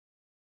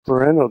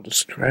Parental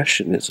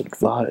discretion is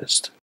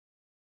advised.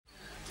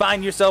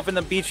 Find yourself in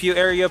the Beachview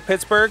area of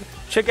Pittsburgh?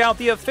 Check out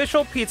the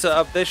official pizza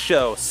of this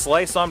show,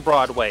 Slice on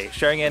Broadway,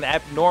 sharing an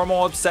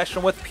abnormal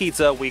obsession with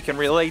pizza we can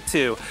relate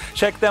to.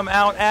 Check them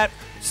out at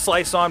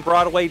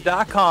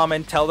sliceonbroadway.com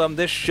and tell them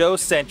this show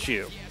sent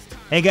you.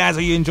 Hey guys,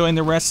 are you enjoying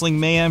the Wrestling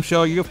Mayhem Show?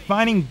 Are you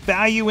finding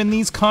value in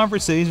these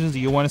conversations? Do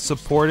you want to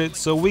support it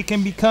so we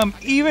can become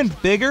even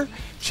bigger?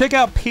 Check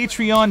out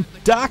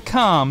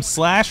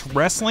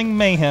patreon.com/Wrestling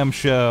Mayhem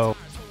Show.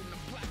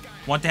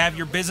 Want to have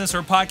your business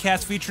or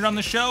podcast featured on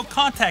the show?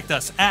 Contact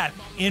us at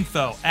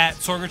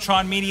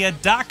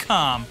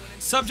info@sorgatronmedia.com.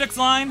 Subject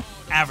line,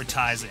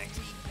 advertising.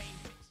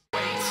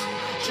 Wait,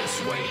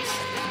 just wait,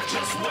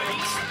 just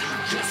wait,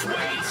 just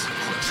wait,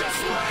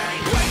 just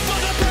wait. Wait for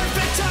the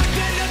perfect time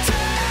then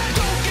attack.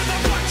 Don't give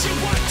up what you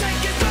want,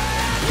 take it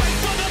back. Wait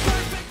for the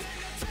perfect.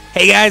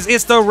 Hey guys,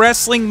 it's the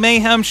Wrestling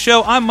Mayhem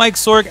Show. I'm Mike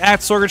Sorg at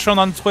Sorgatron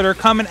on Twitter,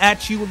 coming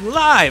at you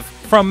live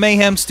from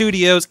Mayhem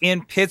Studios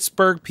in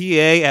Pittsburgh,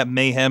 PA at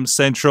Mayhem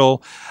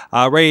Central.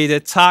 Ready to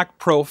talk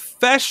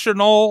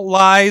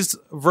professionalized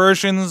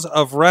versions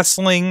of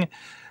wrestling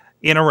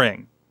in a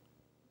ring.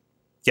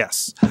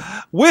 Yes.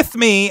 With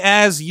me,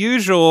 as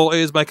usual,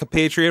 is my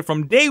compatriot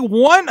from day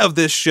one of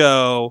this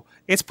show.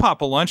 It's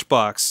Papa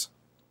Lunchbox.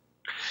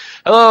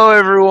 Hello,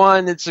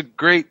 everyone. It's a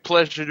great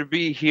pleasure to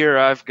be here.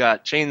 I've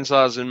got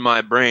chainsaws in my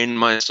brain.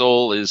 My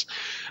soul is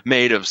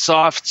made of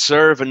soft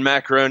serve and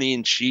macaroni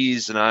and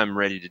cheese, and I'm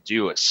ready to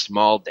do a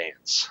small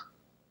dance.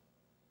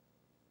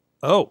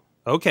 Oh,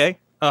 okay.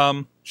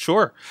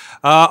 Sure.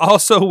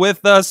 Also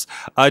with us,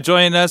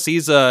 joining us,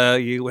 he's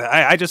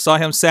I just saw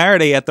him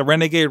Saturday at the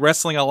Renegade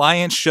Wrestling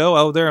Alliance show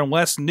out there in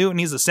West Newton.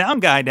 He's the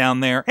sound guy down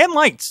there, and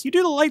lights. You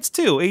do the lights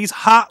too. He's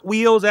Hot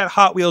Wheels at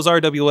Hot Wheels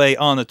RWA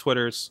on the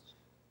Twitters.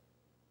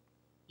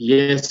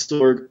 Yes,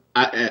 Sorg.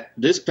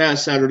 This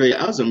past Saturday,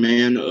 I was a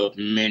man of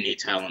many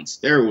talents.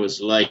 There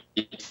was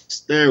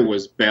lights, there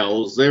was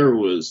bells, there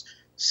was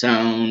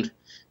sound.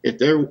 If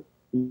there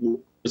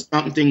was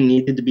something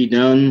needed to be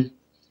done,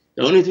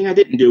 the only thing I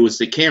didn't do was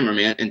the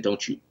cameraman. And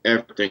don't you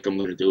ever think I'm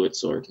going to do it,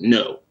 Sorg?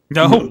 No.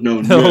 No.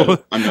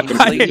 I'm not going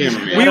to be the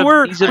cameraman. We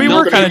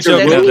were kind of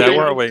joking about that,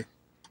 weren't we?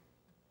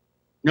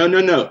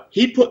 No.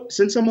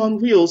 Since I'm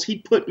on wheels, he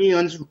put me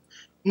on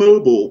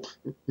mobile,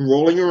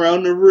 rolling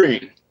around the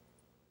ring.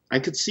 I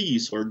could see you,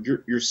 Sorg.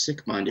 You're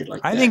sick-minded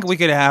like that. I think we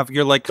could have,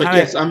 you're like kind of...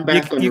 Yes, I'm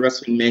back on the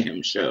Wrestling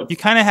Mayhem Show. You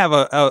kind of have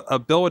a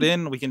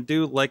built-in, we can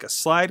do like a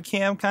slide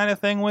cam kind of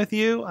thing with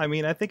you. I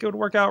mean, I think it would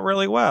work out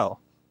really well.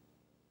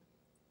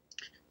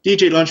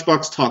 DJ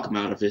Lunchbox, talk him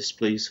out of this,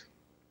 please.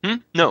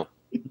 No,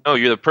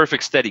 you're the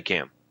perfect steady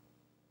cam.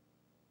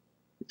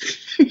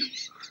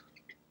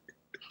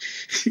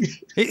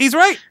 He's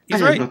right.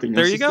 He's right.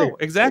 There you go.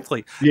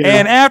 Exactly. Yeah.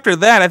 And after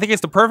that, I think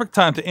it's the perfect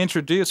time to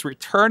introduce,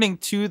 returning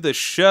to the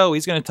show.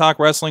 He's going to talk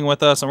wrestling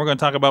with us, and we're going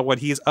to talk about what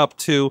he's up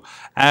to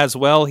as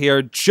well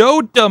here.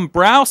 Joe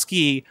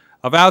Dombrowski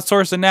of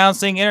Outsourced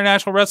Announcing,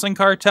 International Wrestling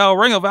Cartel,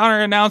 Ring of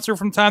Honor announcer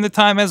from time to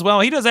time as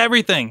well. He does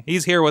everything.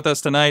 He's here with us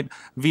tonight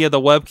via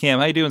the webcam.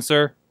 How you doing,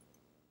 sir?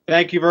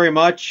 Thank you very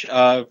much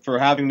for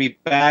having me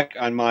back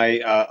on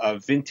my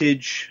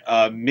vintage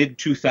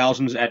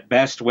mid-2000s at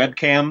best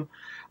webcam.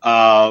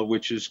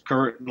 Which is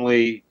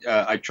currently,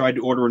 I tried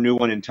to order a new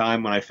one in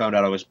time when I found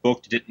out I was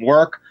booked. It didn't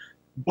work,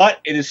 but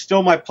it is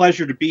still my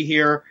pleasure to be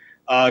here,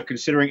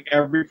 considering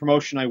every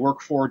promotion I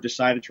work for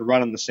decided to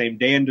run on the same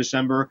day in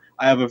December.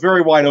 I have a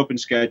very wide open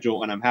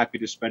schedule, and I'm happy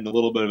to spend a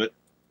little bit of it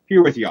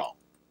here with y'all.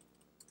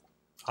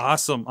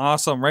 Awesome.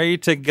 Ready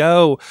to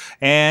go.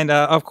 And,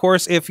 of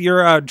course, if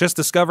you're just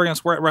discovering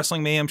us, we're at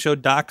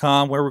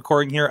WrestlingMayhemShow.com. We're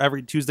recording here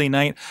every Tuesday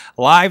night,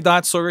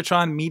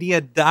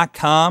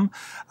 live.sorgatronmedia.com,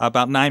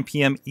 about 9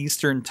 p.m.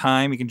 Eastern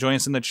Time. You can join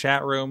us in the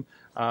chat room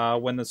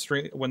when the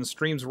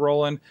stream's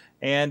rolling.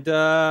 And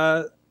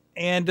you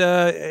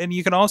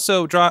can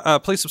also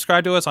please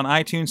subscribe to us on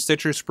iTunes,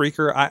 Stitcher,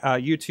 Spreaker,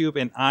 YouTube,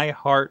 and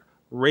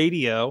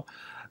iHeartRadio.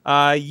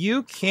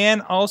 You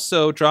can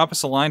also drop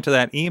us a line to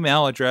that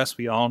email address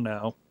we all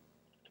know.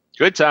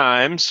 Good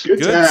times.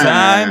 Good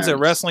times at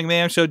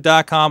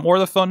WrestlingMayhemShow.com, or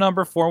the phone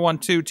number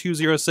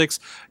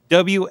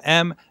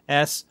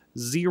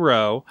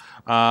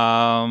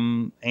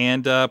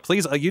 412-206-WMS0.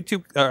 Please,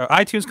 YouTube,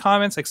 iTunes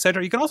comments,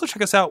 etc. You can also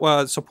check us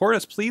out. Support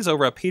us, please,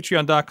 over at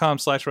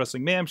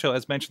patreon.com/Wrestling Mayhem Show,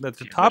 as mentioned at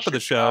the top of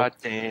the show.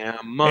 Goddamn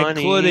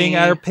money. Including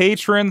our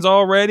patrons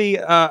already,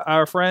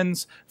 our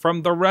friends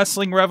from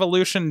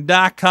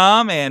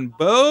TheWrestlingRevolution.com and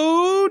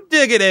Bo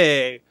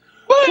Diggity.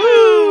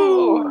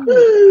 Woo!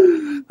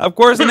 Of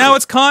course, and now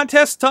it's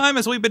contest time,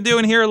 as we've been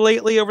doing here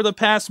lately over the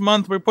past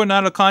month. We're putting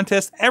out a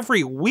contest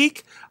every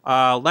week.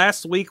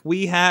 Last week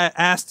we had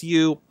asked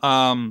you,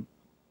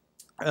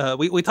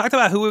 we talked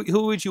about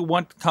who would you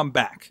want to come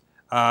back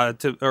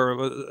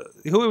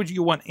who would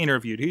you want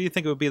interviewed? Who do you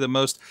think would be the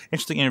most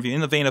interesting interview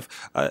in the vein of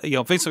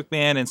Vince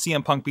McMahon and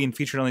CM Punk being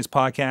featured on these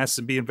podcasts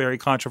and being very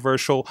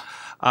controversial?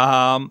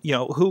 Who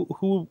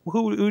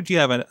do you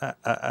have an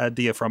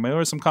idea from? There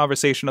was some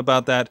conversation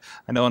about that,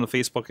 I know, on the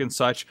Facebook and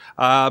such.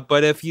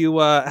 But if you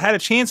had a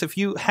chance, if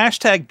you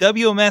hashtag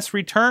WMS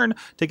Return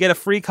to get a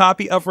free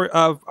copy of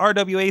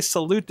RWA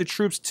Salute the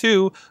Troops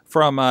 2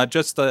 from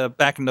just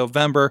back in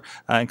November,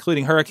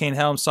 including Hurricane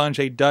Helm,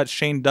 Sanjay Dutt,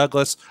 Shane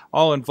Douglas,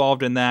 all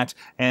involved in that.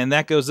 And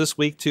that goes this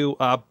week to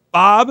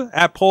Bob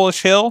at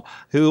Polish Hill,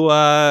 who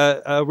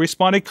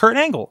responded Kurt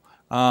Angle.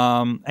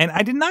 And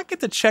I did not get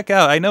to check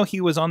out. I know he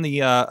was on the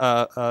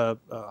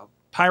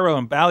Pyro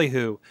and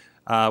Ballyhoo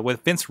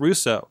with Vince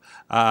Russo.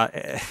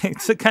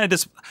 It's kind of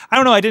just, I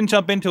don't know. I didn't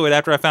jump into it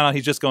after I found out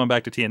he's just going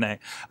back to TNA.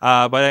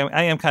 But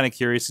I am kind of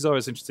curious. He's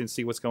always interesting to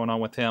see what's going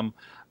on with him.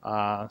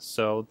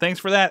 So thanks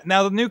for that.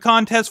 Now, the new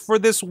contest for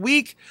this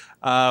week,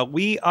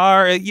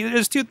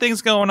 there's two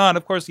things going on.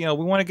 Of course, we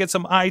want to get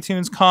some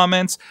iTunes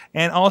comments,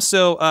 and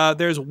also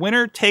there's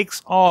Winner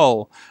Takes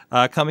All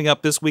coming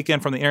up this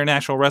weekend from the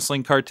International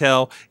Wrestling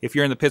Cartel. If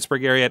you're in the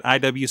Pittsburgh area at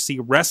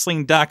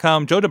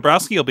IWCWrestling.com, Joe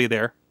Dabrowski will be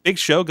there. Big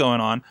show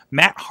going on.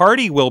 Matt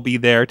Hardy will be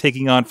there,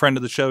 taking on friend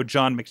of the show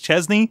John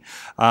McChesney.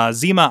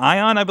 Zima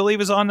Ion, I believe,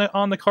 is on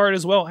the card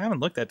as well. I haven't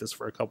looked at this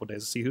for a couple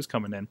days to see who's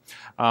coming in.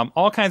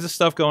 All kinds of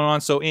stuff going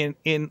on. So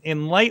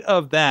in light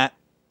of that,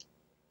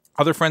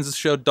 other friends of the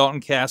show,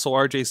 Dalton Castle,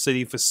 RJ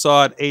City,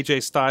 Facade,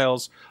 AJ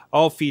Styles,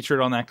 all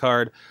featured on that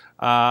card.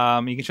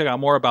 You can check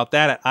out more about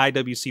that at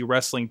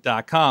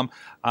IWCWrestling.com.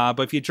 But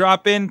if you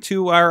drop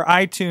into our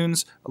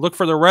iTunes, look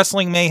for the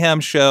Wrestling Mayhem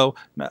Show.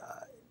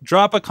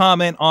 Drop a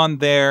comment on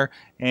there,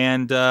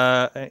 and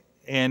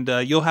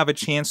you'll have a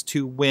chance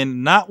to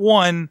win not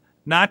one,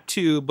 not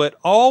two, but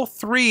all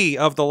three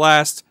of the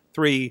last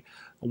three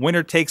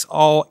Winner Takes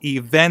All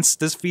events.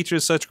 This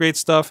features such great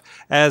stuff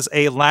as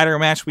a ladder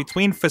match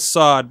between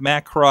Facade,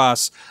 Matt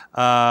Cross,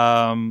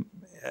 Hallow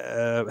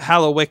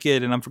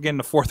Wicked, and I'm forgetting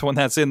the fourth one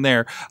that's in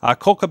there.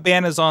 Colt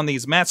Cabana's on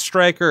these. Matt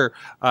Stryker,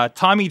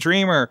 Tommy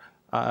Dreamer,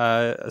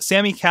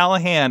 Sammy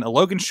Callahan,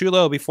 Logan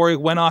Shulo before he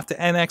went off to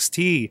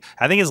NXT.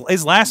 I think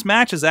his last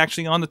match is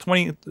actually on the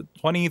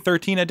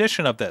 2013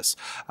 edition of this.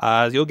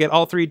 You'll get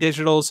all three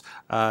digitals.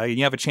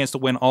 You have a chance to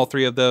win all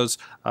three of those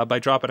by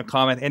dropping a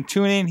comment. And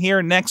tune in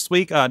here next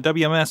week,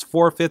 WMS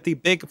 450,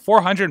 big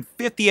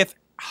 450th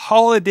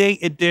holiday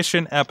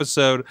edition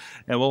episode,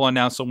 and we'll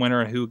announce the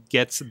winner who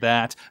gets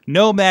that.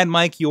 No, Mad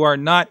Mike, you are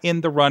not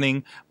in the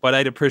running, but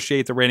I'd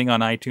appreciate the rating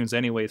on iTunes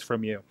anyways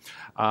from you.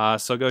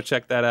 So go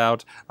check that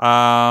out.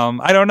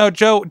 I don't know,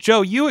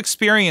 Joe, you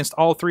experienced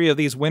all three of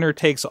these Winner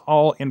Takes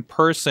All in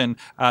person.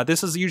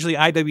 This is usually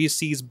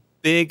IWC's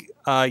big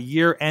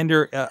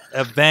year-ender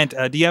event.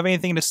 Do you have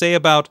anything to say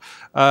about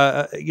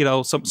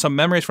some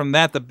memories from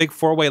that, the big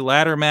four-way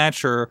ladder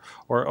match, or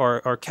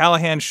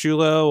Callahan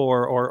Shulo,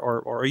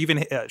 or even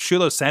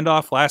Shulo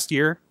send-off last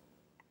year?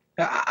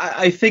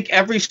 I think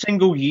every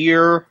single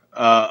year,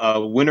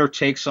 Winner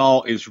Takes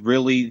All is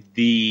really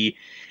the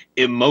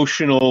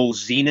emotional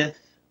zenith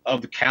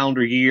of the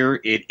calendar year.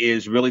 It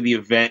is really the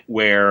event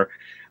where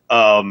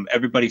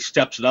everybody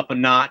steps it up a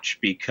notch,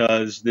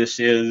 because this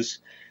is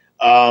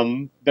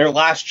their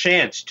last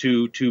chance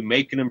to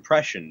make an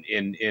impression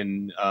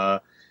in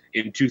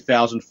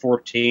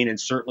 2014, and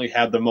certainly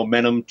have the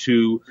momentum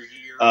to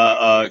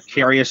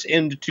carry us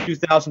into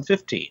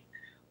 2015.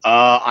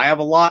 I have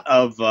a lot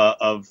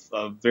of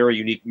very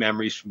unique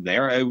memories from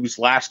there. It was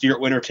last year at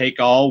Winner Take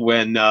All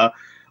when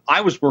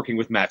I was working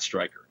with Matt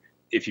Stryker,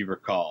 if you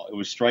recall. It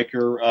was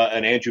Stryker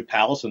and Andrew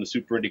Palace in the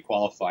Super Indy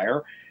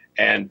qualifier,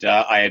 and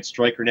I had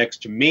Stryker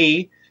next to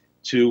me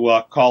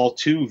to call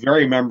two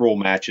very memorable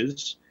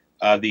matches.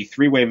 The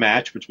three-way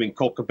match between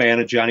Colt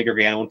Cabana, Johnny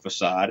Gargano, and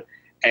Facade,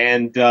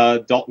 and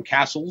Dalton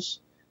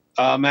Castle's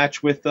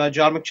match with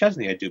John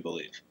McChesney, I do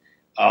believe.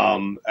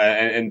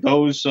 And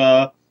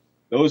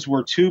those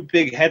were two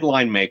big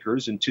headline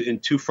makers and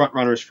two front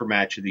runners for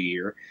match of the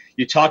year.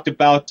 You talked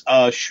about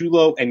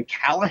Shulo and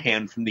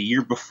Callahan from the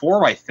year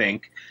before, I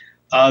think.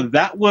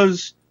 That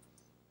was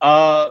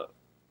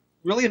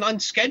really an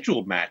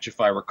unscheduled match, if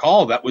I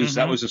recall. That was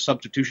a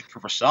substitution for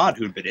Facade,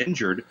 who'd been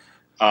injured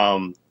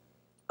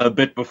a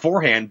bit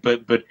beforehand,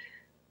 but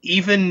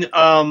even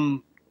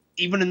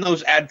in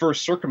those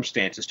adverse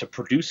circumstances, to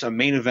produce a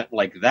main event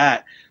like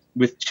that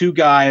with two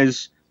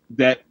guys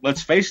that,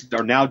 let's face it,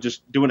 are now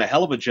just doing a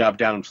hell of a job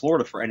down in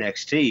Florida for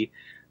NXT.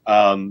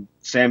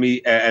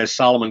 Sammy as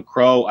Solomon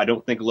Crow. I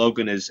don't think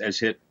Logan has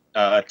hit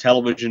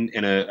television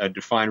in a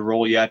defined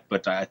role yet,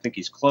 but I think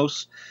he's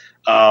close.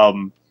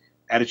 Had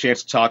a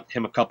chance to talk to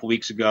him a couple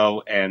weeks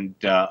ago, and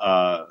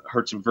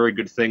heard some very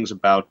good things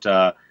about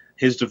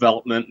his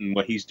development and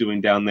what he's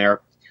doing down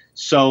there.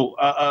 So,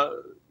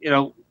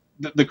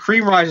 the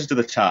cream rises to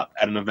the top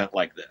at an event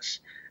like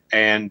this.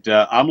 And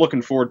I'm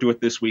looking forward to it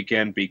this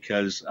weekend,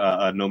 because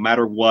no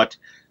matter what,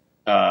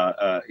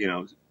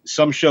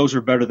 some shows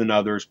are better than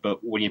others.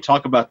 But when you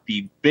talk about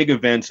the big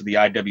events of the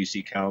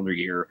IWC calendar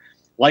year,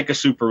 like a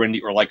Super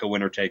Indy or like a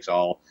Winner Takes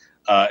All,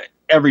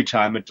 every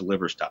time it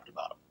delivers top to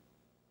bottom.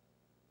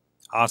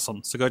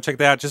 Awesome. So go check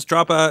that out. Just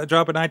drop an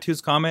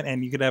iTunes comment,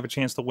 and you could have a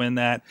chance to win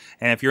that.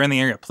 And if you're in the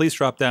area, please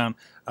drop down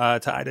to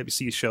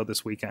IWC's show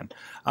this weekend.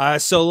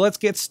 So let's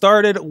get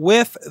started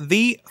with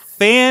the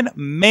fan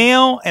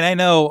mail. And I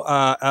know,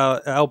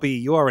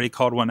 LB, you already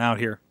called one out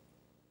here.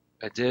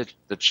 I did.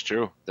 That's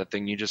true. That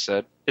thing you just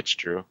said, it's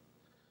true.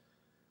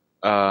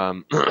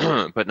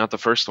 But not the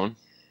first one.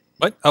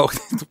 What? Oh,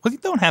 well, you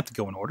don't have to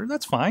go in order.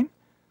 That's fine.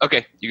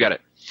 Okay, you got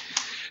it.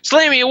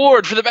 Slammy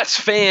Award for the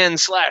best fan /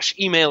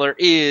 emailer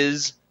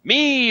is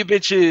me,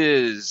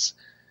 bitches.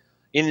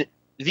 In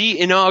the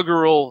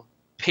inaugural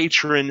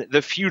patron,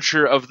 the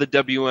future of the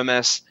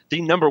WMS,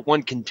 the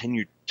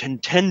 #1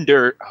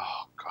 contender.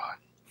 Oh God,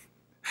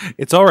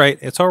 it's all right.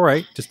 It's all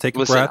right. Just take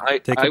a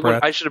breath. Take a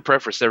breath. I should have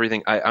prefaced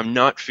everything. I'm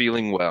not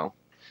feeling well.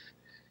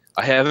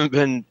 I haven't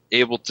been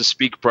able to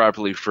speak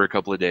properly for a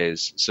couple of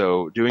days,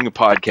 so doing a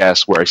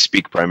podcast where I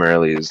speak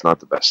primarily is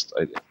not the best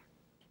idea.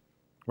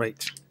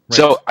 Right.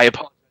 So I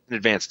apologize in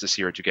advance to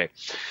CR2K.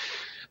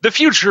 The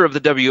future of the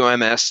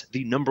WMS,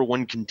 the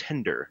 #1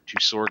 contender to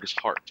Sorg's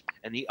heart,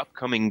 and the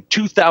upcoming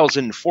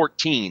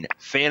 2014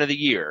 Fan of the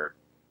Year,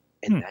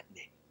 and that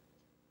name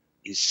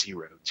is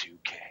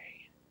CR2K.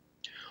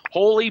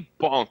 Holy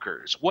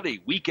bonkers, what a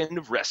weekend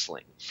of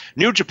wrestling.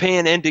 New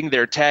Japan ending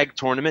their tag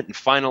tournament and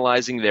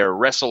finalizing their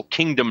Wrestle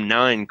Kingdom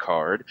 9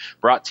 card,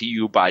 brought to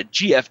you by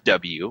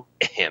GFW,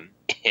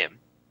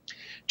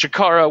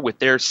 Chikara with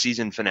their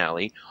season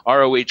finale,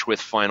 ROH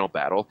with Final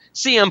Battle,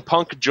 CM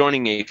Punk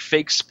joining a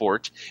fake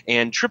sport,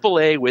 and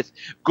AAA with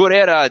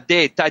Guerrera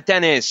de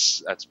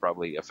Titanes, that's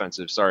probably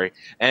offensive, sorry,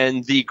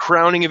 and the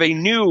crowning of a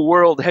new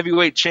World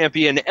Heavyweight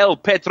Champion, El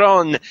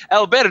Patron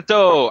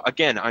Alberto.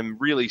 Again, I'm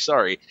really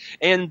sorry.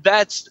 And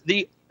that's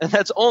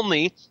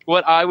only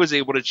what I was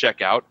able to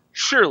check out.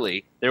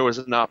 Surely there was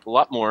a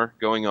lot more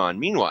going on.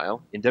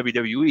 Meanwhile, in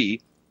WWE,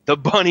 the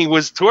bunny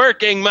was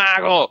twerking,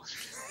 Maggle!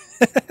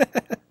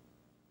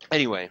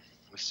 Anyway,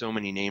 with so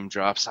many name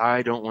drops,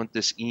 I don't want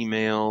this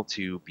email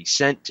to be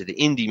sent to the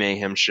Indie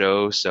Mayhem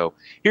Show, so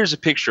here's a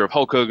picture of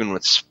Hulk Hogan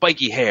with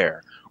spiky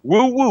hair.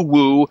 Woo, woo,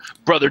 woo,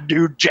 brother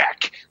dude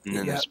Jack. And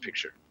then there's a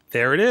picture.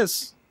 There it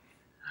is.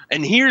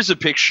 And here's a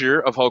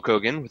picture of Hulk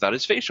Hogan without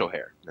his facial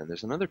hair. And then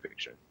there's another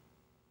picture.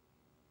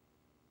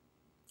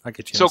 I'll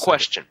get you. So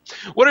question,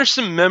 what are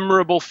some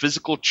memorable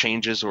physical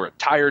changes or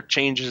attire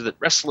changes that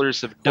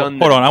wrestlers have done?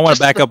 Hold on, I want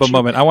to back up a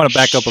moment.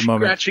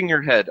 Scratching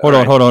your head.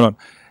 Hold on.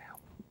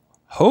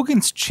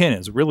 Hogan's chin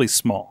is really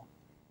small.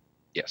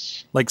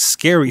 Yes. Like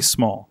scary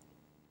small.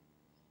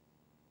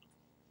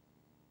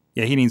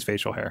 Yeah, he needs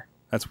facial hair.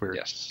 That's weird.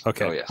 Yes.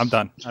 Okay, oh, yes. I'm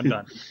done.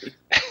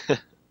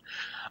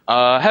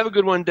 Have a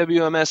good one,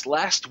 WMS.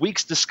 Last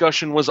week's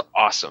discussion was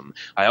awesome.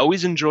 I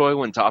always enjoy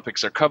when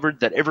topics are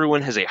covered that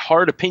everyone has a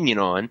hard opinion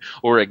on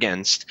or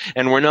against,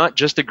 and we're not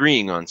just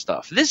agreeing on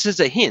stuff. This is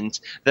a hint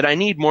that I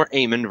need more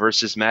Eamon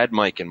versus Mad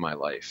Mike in my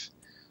life.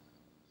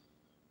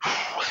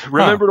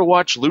 Remember to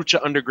watch Lucha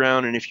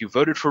Underground, and if you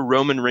voted for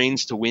Roman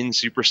Reigns to win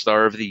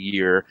Superstar of the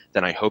Year,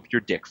 then I hope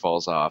your dick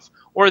falls off.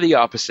 Or the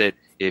opposite,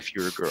 if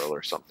you're a girl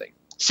or something.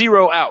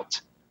 Zero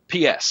out.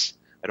 P.S.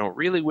 I don't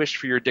really wish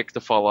for your dick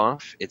to fall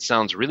off. It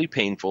sounds really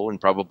painful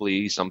and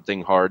probably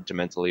something hard to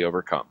mentally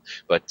overcome.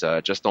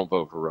 But just don't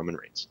vote for Roman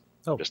Reigns.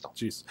 Oh, just don't.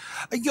 Jeez.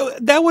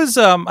 That was,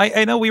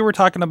 I know we were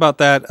talking about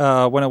that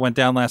when it went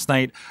down last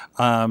night.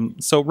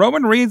 So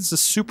Roman Reigns, the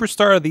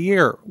Superstar of the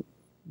Year.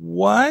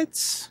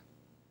 What?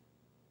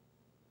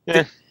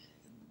 Yeah,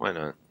 why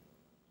not?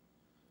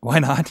 Why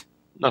not?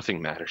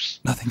 Nothing matters.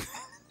 Nothing.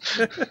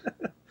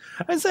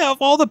 I say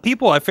of all the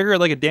people, I figured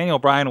like a Daniel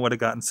Bryan would have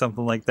gotten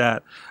something like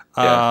that.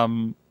 Yeah.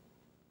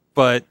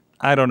 But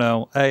I don't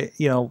know.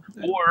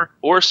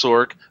 Or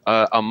Sorg,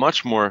 a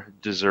much more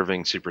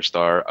deserving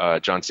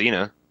superstar, John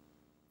Cena.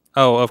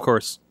 Oh, of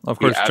course,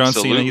 Yeah, John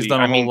Cena. He's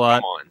done a whole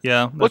lot. Come on.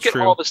 Yeah, that's Look at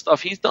true. all the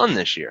stuff he's done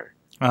this year.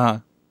 Uh-huh.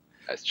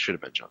 That should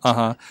have been John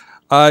Cena.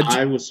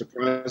 I was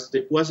surprised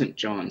it wasn't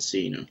John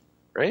Cena.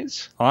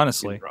 Right?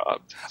 Honestly. He's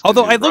robbed.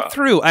 Although I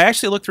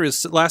actually looked through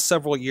his last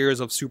several years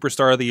of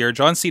Superstar of the Year.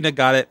 John Cena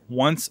got it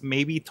once,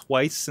 maybe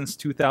twice since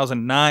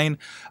 2009.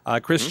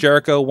 Chris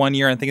Jericho 1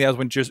 year. I think that was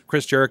when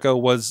Chris Jericho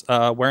was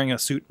wearing a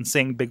suit and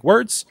saying big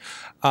words.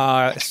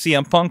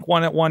 CM Punk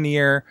won it 1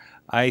 year.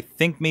 I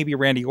think maybe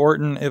Randy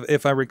Orton,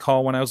 if I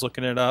recall when I was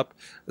looking it up.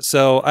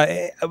 So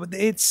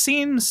it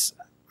seems,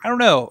 I don't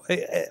know.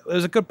 It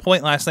was a good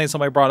point last night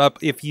somebody brought up.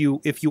 If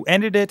you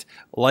ended it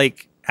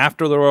like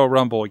after the Royal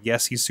Rumble,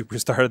 yes, he's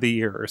Superstar of the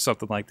Year or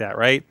something like that,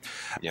 right?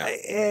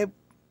 Yeah.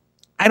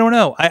 I don't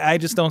know. I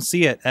just don't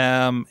see it.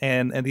 And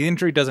the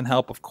injury doesn't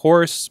help, of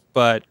course,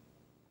 but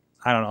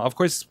I don't know. Of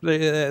course,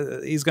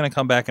 he's going to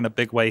come back in a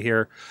big way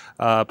here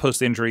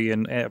post-injury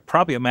in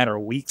probably a matter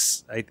of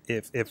weeks,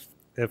 if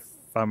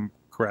I'm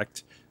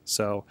correct.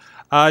 So,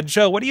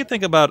 Joe, what do you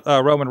think about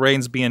Roman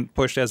Reigns being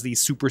pushed as the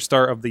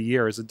Superstar of the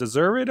Year? Is it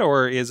deserved,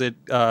 or is it,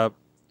 I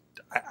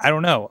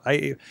don't know.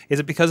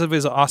 Is it because of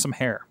his awesome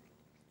hair?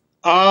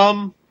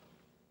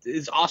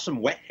 his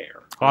awesome wet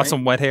hair.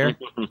 Awesome wet hair.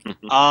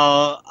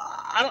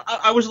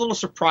 I was a little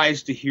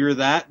surprised to hear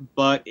that,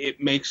 but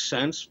it makes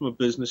sense from a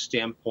business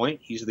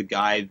standpoint. He's the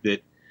guy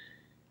that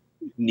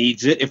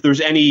needs it. If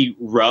there's any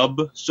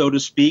rub, so to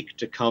speak,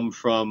 to come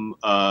from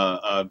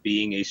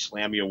being a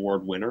Slammy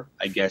Award winner,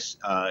 I guess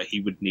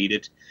he would need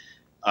it.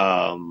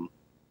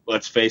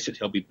 Let's face it,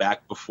 he'll be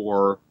back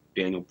before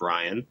Daniel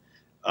Bryan.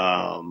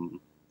 John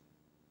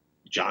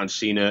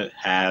Cena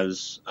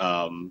has,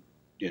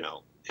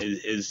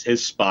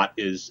 his spot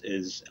is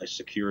as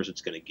secure as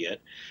it's going to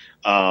get.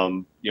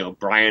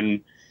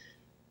 Bryan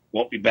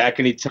won't be back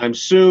anytime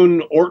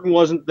soon. Orton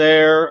wasn't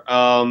there.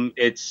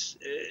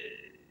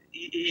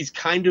 He's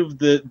kind of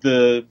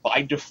the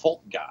by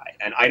default guy,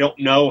 and I don't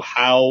know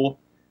how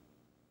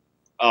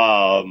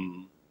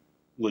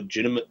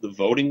legitimate the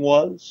voting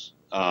was.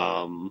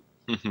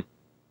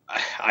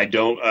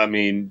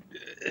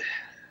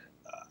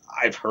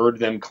 I've heard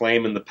them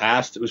claim in the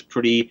past it was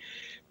pretty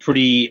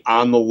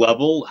on the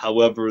level.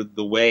 However,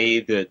 the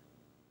way that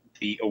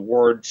the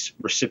awards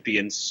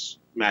recipients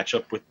match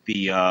up with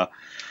the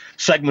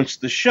segments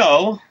of the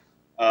show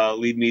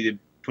lead me to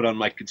put on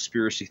my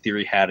conspiracy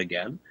theory hat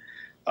again.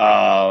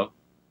 But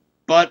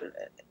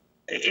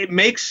it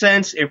makes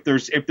sense if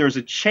there's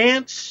a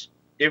chance,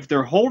 if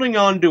they're holding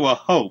on to a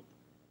hope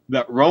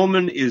that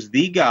Roman is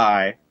the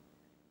guy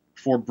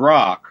for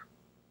Brock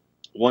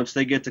once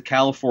they get to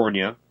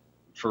California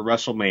for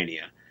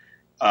WrestleMania.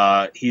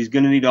 He's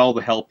going to need all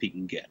the help he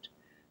can get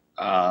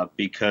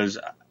because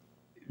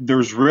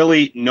there's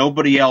really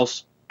nobody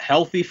else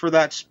healthy for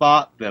that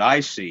spot that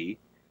I see.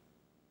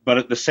 But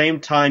at the same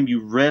time,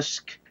 you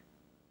risk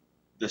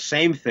the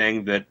same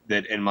thing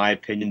that in my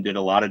opinion did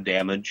a lot of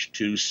damage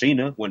to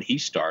Cena when he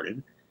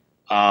started,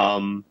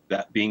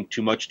 that being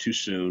too much too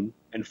soon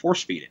and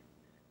force feeding.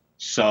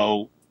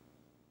 So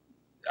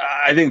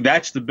I think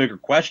that's the bigger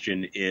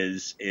question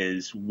is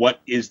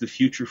what is the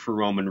future for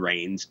Roman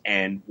Reigns,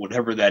 and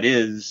whatever that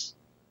is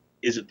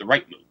it the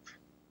right move?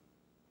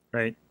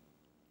 Right,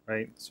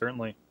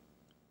 certainly.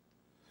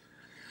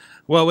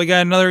 Well, we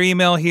got another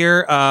email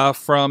here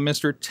from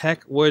Mr.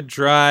 Techwood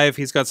Drive.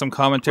 He's got some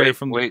commentary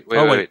from. Wait.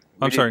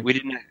 I'm sorry. We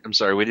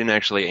didn't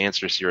actually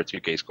answer Zero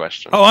 2K's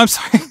question. Oh, I'm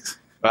sorry.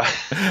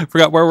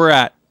 Forgot where we're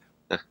at.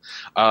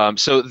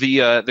 So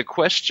the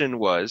question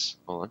was,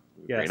 hold on,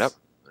 Yes. bring it up.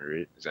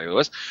 Exactly what it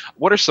was.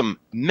 What are some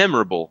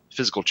memorable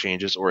physical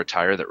changes or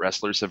attire that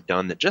wrestlers have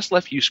done that just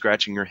left you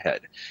scratching your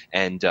head?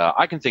 And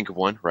I can think of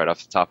one right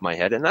off the top of my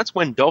head, and that's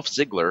when Dolph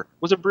Ziggler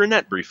was a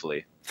brunette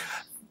briefly.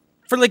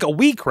 For like a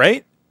week,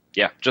 right?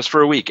 Yeah, just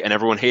for a week, and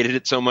everyone hated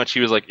it so much he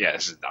was like, yeah,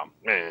 this is dumb.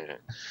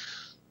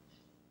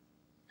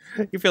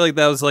 You feel like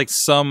that was like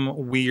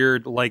some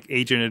weird like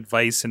agent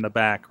advice in the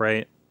back,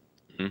 right?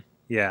 Mm-hmm.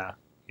 Yeah.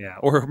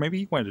 Or maybe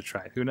you wanted to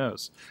try it. Who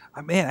knows?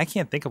 Man, I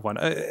can't think of one.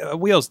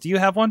 Wheels, do you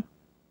have one?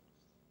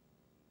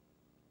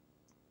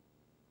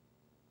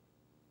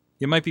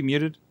 You might be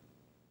muted.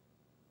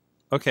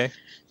 Okay.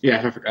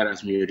 Yeah, I forgot I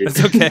was muted.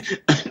 It's okay.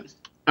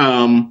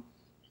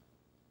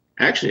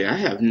 Actually, I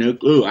have no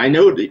clue. I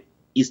know what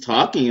he's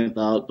talking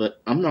about,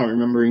 but I'm not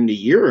remembering the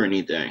year or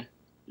anything,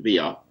 to be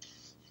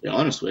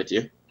honest with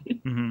you.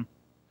 Mm-hmm.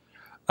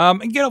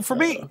 For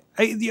me,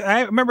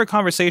 I remember a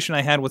conversation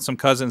I had with some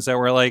cousins that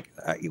were like,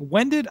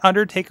 when did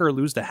Undertaker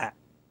lose the hat?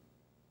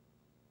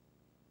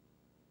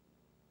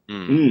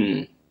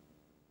 Mm.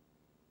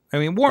 I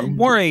mean,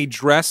 more a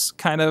dress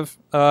kind of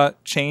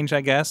change,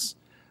 I guess.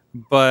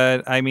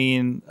 But, I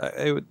mean,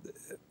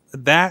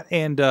 that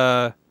and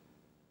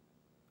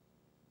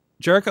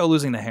Jericho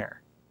losing the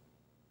hair.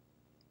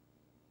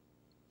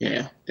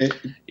 Yeah.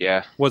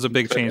 Was a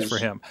big change for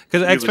him.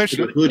 Because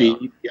especially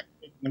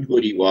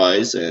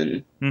hoodie-wise,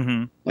 and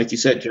mm-hmm. like you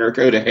said,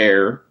 Jericho to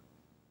hair.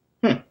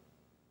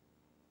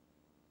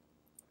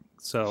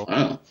 So,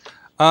 Wow.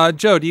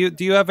 Joe, do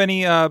you have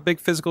any big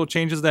physical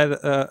changes that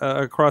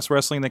across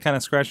wrestling that kind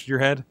of scratched your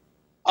head?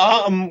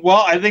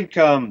 Well, I think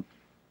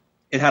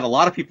it had a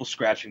lot of people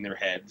scratching their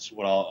heads,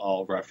 what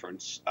I'll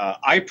reference.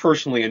 I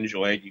personally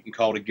enjoyed, you can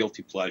call it a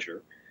guilty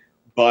pleasure,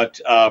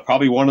 but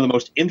probably one of the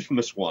most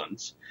infamous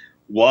ones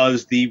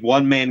was the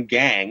one-man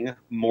gang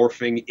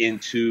morphing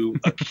into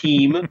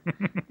Akeem,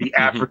 the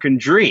African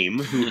Dream,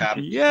 who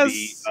happens to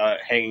be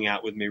hanging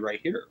out with me right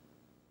here.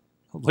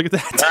 Look at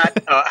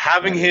that.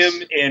 Having him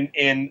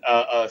in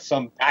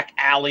some back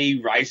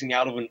alley rising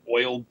out of an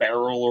oil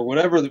barrel or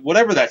whatever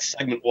that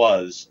segment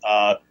was,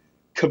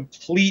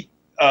 complete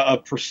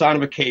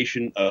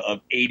personification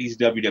of 80s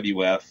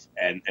WWF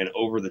and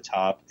over the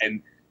top,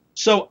 and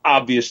so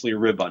obviously a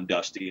rib on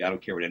Dusty. I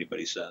don't care what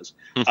anybody says.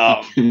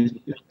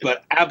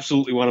 But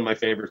absolutely one of my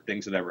favorite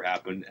things that ever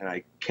happened, and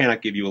I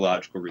cannot give you a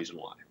logical reason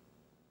why.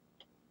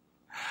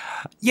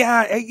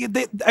 Yeah,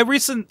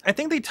 I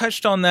think they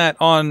touched on that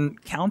on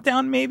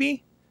Countdown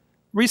maybe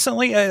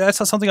recently. I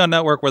saw something on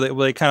Network where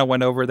they kind of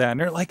went over that, and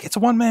they're like, it's a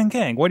one-man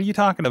gang. What are you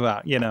talking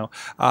about?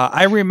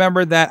 I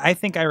remember that. I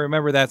think I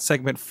remember that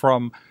segment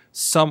from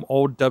some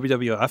old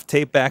WWF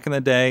tape back in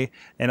the day,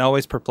 and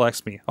always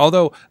perplexed me.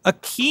 Although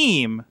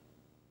Akeem,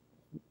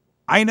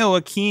 I know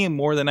Akeem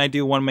more than I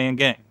do One Man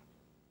Gang.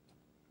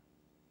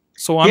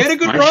 So He had a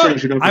good My run.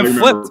 strange enough, I I'm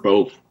remember flipped.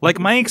 both. Like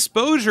my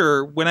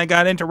exposure when I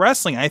got into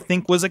wrestling, I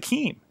think was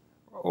Akeem,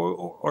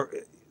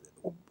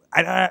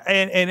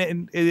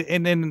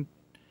 and then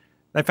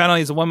I found out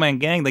he's a one man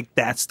gang. Like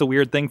that's the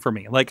weird thing for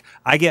me. Like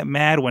I get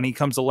mad when he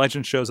comes to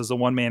legend shows as a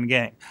one man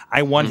gang.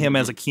 I want him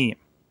as Akeem.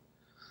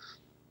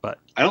 But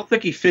I don't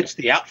think he fits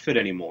the outfit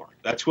anymore.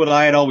 That's what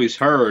I had always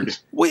heard.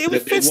 well,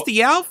 it fits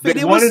the outfit.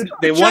 They It wanted was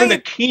they wanted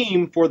giant-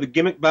 Akeem for the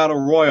gimmick battle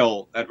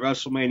royal at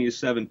WrestleMania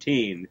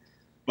 17,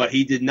 but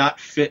he did not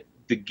fit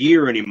the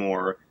gear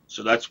anymore.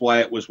 So that's why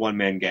it was one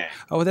man gang.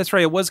 Oh, that's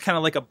right. It was kind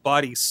of like a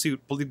bodysuit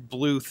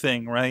blue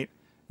thing, right?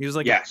 He was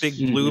like Yes. a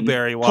big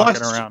blueberry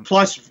walking around.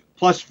 Plus,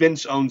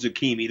 Vince owns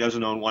Akeem. He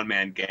doesn't own one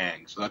man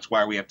gang, so that's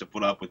why we have to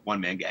put up with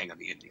one man gang on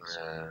the Indies.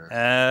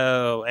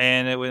 Oh,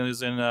 and it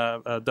was in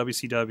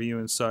WCW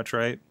and such,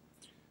 right?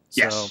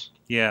 So,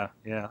 Yes.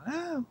 yeah.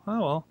 Oh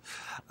well.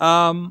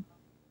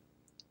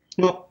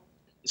 Well,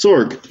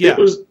 Sorg, Yeah. it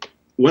was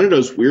one of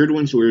those weird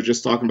ones we were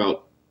just talking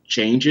about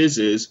changes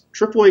is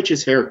Triple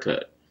H's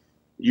haircut.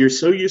 You're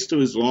so used to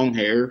his long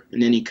hair,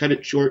 and then he cut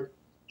it short.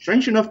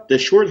 Strange enough, the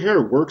short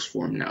hair works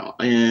for him now,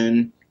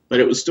 but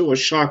it was still a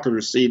shocker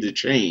to see the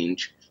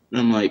change. And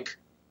I'm like,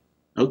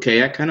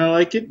 okay, I kind of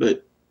like it,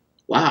 but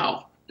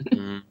wow.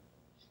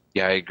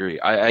 Yeah, I agree.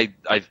 I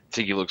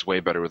think he looks way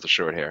better with the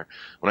short hair.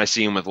 When I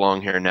see him with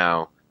long hair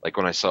now, like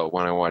when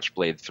I watched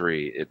Blade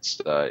 3, it's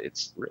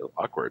real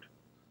awkward.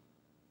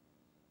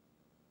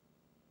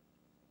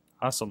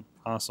 Awesome.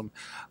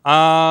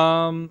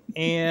 And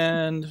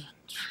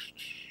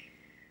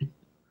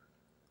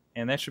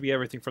that should be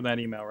everything from that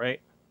email, right?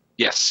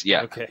 Yes,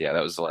 yeah, Okay. yeah.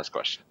 That was the last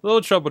question. A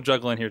little trouble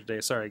juggling here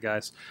today. Sorry,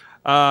 guys.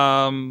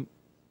 So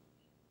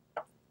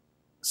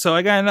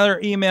I got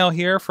another email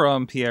here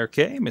from Pierre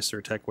K,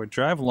 Mr. Techwood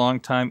Drive,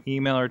 longtime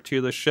emailer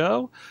to the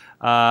show.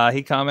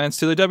 He comments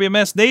to the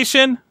WMS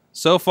Nation.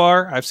 So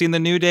far, I've seen the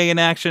New Day in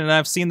action, and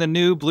I've seen the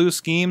new blue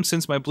scheme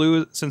since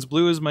blue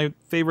is my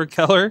favorite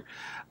color.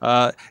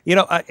 They're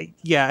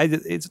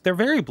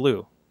very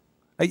blue.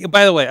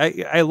 By the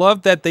way, I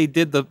love that they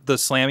did the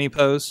slammy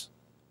pose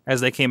as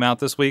they came out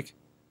this week.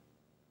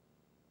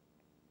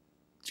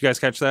 Did you guys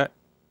catch that?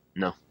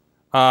 No.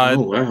 Oh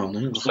wow,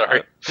 no.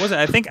 Sorry. Was it?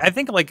 I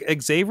think like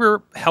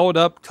Xavier held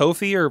up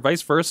Kofi or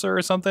vice versa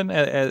or something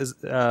as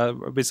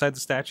beside the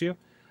statue.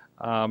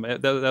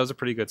 That was a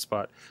pretty good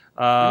spot.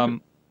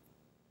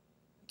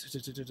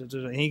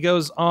 He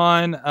goes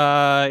on.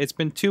 It's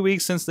been 2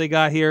 weeks since they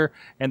got here,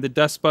 and the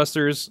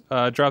Dustbusters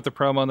dropped the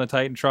promo on the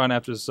Titantron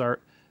after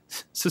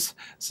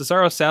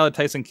Cesaro Salad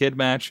Tyson Kid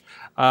match.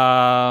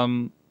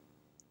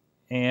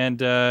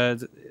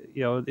 Is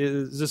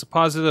this a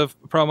positive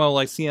promo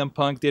like CM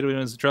Punk did when it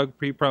was drug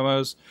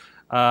pre-promos?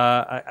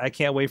 I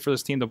can't wait for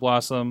this team to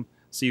blossom.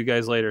 See you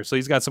guys later. So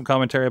he's got some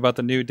commentary about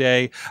the New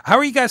Day. How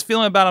are you guys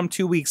feeling about them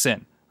 2 weeks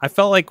in? I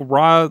felt like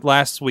Raw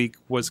last week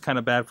was kind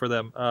of bad for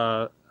them.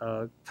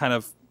 Kind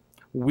of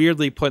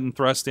weirdly being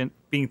thrust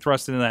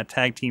into that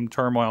tag team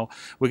turmoil.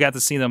 We got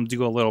to see them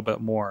do a little bit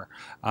more.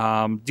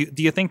 Do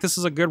you think this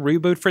is a good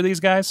reboot for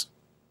these guys?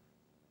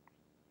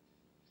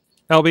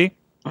 LB?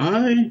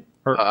 I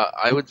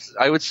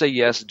I would say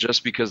yes,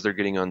 just because they're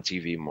getting on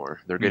TV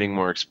more. They're getting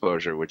more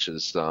exposure, which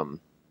is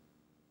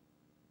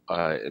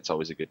it's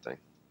always a good thing.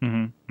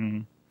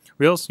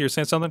 Wheels, you're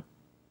saying something?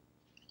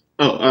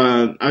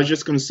 I was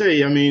just going to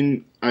say, I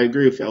mean, I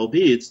agree with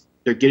LB.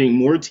 They're getting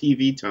more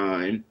TV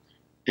time,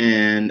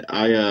 and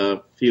I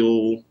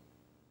feel,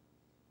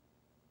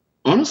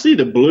 honestly,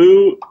 the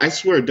blue, I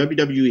swear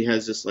WWE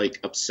has this, like,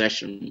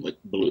 obsession with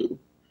blue.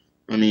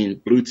 I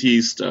mean, blue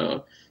Batista,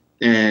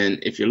 and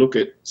if you look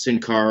at Sin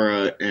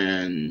Cara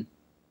and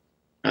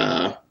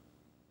the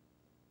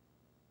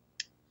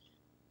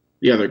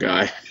other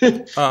guy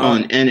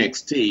on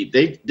NXT,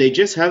 they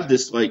just have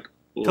this, like,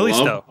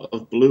 Kalisto. love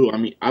of blue. I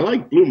mean, I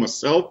like blue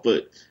myself,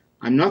 but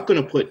I'm not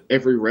going to put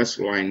every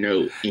wrestler I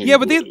know in Yeah,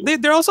 but blue.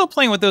 they're also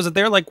playing with those that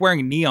they're like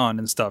wearing neon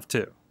and stuff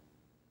too.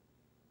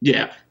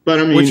 Yeah, but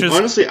I mean,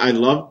 honestly, I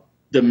love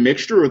the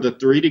mixture of the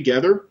three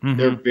together.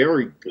 They're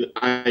very good.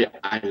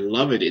 I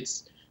love it.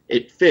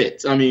 It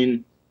fits. I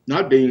mean, I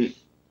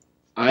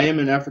am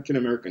an African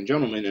American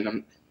gentleman, and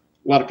a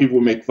lot of people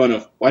make fun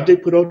of why'd they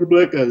put all the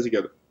black guys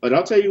together. But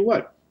I'll tell you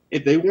what,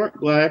 if they weren't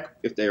black,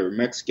 if they were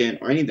Mexican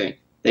or anything,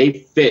 they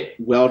fit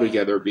well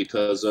together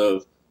because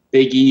of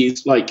Big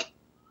E's like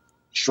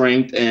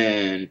strength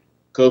and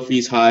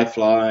Kofi's high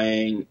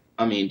flying.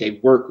 I mean, they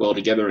work well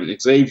together,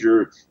 and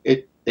Xavier,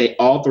 they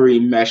all three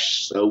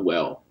mesh so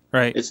well.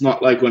 Right. It's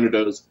not like one of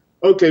those,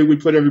 okay, we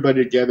put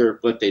everybody together,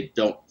 but they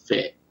don't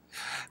fit.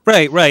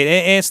 Right.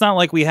 And it's not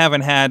like we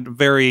haven't had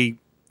very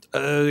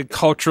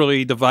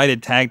culturally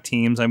divided tag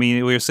teams. I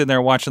mean, we were sitting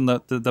there watching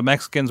the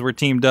Mexicans were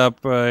teamed up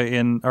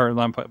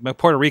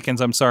Puerto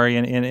Ricans, I'm sorry,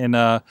 in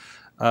Los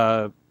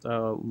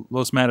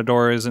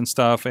Matadores and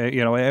stuff. I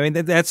mean,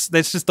 that's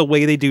just the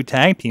way they do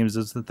tag teams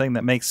is the thing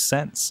that makes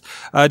sense.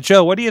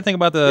 Joe, what do you think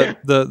about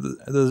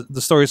the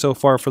story so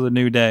far for the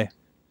New Day?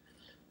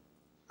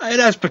 It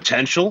has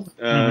potential.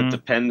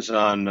 Depends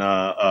on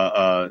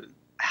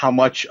how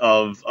much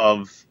of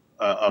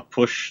a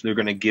push they're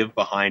going to give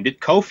behind it.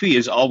 Kofi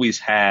has always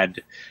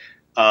had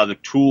the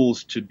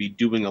tools to be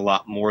doing a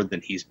lot more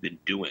than he's been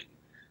doing.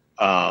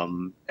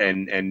 And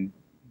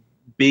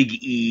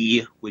Big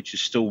E, which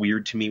is still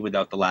weird to me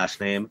without the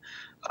last name,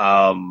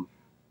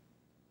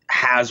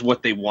 has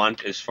what they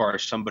want as far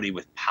as somebody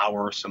with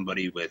power,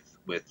 somebody with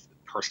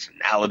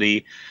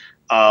personality.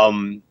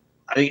 I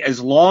think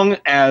as long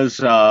as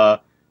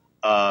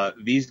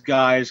these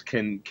guys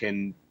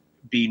can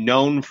be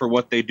known for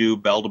what they do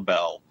bell to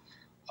bell,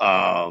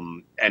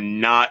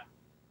 and not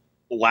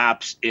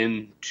lapse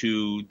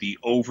into the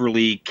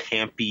overly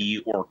campy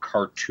or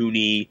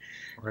cartoony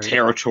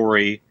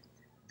territory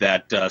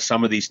that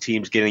some of these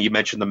teams get in. You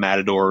mentioned the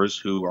Matadors,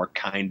 who are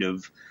kind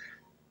of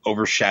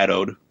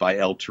overshadowed by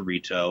El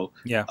Torito.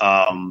 Yeah.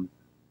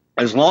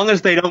 As long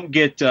as they don't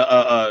get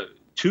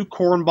too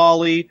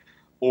cornbally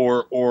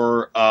or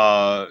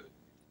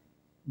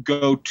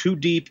go too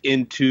deep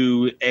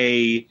into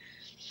a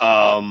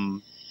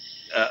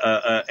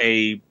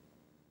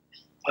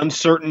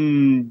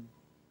uncertain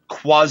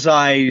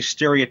quasi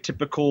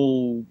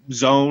stereotypical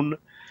zone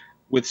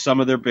with some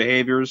of their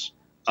behaviors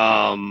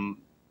that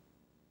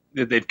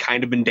they've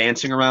kind of been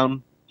dancing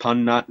around,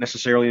 pun not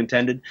necessarily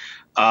intended,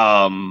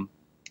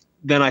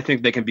 then I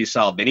think they can be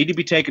solid. They need to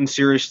be taken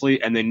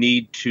seriously, and they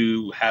need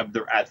to have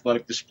their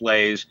athletic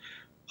displays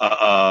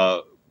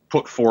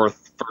put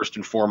forth first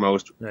and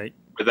foremost,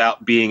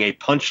 without being a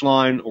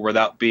punchline or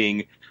without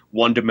being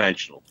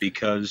one-dimensional,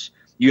 because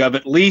you have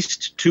at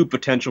least two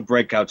potential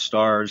breakout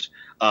stars.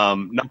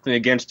 Nothing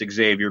against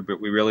Xavier,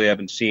 but we really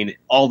haven't seen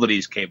all that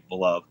he's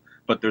capable of.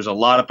 But there's a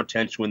lot of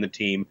potential in the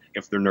team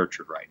if they're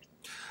nurtured right.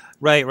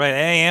 Right. I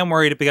am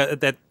worried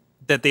that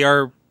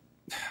their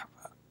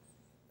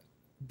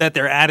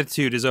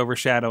attitude is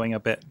overshadowing a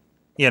bit.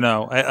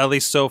 At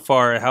least so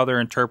far, how they're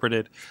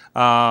interpreted.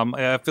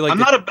 I feel like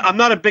I'm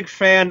not a big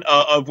fan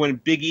of when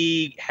Big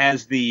E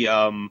has the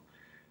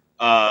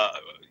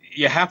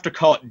you have to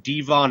call it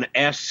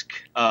Devon-esque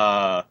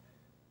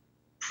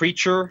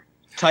preacher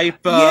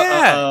type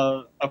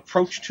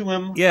approach to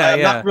him.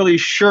 I'm not really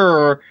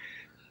sure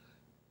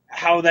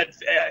how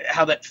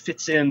that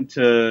fits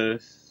into.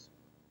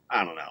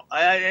 I don't know.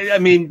 I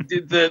mean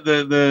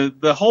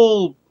the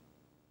whole.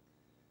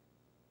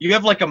 You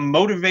have like a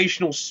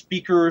motivational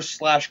speaker /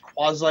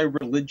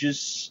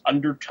 quasi-religious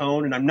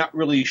undertone, and I'm not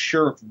really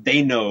sure if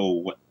they know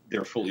what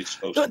they're fully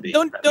supposed to be.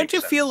 Don't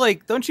you feel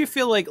like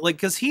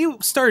because he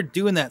started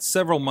doing that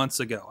several months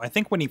ago? I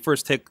think when he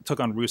first took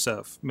on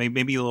Rusev,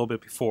 maybe a little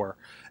bit before.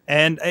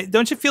 And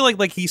don't you feel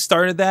like he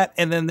started that,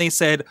 and then they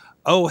said,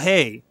 "Oh,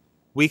 hey,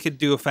 we could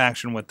do a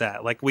faction with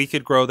that. Like we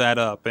could grow that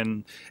up."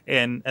 And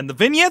the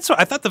vignettes,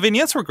 I thought the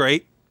vignettes were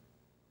great.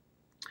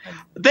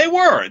 They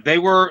were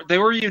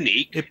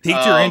unique. It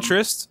piqued your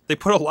interest. They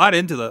put a lot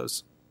into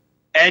those.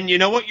 And you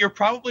know what? You're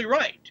probably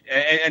right.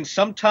 And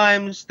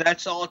sometimes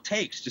that's all it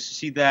takes, just to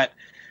see that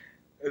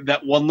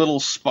one little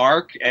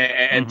spark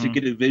and to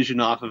get a vision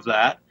off of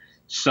that.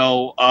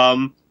 So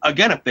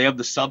again, if they have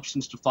the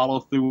substance to follow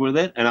through with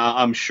it, and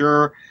I'm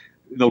sure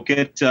they'll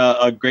get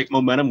a great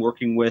momentum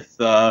working with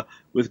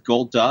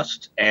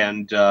Goldust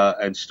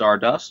and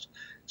Stardust.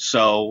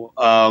 So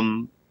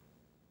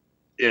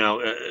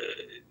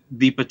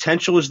the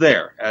potential is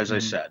there, as I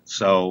said.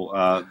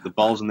 So the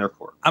ball's in their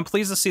court. I'm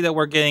pleased to see that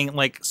we're getting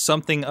like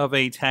something of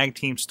a tag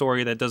team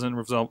story that doesn't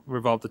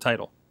revolve the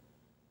title.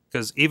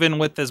 Because even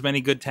with as many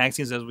good tag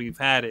teams as we've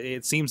had,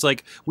 it seems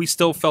like we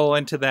still fell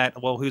into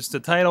that, well, who's the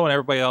title? And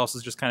everybody else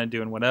is just kind of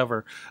doing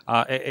whatever.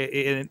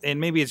 And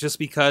maybe it's just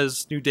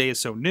because New Day is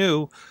so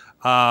new.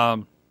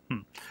 I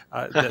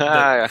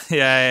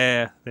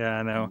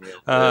know.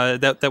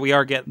 That we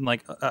are getting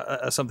like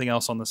something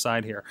else on the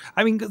side here.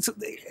 I mean,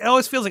 it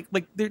always feels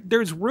like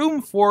there's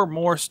room for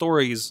more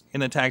stories in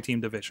the tag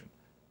team division,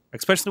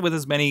 especially with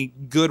as many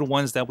good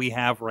ones that we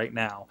have right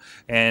now.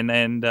 And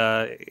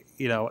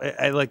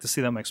I'd like to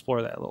see them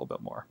explore that a little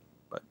bit more.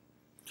 But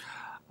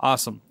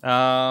awesome.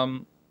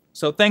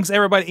 So thanks,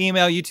 everybody.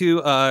 Email you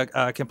two.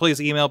 Can please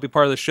email, be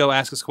part of the show,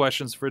 ask us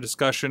questions for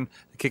discussion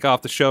to kick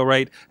off the show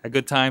right at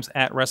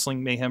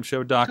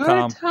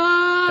goodtimes@wrestlingmayhemshow.com.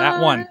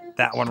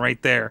 That one right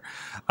there.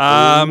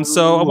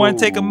 So I want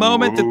to take a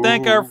moment to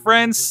thank our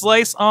friends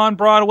Slice on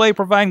Broadway,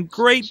 providing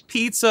great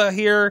pizza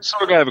here.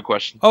 Sorg, I have a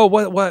question. Oh,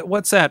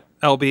 what's that,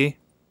 LB?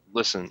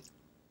 Listen,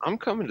 I'm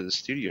coming to the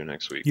studio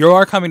next week. You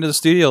are coming to the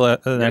studio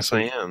next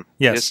week. Yes, I am.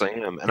 Yes. Yes, I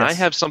am. And I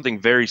have something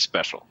very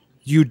special.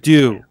 You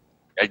do.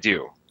 I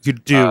do. You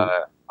do.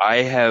 I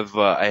have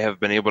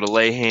been able to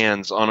lay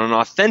hands on an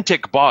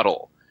authentic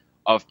bottle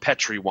of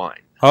Petri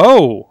wine.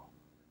 Oh.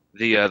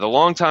 The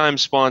longtime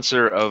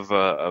sponsor of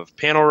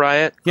Panel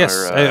Riot.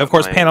 Yes, of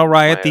course, Panel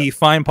Riot, the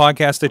fine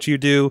podcast that you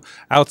do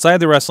outside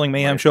the Wrestling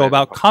Mayhem Show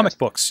about comic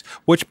books.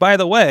 Which, by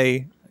the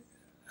way,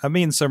 I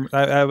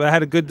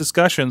had a good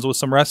discussions with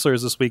some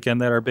wrestlers this weekend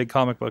that are big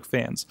comic book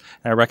fans.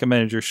 And I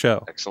recommended your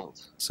show.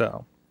 Excellent.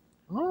 So.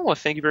 Oh, well,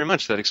 thank you very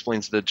much. That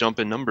explains the jump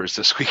in numbers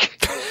this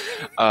week.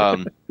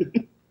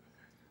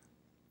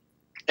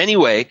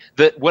 Anyway,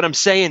 what I'm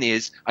saying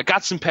is I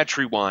got some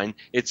Petri wine.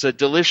 It's a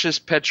delicious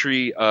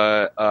Petri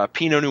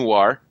Pinot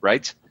Noir,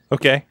 right?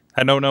 Okay.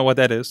 I don't know what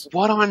that is.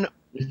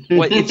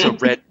 It's a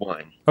red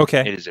wine.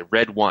 Okay. It is a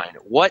red wine.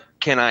 What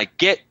can I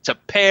get to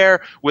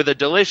pair with a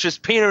delicious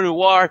Pinot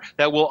Noir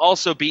that will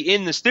also be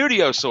in the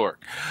studio, Sorg?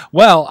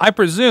 Well, I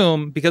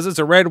presume because it's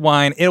a red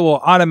wine, it will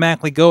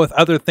automatically go with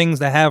other things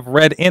that have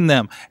red in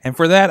them. And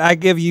for that, I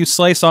give you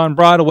Slice on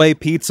Broadway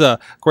pizza.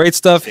 Great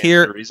stuff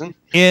here.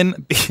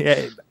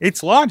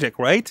 It's logic,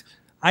 right?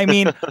 I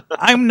mean,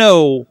 I'm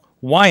no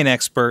wine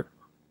expert,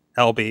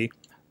 LB.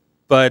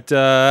 But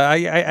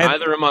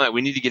neither am I.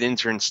 We need to get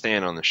intern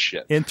Stan on the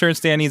ship. Intern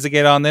Stan needs to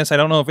get on this. I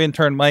don't know if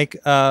intern Mike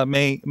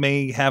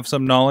may have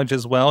some knowledge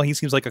as well. He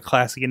seems like a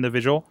classy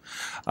individual.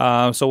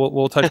 So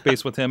we'll touch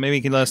base with him. Maybe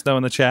he can let us know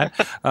in the chat.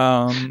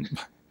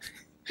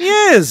 He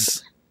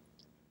is.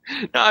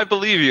 No, I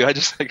believe you. I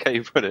just like how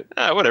you put it.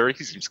 Whatever.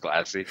 He seems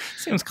classy.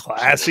 Seems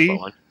classy.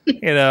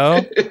 You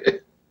know.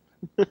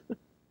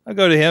 I'll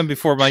go to him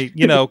before my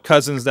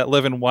cousins that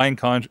live in wine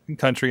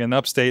country in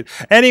upstate.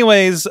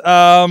 Anyways.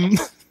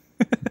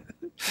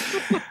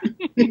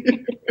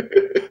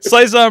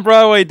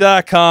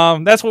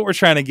 SliceOnBroadway.com. That's what we're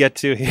trying to get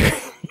to here.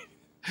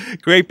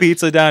 Great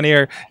pizza down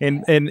here in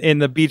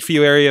the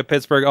Beachview area of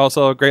Pittsburgh.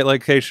 Also a great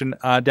location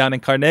down in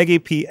Carnegie,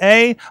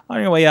 PA,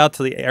 on your way out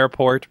to the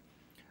airport.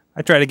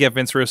 I tried to get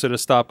Vince Russo to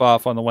stop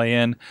off on the way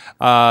in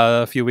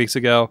a few weeks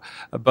ago,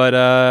 but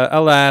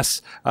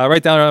alas,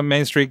 right down on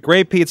Main Street,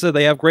 great pizza.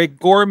 They have great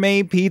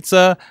gourmet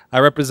pizza. I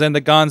represent the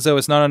Gonzo.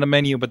 It's not on the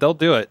menu, but they'll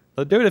do it.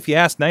 They'll do it if you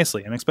ask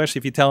nicely, and especially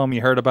if you tell them you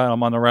heard about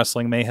them on the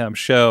Wrestling Mayhem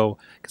Show,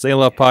 because they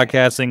love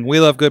podcasting. We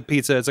love good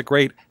pizza. It's a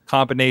great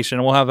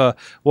combination. We'll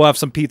have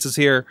some pizzas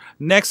here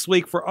next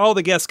week for all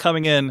the guests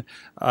coming in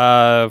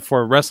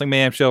for Wrestling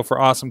Mayhem Show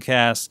for Awesome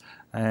Cast.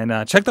 And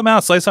check them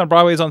out. Slice on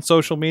Broadway is on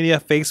social media,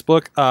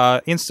 Facebook,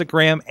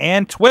 Instagram,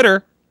 and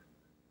Twitter.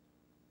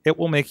 It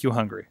will make you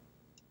hungry.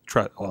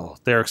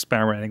 They're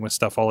experimenting with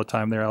stuff all the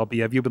time there,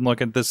 LB. Have you been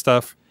looking at this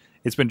stuff?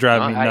 It's been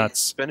driving me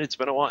nuts. It's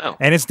been a while.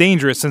 And it's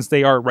dangerous since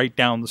they are right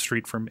down the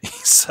street from me.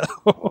 So.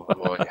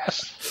 Oh,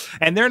 yes.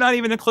 And they're not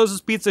even the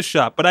closest pizza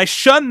shop. But I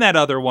shun that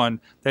other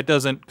one that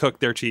doesn't cook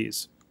their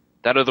cheese.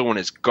 That other one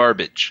is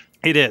garbage.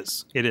 It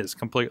is. It is,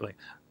 completely.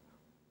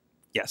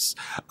 Yes.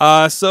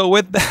 So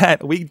with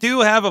that, we do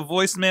have a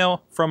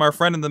voicemail from our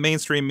friend in the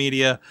mainstream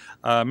media,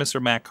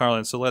 Mr. Matt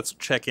Carlin. So let's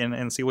check in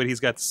and see what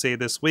he's got to say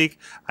this week.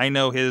 I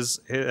know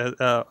his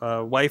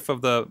wife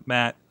of the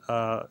Matt,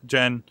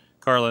 Jen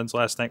Carlin's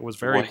last night was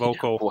very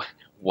vocal.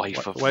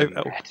 Wife of the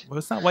Matt. Well,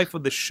 it's not wife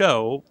of the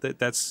show.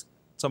 That's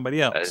somebody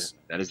else.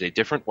 That is a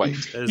different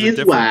wife. That is a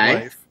different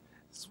wife.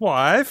 His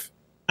wife.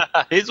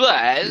 His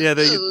wife. Yeah.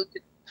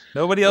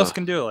 Nobody else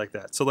can do it like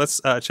that. So let's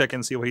check in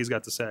and see what he's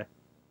got to say.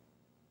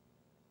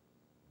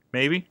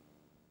 Maybe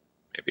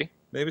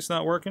it's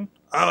not working.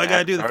 Oh, I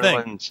gotta do the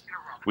thing.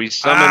 We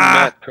summon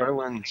Matt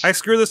Carlins. I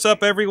screw this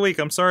up every week.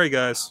 I'm sorry,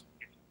 guys.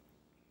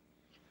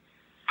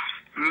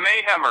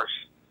 Mayhemers,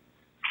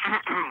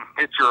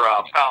 it's your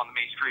pal in the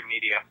mainstream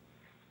media.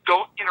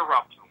 Don't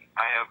interrupt me.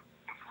 I have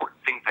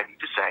important things I need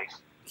to say.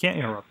 Can't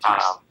interrupt.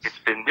 It's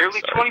been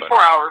nearly 24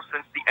 hours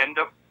since the end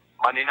of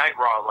Monday Night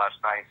Raw last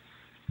night.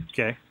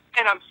 Okay.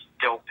 And I'm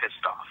still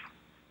pissed off.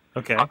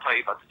 Okay. I'll tell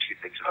you about the two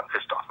things that I'm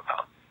pissed off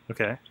about.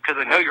 Okay. Because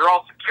I know you're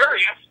also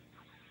curious.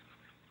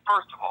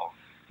 First of all,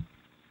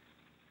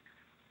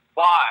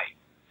 why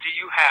do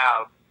you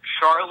have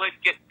Charlotte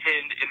get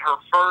pinned in her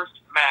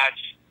first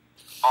match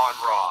on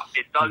Raw?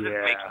 It doesn't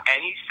make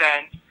any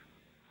sense.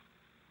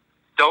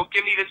 Don't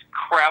give me this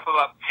crap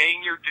about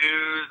paying your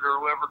dues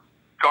or whatever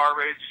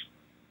garbage.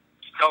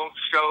 Don't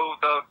show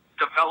the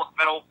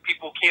developmental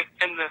people can't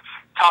pin the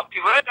top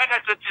people. That's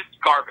just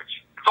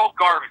garbage. It's all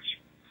garbage.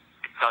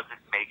 It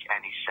doesn't make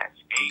any sense.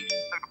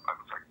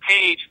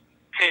 Paige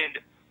pinned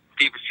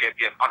Divas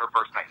Champion on her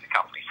first night in the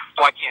company.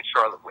 Why can't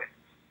Charlotte win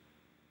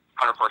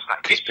on her first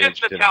night? It's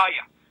just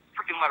Natalya.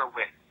 Freaking let her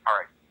win. All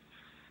right.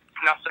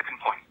 Now, second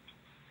point.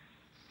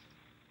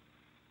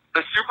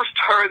 The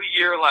Superstar of the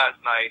Year last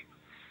night,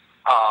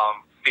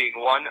 being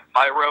won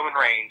by Roman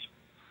Reigns,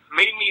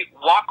 made me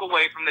walk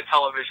away from the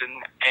television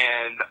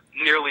and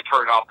nearly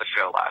turn off the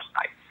show last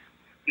night.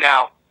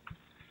 Now,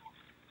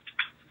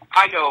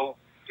 I know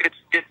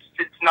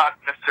it's not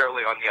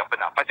necessarily on the up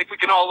and up. I think we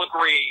can all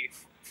agree.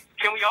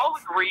 Can we all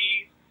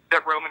agree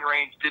that Roman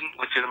Reigns didn't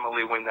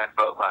legitimately win that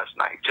vote last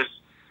night?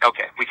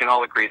 Okay, we can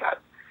all agree that.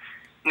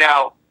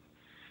 Now,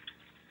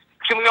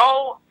 can we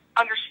all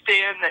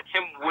understand that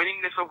him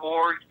winning this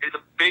award is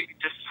a big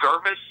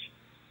disservice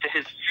to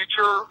his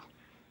future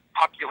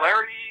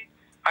popularity?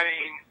 I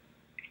mean,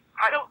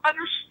 I don't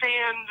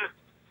understand.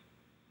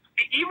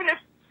 Even if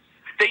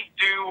they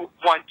do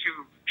want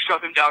to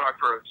shove him down our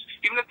throats,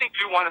 even if they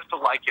do want us to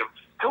like him,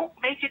 don't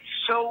make it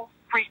so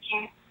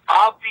freaking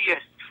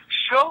obvious.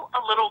 Show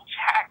a little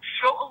tact.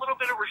 Show a little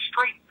bit of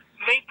restraint.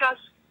 Make us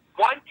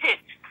want it.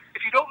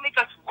 If you don't make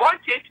us want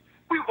it,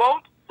 we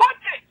won't want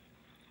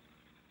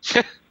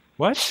it.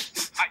 What? It's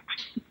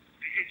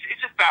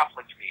just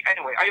baffling to me.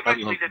 Anyway, I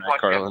eventually did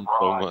watch it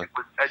Raw. It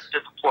was as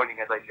disappointing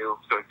as I knew it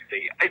was going to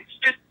be. It's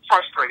just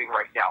frustrating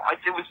right now.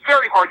 It was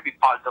very hard to be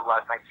positive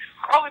last night,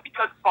 probably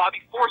because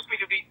Bobby forced me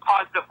to be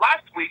positive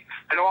last week,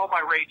 and all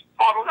my rage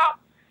bottled up,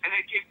 and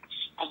it came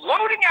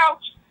exploding out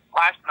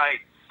last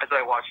night as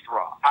I watched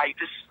Raw. I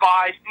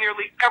despised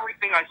nearly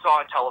everything I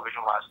saw on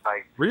television last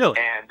night. Really?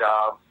 And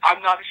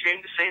I'm not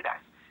ashamed to say that.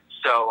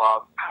 So,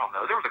 I don't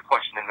know. There was a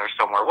question in there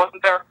somewhere,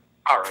 wasn't there?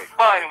 All right.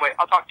 Well, anyway,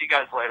 I'll talk to you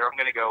guys later. I'm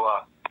going to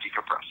go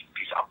decompress.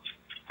 Peace out.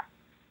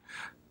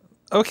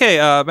 Okay,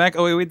 Mac.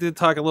 Oh, we did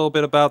talk a little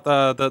bit about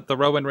the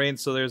Roman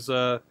Reigns, so there's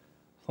a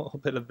little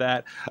bit of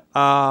that.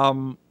 A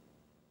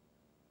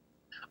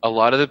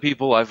lot of the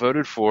people I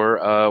voted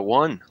for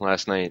won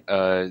last night,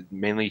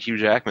 mainly Hugh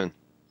Jackman.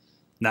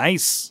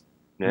 Nice.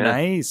 Yeah.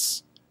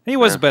 Nice. He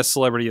was the best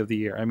celebrity of the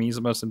year. I mean, he's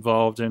the most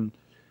involved in,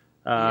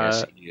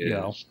 Yes, he is. you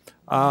know.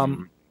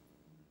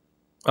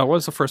 What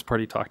was the first part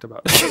he talked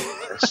about?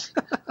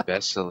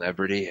 Best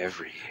celebrity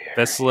every year.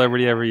 Best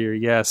celebrity every year,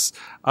 yes.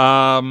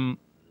 Charlotte.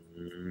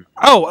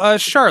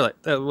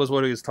 That was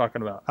what he was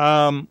talking about.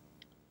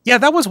 Yeah,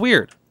 that was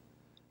weird.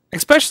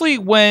 Especially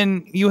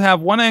when you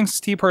have one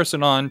NXT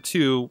person on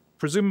to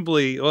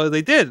presumably, well,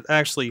 they did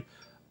actually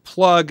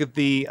plug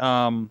the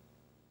NXT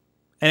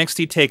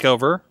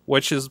TakeOver,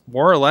 which is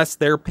more or less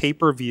their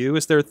pay-per-view,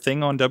 is their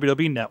thing on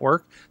WWE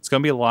Network. It's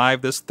going to be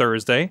live this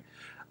Thursday.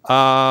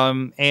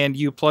 And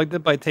you plugged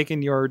it by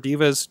taking your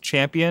Divas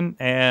champion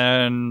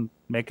and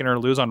making her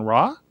lose on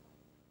Raw?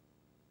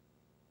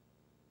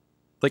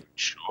 Like,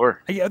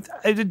 Sure.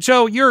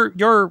 Joe, you're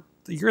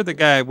the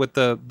guy with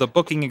the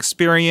booking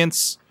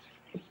experience,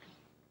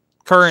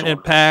 current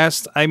and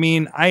past. I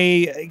mean,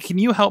 can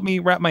you help me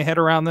wrap my head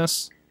around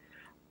this?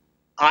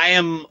 I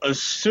am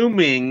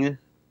assuming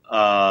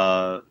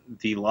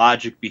the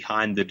logic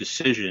behind the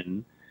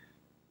decision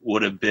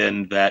would have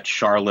been that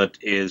Charlotte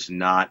is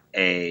not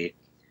a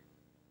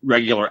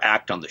regular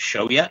act on the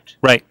show yet.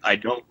 Right. I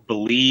don't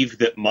believe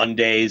that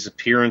Monday's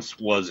appearance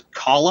was a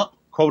call-up,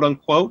 quote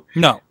unquote.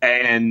 No.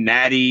 And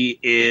Natty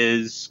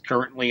is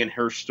currently in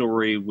her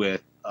story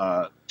with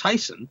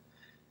Tyson.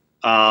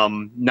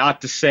 Not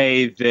to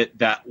say that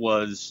that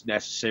was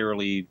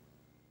necessarily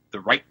the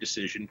right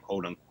decision,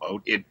 quote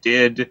unquote. It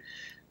did,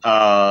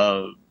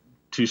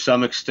 to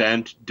some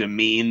extent,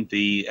 demean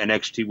the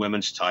NXT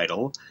Women's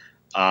title.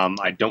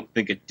 I don't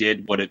think it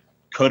did what it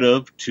could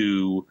have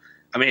to.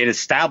 I mean, it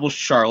established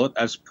Charlotte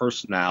as a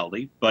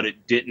personality, but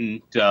it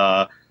didn't.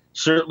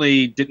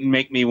 Certainly didn't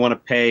make me want to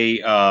pay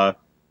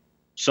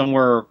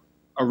somewhere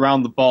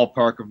around the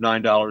ballpark of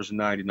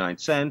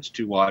 $9.99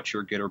 to watch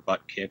her get her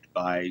butt kicked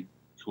by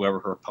whoever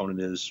her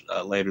opponent is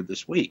later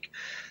this week.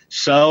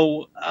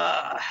 So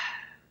I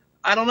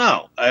don't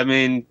know. I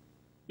mean,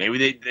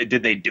 maybe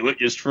they do it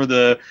just for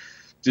the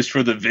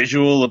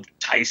visual of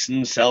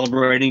Tyson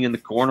celebrating in the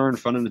corner in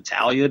front of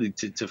Natalya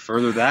to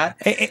further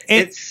that.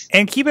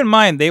 And keep in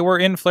mind, they were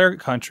in Flair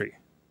country.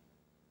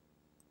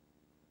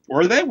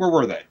 Were they? Where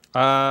were they?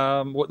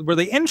 Were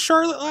they in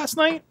Charlotte last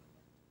night?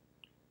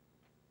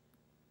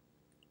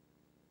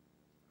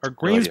 Or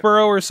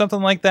Greensboro or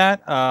something like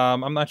that?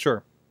 I'm not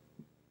sure.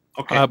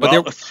 Okay,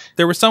 but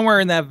they were somewhere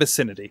in that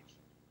vicinity.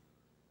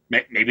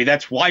 Maybe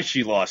that's why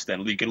she lost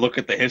then. You can look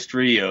at the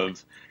history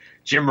of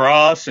Jim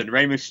Ross and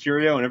Rey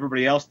Mysterio and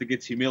everybody else that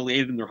gets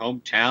humiliated in their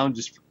hometown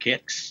just for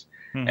kicks.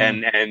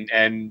 Mm-hmm.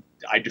 And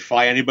I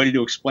defy anybody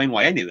to explain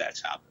why any of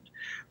that's happened.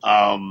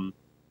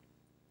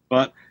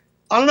 But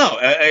I don't know.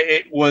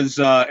 It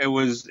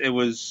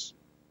was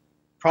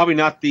probably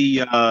not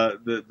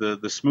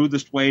the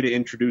smoothest way to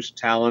introduce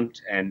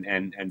talent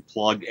and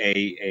plug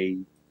a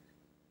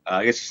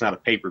I guess it's not a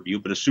pay-per-view,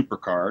 but a super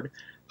card.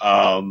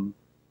 And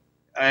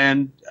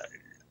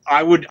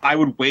I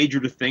would wager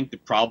to think the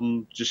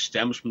problem just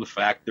stems from the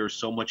fact there's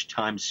so much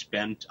time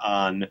spent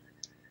on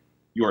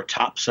your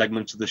top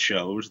segments of the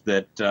shows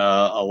that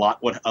a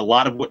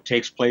lot of what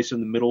takes place in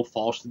the middle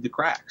falls through the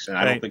cracks, and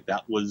I don't think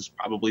that was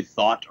probably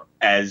thought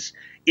as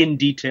in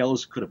detail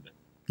as it could have been.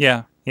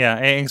 Yeah,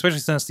 and especially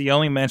since the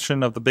only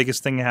mention of the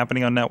biggest thing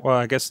happening on network. Well,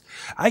 I guess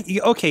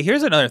okay.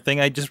 Here's another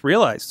thing I just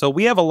realized. So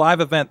we have a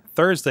live event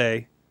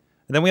Thursday.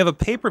 And then we have a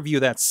pay-per-view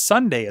that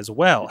Sunday as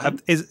well.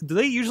 Do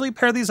they usually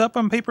pair these up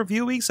on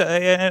pay-per-view weeks?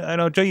 I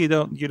know, Joe, you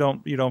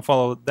don't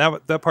follow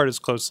that part as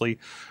closely,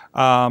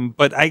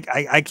 but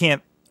I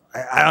can't.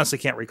 I honestly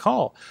can't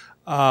recall.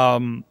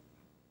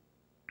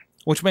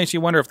 Which makes you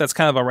wonder if that's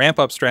kind of a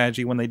ramp-up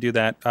strategy when they do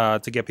that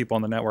to get people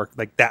on the network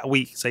like that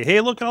week. Say, hey,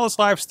 look at all this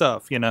live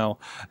stuff, and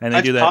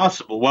they do that. That's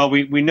possible. Well,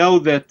 we know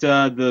that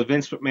the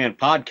Vince McMahon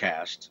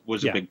podcast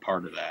was a big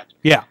part of that.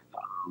 Yeah.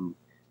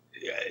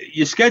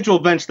 You schedule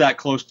events that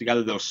close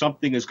together, though,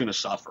 something is going to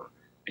suffer.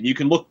 And you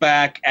can look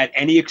back at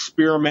any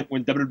experiment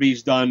when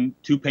WWE's done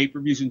 2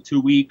 pay-per-views in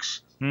 2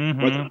 weeks,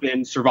 whether it's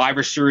been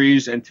Survivor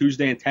Series and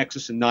Tuesday in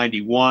Texas in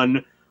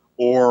 '91,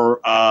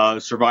 or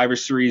Survivor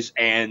Series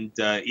and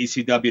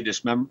ECW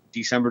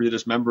December to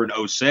Dismember in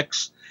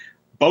 '06.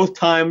 Both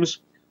times,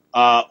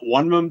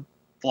 one of them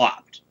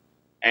flopped.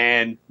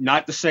 And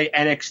not to say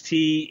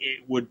NXT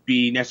it would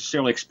be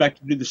necessarily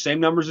expected to do the same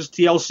numbers as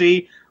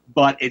TLC,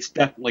 but it's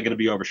definitely going to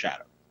be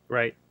overshadowed.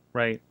 Right.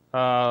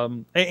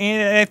 And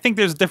I think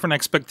there's different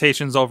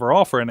expectations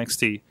overall for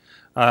NXT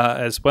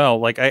as well.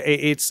 Like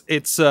it's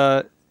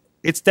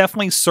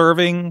definitely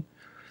serving.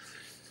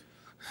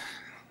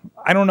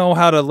 I don't know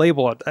how to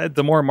label it.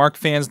 The more Mark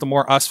fans, the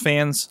more us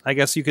fans, I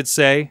guess you could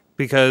say.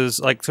 Because,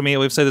 like, to me,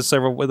 we've said this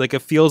several ways. Like,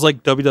 it feels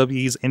like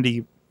WWE's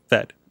indie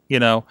fed. You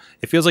know,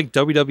 it feels like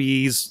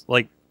WWE's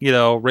like, you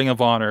know, Ring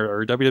of Honor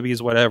or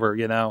WWE's whatever.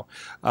 You know,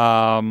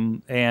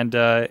 and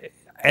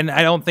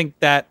I don't think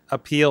that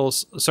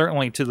appeals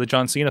certainly to the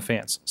John Cena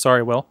fans.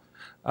 Sorry, Will.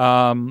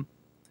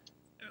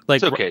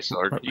 Like, It's okay,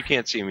 Sword. You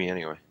can't see me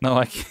anyway. No,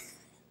 I can't.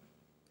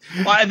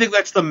 Well, I think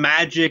that's the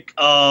magic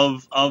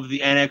of the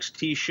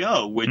NXT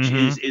show, which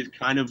is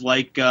kind of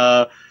like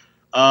a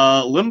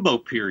limbo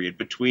period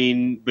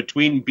between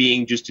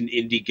being just an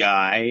indie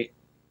guy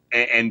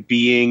and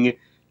being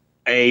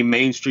a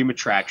mainstream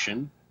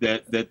attraction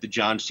that the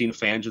John Cena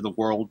fans of the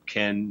world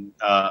can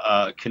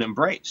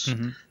embrace.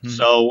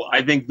 So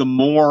I think the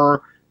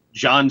more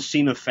John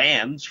Cena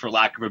fans, for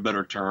lack of a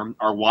better term,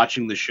 are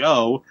watching the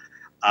show,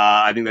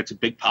 I think that's a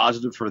big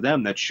positive for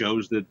them. That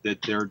shows that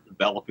they're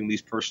developing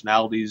these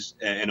personalities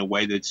in a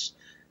way that's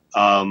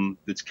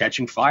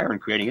catching fire and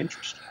creating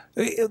interest.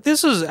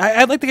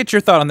 I'd like to get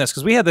your thought on this,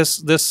 because we had this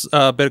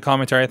bit of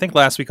commentary, I think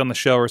last week on the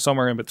show or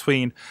somewhere in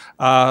between.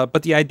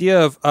 But the idea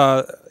of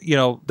you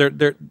know,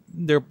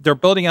 they're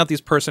building out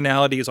these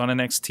personalities on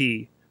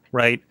NXT,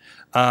 right?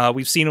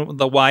 We've seen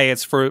the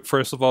Wyatts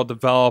first of all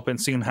develop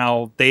and seen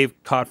how they've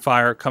caught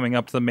fire coming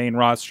up to the main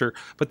roster.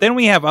 But then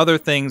we have other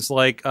things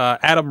like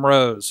Adam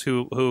Rose,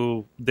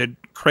 who did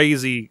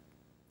crazy.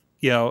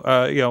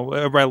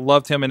 Everybody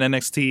loved him in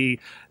NXT.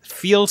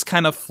 Feels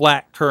kind of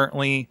flat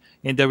currently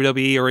in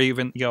WWE, or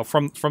even, you know,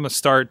 from the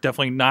start,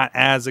 definitely not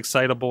as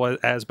excitable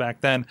as back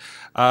then.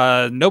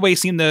 Nobody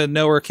seemed to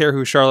know or care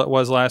who Charlotte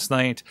was last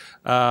night.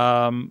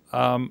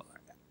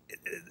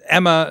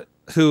 Emma,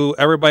 who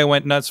everybody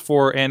went nuts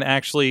for, and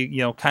actually, you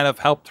know, kind of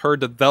helped her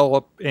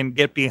develop and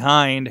get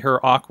behind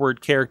her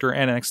awkward character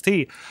in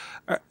NXT.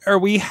 Are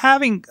we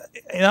having,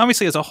 and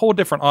obviously it's a whole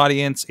different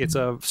audience. It's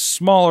a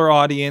smaller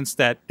audience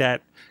that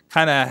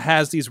kind of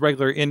has these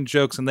regular in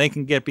jokes, and they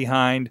can get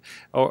behind,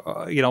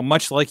 or you know,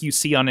 much like you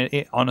see on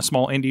a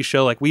small indie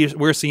show. Like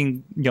we're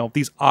seeing, you know,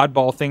 these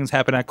oddball things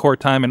happen at Court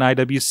Time and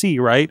IWC,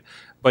 right?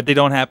 But they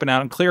don't happen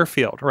out in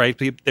Clearfield, right?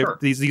 Sure.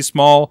 These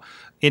small,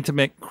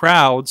 intimate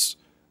crowds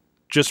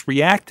just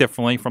react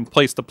differently from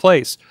place to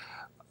place.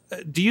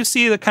 Do you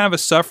see the kind of a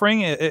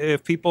suffering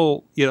if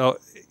people, you know,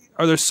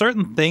 are there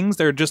certain things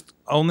that are just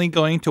only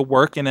going to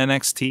work in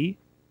NXT?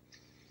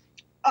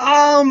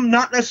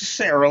 Not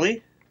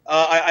necessarily.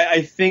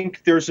 I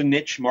think there's a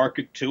niche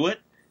market to it,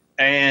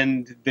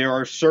 and there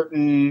are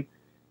certain,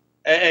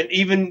 and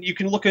even you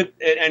can look at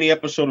any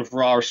episode of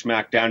Raw or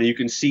SmackDown, and you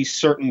can see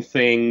certain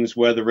things,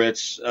 whether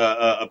it's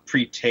a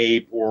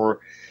pre-tape or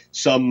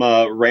some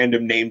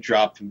random name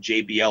drop from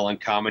JBL on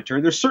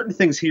commentary. There's certain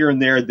things here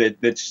and there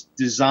that's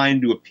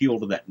designed to appeal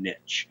to that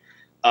niche.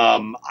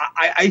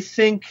 I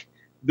think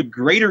the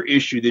greater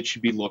issue that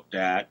should be looked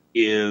at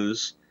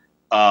is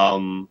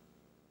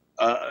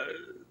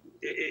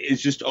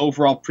just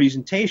overall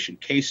presentation.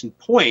 Case in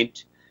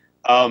point,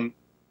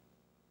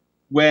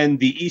 when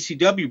the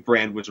ECW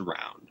brand was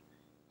around,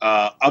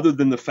 other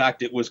than the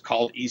fact it was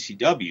called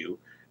ECW,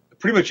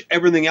 pretty much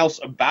everything else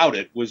about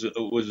it was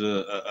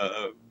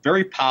a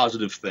very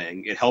positive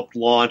thing. It helped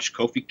launch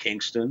Kofi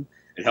Kingston.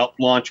 It helped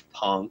launch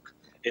Punk.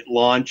 It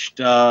launched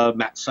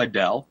Matt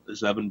Sydal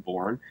as Evan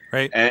Bourne,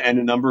 right, and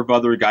a number of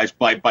other guys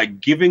by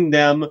giving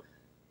them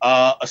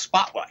a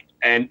spotlight.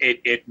 And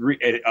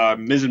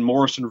Miz and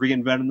Morrison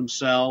reinvented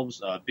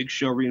themselves. Big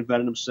Show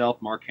reinvented himself.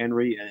 Mark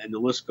Henry, and the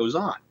list goes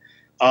on.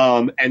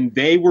 And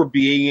they were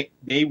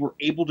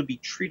able to be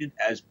treated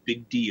as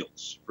big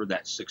deals for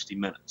that 60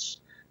 minutes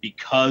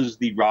because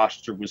the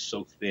roster was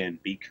so thin,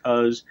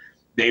 because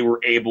they were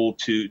able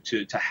to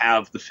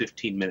have the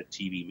 15-minute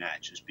TV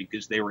matches,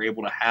 because they were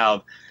able to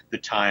have the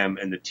time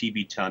and the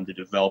TV time to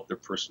develop their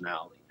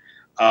personality.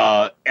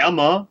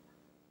 Emma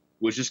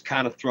was just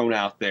kind of thrown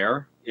out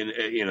there.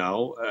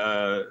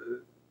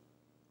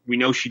 We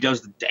know she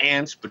does the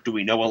dance, but do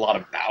we know a lot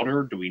about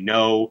her? Do we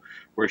know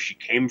where she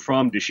came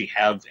from? Does she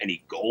have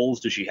any goals?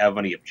 Does she have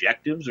any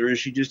objectives? Or is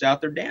she just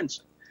out there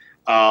dancing?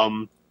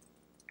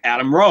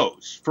 Adam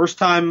Rose. First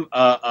time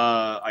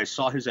I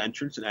saw his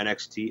entrance in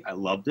NXT, I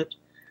loved it.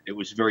 It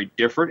was very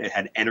different. It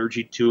had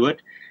energy to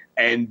it.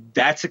 And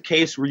that's a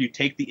case where you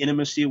take the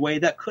intimacy away,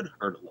 that could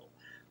hurt a little.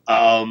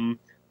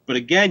 But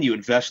again, you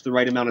invest the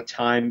right amount of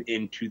time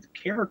into the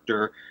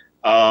character.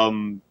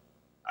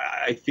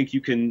 I think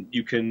you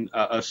can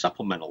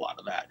supplement a lot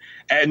of that.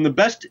 And the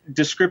best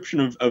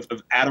description of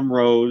Adam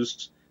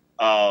Rose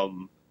I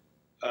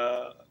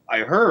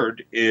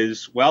heard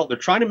is, well, they're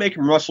trying to make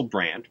him Russell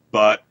Brand,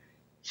 but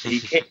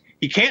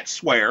he can't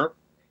swear,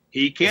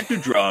 he can't do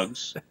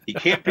drugs, he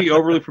can't be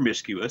overly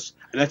promiscuous,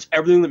 and that's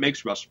everything that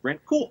makes Russell Brand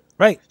cool.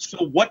 Right.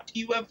 So what do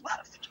you have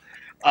left?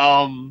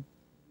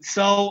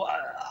 So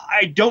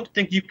I don't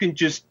think you can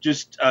just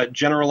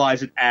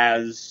generalize it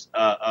as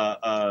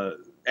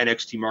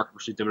NXT market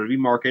versus WWE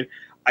market.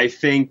 I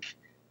think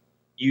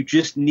you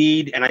just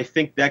need, and I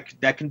think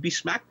that can be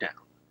SmackDown.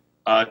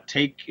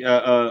 Take 3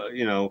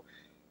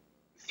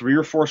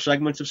 or 4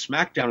 segments of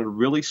SmackDown and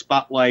really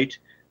spotlight,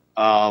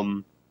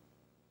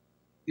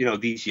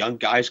 these young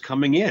guys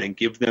coming in and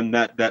give them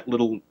that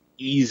little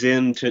ease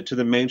into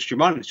the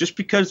mainstream audience. Just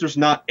because there's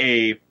not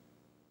a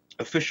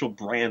official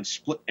brand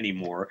split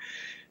anymore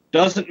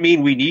doesn't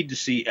mean we need to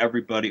see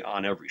everybody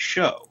on every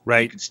show.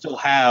 Right. You can still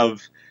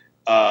have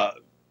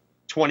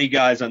 20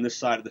 guys on this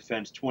side of the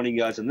fence, 20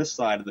 guys on this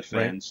side of the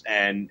fence,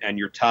 right, and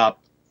your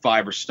top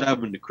 5 or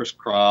 7 to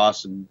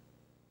crisscross and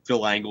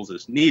fill angles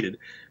as needed.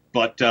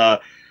 But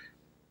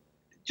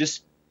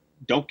just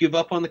don't give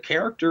up on the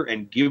character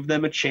and give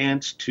them a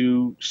chance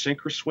to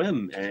sink or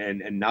swim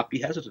and not be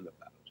hesitant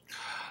about it.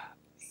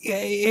 Yeah,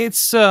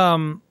 it's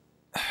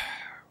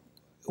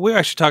we were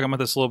actually talking about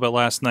this a little bit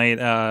last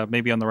night,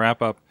 maybe on the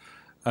wrap up.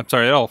 I'm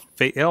sorry, it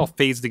all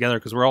fades together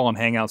because we're all on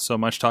Hangouts so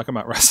much talking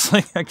about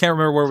wrestling. I can't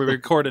remember where we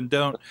record and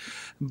don't.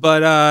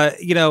 But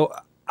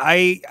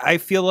I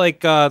feel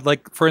like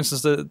for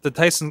instance the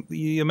Tyson,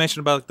 you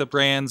mentioned about the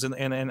brands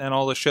and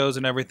all the shows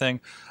and everything.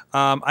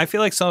 I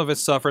feel like some of it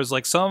suffers.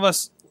 Like some of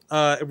us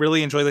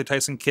really enjoy the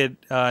Tyson Kidd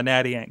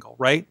Natty angle,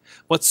 right?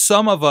 But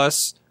some of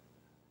us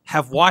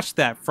have watched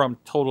that from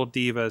Total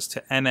Divas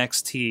to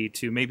NXT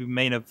to maybe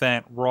Main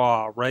Event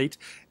Raw, right?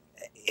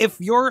 If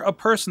you're a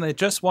person that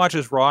just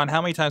watches Raw, and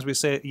how many times we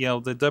say, the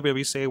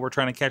WWE say we're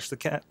trying to catch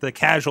the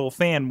casual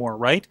fan more,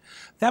 right?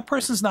 That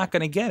person's not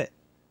going to get it.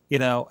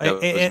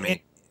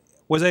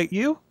 Was it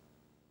you?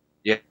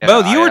 Yeah.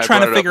 Well, you were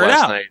trying to figure it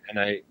out. Night,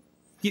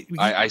 and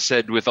I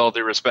said, with all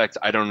due respect,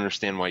 I don't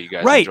understand why you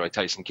guys enjoy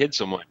Tyson Kidd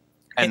so much.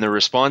 And the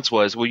response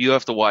was, well, you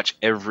have to watch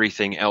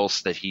everything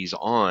else that he's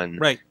on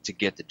to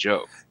get the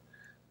joke.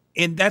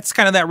 And that's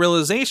kind of that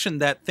realization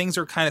that things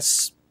are kind of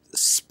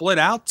split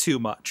out too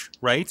much,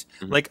 right?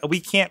 Mm-hmm. Like we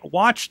can't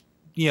watch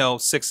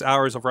 6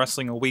 hours of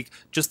wrestling a week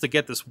just to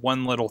get this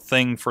one little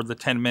thing for the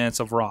 10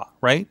 minutes of Raw,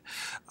 right?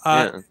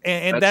 And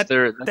that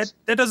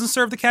doesn't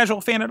serve the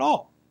casual fan at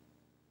all.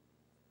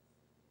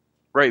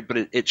 Right, but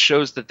it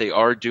shows that they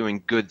are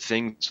doing good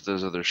things with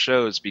those other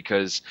shows,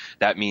 because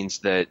that means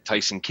that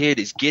Tyson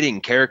Kidd is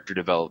getting character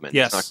development.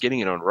 Yes. He's not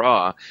getting it on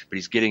Raw, but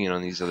he's getting it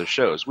on these other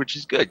shows, which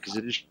is good because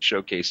it is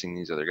showcasing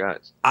these other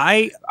guys.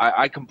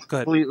 I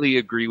completely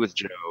agree with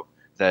Joe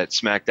that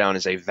SmackDown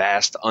is a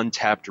vast,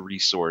 untapped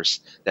resource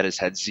that has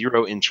had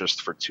zero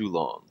interest for too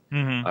long.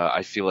 Mm-hmm.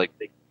 I feel like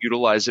they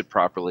utilize it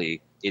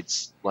properly.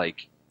 It's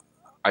like,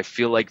 I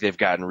feel like they've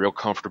gotten real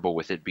comfortable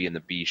with it being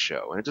the B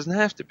show, and it doesn't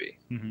have to be.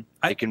 Mm-hmm.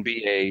 It can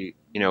be a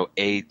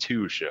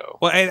A2 show.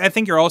 Well, I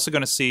think you're also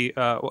going to see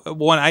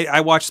one. I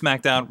watch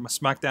SmackDown.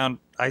 SmackDown.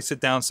 I sit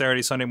down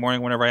Saturday, Sunday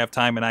morning whenever I have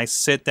time, and I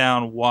sit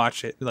down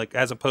watch it. Like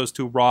as opposed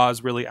to Raw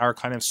is really our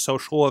kind of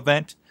social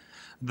event.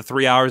 The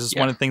 3 hours is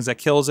one of the things that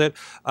kills it.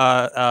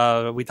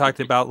 We talked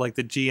about like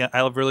the GM.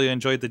 I really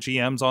enjoyed the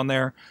GMs on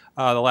there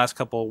the last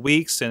couple of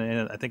weeks,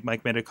 and I think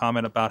Mike made a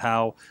comment about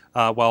how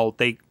while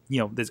they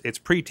it's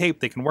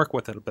pre-taped, they can work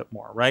with it a bit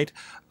more, right?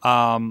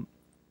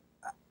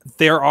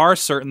 There are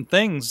certain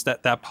things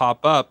that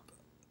pop up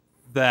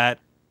that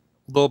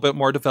a little bit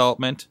more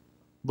development,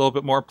 a little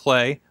bit more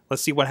play.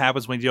 Let's see what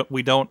happens when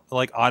we don't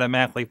like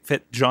automatically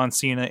fit John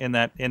Cena in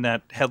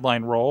that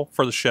headline role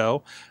for the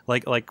show.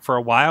 Like for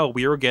a while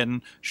we were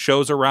getting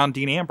shows around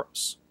Dean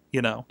Ambrose,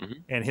 mm-hmm.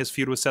 and his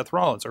feud with Seth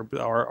Rollins, or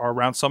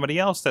around somebody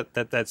else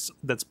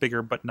that's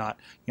bigger, but not.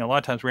 A lot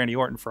of times Randy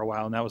Orton for a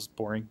while, and that was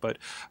boring. But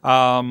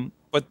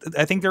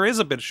I think there is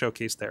a bit of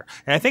showcase there,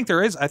 and I think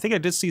I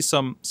did see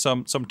some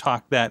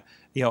talk that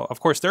of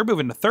course they're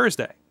moving to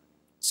Thursday,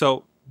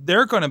 so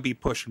they're going to be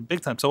pushing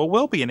big time. So it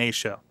will be an A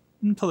show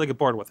until they get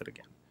bored with it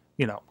again.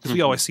 Because we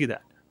always see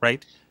that,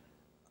 right?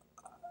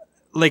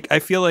 Like, I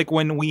feel like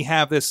when we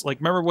have this, like,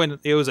 remember when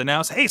it was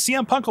announced, hey,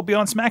 CM Punk will be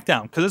on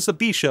SmackDown because it's a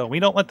B show. We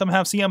don't let them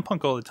have CM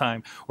Punk all the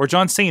time, or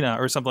John Cena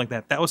or something like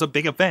that. That was a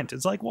big event.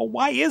 It's like, well,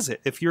 why is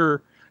it if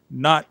you're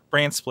not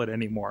brand split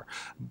anymore?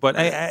 But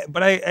I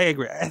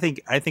agree. I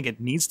think it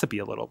needs to be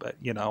a little bit.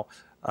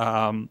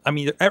 I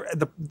mean,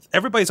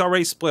 everybody's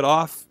already split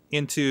off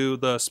into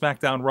the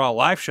SmackDown Raw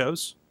live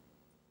shows.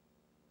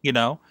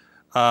 So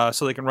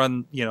they can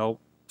run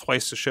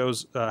twice the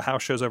shows,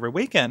 house shows every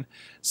weekend.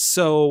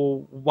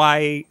 So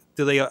why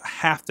do they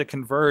have to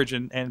converge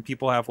and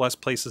people have less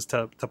places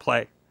to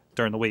play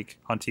during the week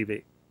on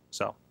TV?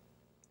 So,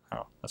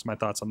 that's my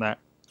thoughts on that.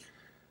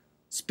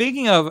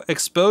 Speaking of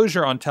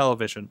exposure on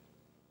television,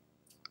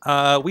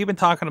 we've been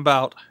talking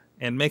about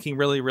and making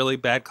really, really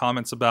bad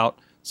comments about,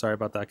 sorry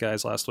about that,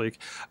 guys, last week,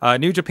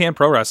 New Japan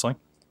Pro Wrestling.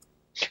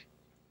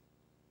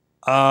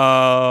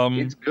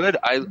 It's good.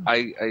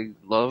 I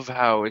love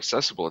how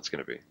accessible it's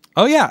going to be.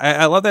 Oh yeah,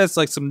 I love that it's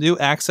like some new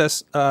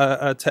access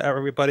to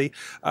everybody.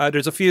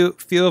 There's a few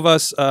of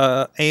us,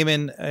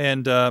 Eamon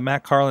and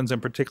Matt Carlins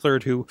in particular,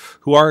 who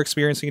are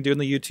experiencing and doing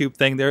the YouTube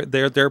thing.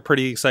 They're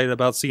pretty excited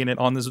about seeing it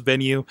on this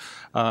venue.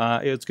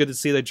 It's good to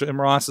see that Jim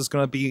Ross is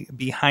going to be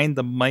behind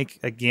the mic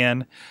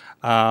again.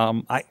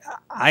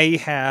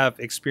 I have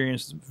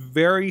experienced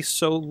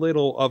so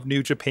little of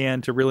New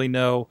Japan to really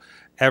know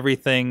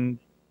everything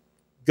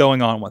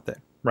going on with it,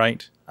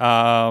 right?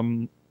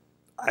 To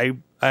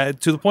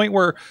the point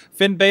where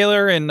Finn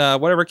Balor and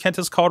whatever Kent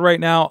is called right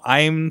now,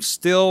 I'm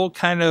still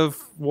kind of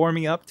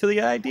warming up to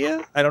the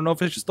idea. I don't know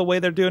if it's just the way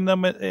they're doing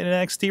them in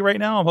NXT right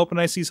now. I'm hoping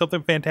I see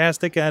something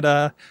fantastic at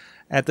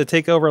the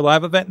Takeover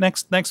live event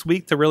next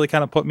week to really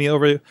kind of put me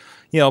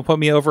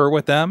over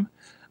with them.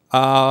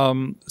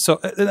 So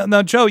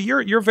now, Joe,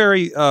 you're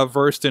very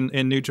versed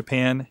in New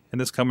Japan, and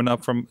this coming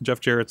up from Jeff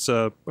Jarrett's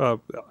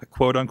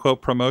quote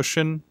unquote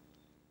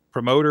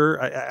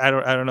promoter. I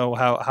don't know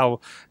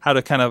how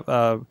to kind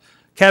of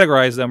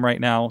categorize them right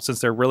now, since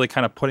they're really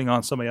kind of putting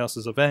on somebody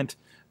else's event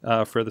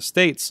for the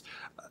States.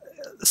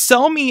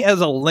 Sell me as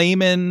a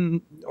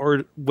layman,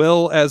 or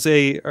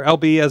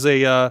LB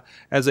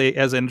as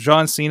a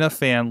John Cena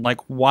fan.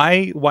 Like,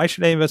 why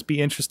should any of us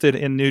be interested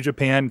in New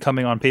Japan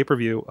coming on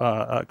pay-per-view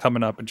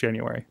coming up in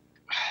January?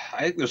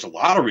 I think there's a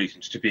lot of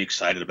reasons to be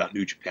excited about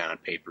New Japan on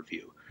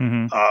pay-per-view.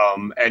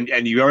 Mm-hmm.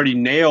 And you already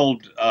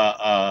nailed.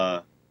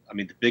 I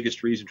mean, the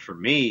biggest reason for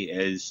me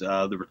is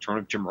the return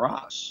of Jim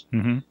Ross.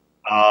 Mm-hmm.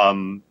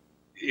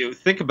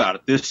 Think about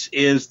it. This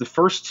is the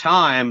first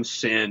time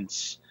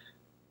since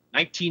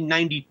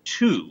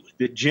 1992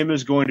 that Jim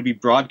is going to be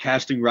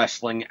broadcasting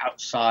wrestling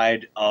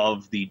outside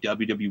of the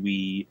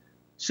WWE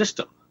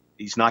system.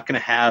 He's not going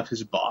to have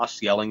his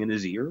boss yelling in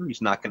his ear.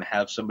 He's not going to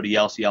have somebody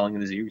else yelling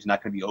in his ear. He's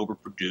not going to be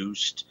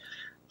overproduced.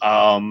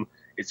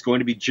 It's going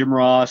to be Jim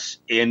Ross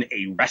in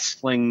a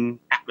wrestling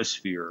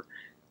atmosphere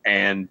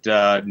and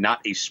not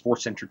a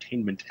sports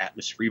entertainment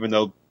atmosphere, even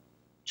though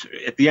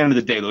at the end of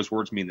the day, those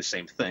words mean the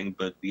same thing,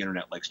 but the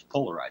internet likes to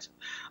polarize it.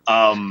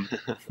 I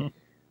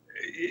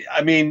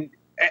mean,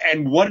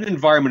 and what an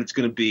environment it's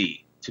going to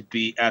be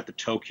at the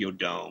Tokyo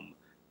Dome.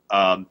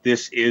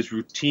 This is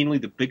routinely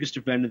the biggest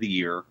event of the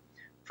year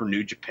for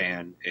New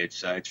Japan.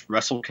 It's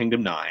Wrestle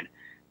Kingdom 9,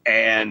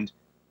 and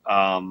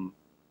I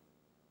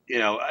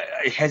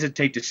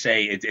hesitate to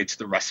say it's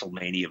the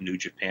WrestleMania of New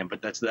Japan,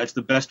 but that's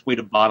the best way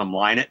to bottom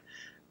line it.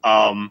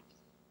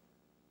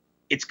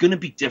 It's going to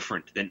be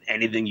different than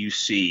anything you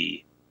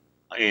see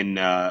in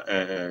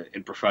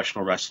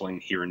professional wrestling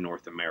here in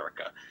North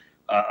America.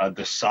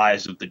 The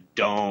size of the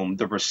dome,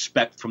 the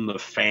respect from the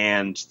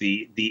fans,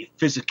 the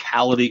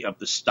physicality of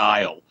the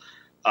style,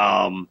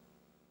 and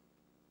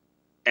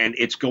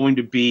it's going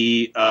to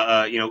be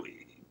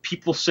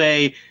people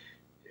say,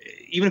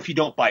 even if you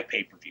don't buy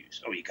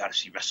pay-per-views, oh, you got to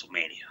see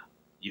WrestleMania.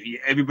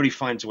 Everybody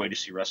finds a way to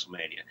see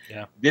WrestleMania.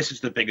 Yeah. This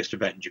is the biggest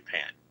event in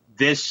Japan.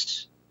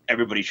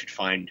 Everybody should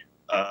find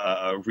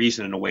a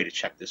reason and a way to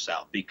check this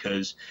out,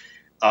 because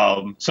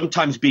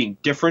sometimes being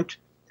different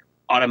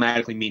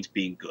automatically means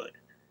being good,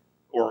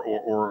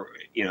 or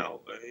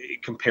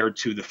compared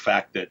to the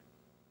fact that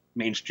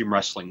mainstream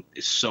wrestling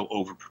is so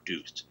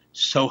overproduced,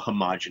 so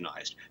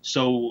homogenized,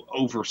 so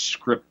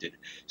over-scripted,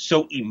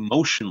 so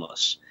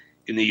emotionless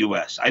in the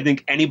U.S. I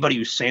think anybody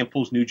who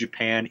samples New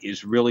Japan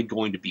is really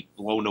going to be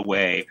blown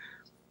away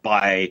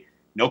by,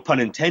 no pun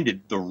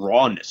intended, the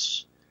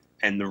rawness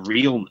and the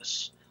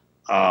realness,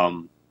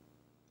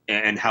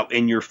 and how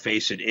in your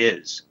face it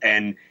is.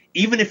 And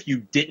even if you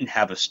didn't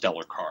have a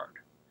stellar card,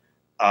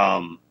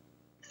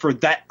 for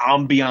that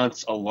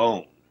ambiance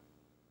alone,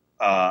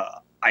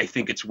 I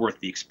think it's worth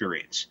the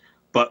experience.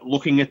 But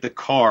looking at the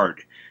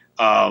card,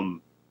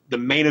 the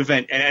main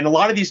event, and a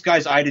lot of these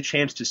guys I had a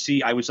chance to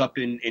see. I was up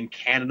in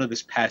Canada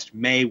this past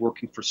May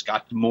working for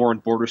Scott D'Amore in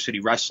Border City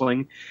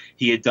Wrestling.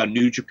 He had done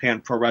New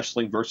Japan Pro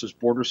Wrestling versus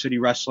Border City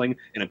Wrestling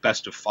in a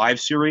best-of-5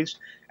 series,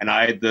 and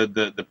I had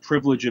the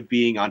privilege of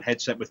being on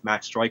headset with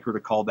Matt Stryker to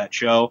call that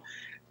show.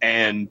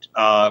 And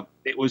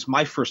it was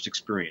my first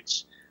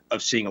experience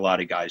of seeing a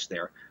lot of guys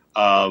there.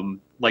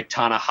 Like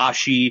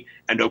Tanahashi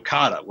and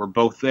Okada were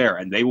both there,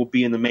 and they will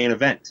be in the main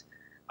event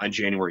on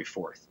January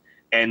 4th.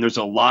 And there's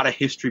a lot of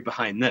history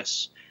behind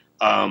this.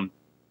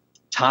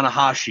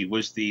 Tanahashi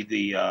was the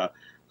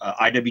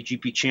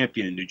IWGP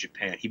champion in New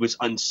Japan. He was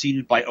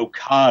unseated by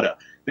Okada.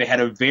 They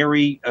had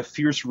a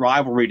fierce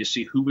rivalry to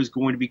see who was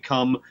going to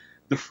become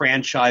the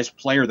franchise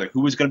player there,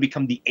 who was going to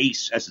become the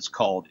ace, as it's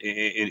called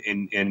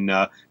in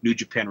New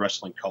Japan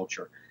wrestling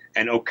culture.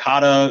 And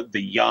Okada,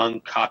 the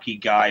young, cocky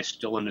guy,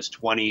 still in his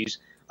 20s,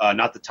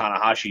 not that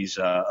Tanahashi's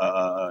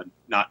not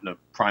in the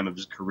prime of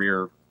his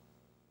career,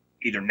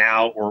 either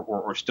now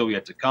or still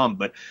yet to come,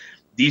 but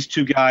these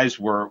two guys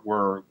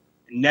were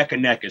neck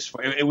and neck.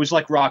 It was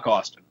like Rock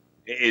Austin,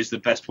 is the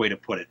best way to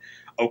put it.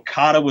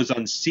 Okada was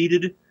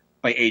unseated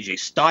by AJ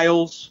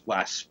Styles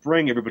last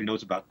spring. Everybody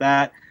knows about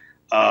that.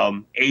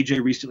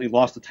 AJ recently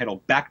lost the title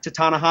back to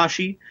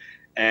Tanahashi,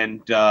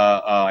 and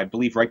I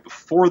believe right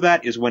before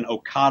that is when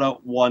Okada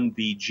won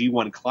the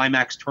G1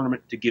 Climax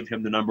tournament to give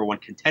him the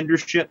 #1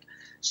 contendership.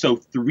 So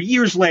 3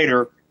 years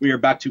later, we are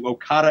back to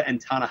Okada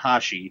and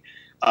Tanahashi,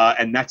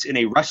 and that's in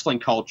a wrestling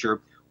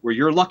culture where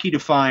you're lucky to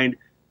find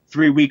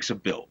 3 weeks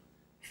of build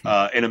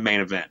in a main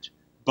event.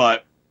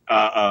 But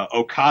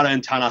Okada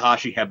and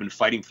Tanahashi have been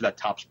fighting for that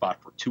top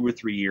spot for 2 or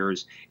 3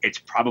 years. It's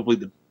probably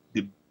the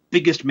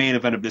biggest main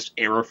event of this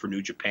era for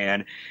New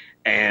Japan.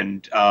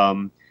 And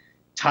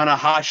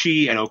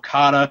Tanahashi and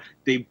Okada,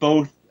 they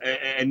both,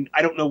 and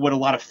I don't know what a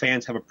lot of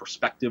fans have a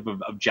perspective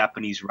of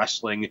Japanese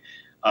wrestling,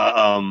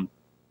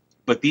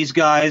 but these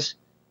guys,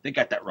 they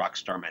got that rock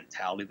star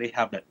mentality. They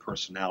have that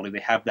personality.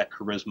 They have that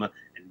charisma,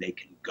 and they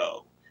can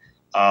go.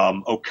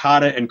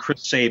 Okada and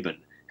Chris Sabin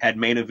had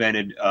main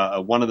evented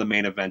one of the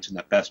main events in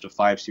that Best of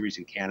 5 series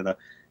in Canada.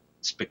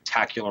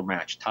 Spectacular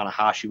match.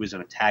 Tanahashi was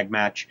in a tag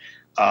match.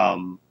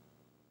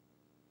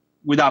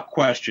 Without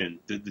question,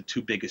 the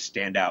two biggest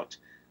standout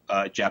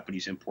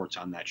Japanese imports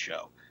on that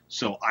show.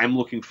 So I'm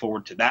looking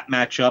forward to that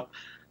matchup.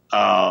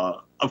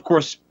 Of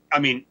course, I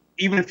mean,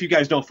 even if you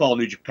guys don't follow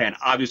New Japan,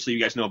 obviously you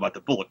guys know about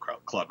the Bullet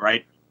Club,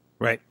 right?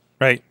 Right.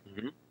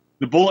 Mm-hmm.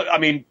 The Bullet, I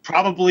mean,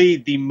 probably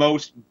the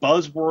most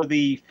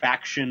buzzworthy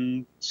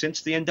faction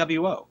since the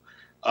NWO.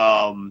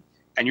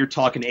 And you're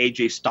talking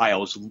AJ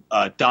Styles,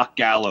 Doc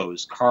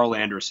Gallows, Carl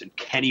Anderson,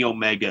 Kenny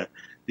Omega,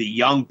 the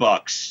Young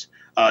Bucks,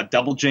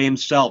 Double J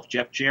himself,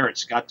 Jeff Jarrett,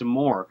 Scott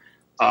D'Amore.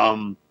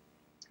 And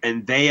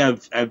they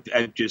have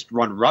just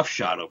run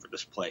roughshod over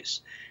this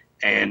place.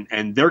 And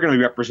they're going to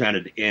be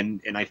represented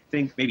in I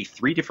think maybe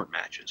 3 different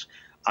matches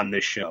on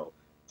this show.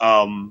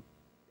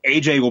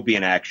 AJ will be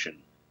in action.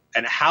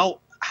 And how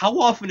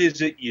often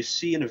is it you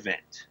see an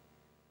event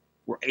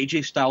where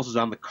AJ Styles is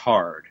on the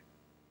card,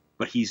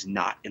 but he's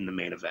not in the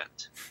main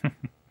event?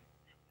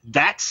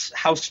 That's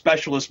how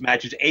special this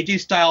match is.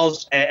 AJ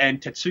Styles and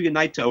Tetsuya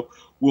Naito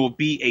will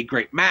be a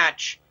great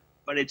match,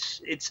 but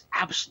it's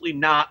absolutely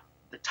not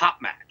the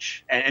top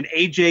match. And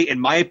AJ, in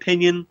my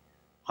opinion,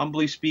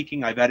 humbly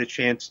speaking, I've had a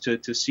chance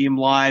to see him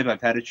live.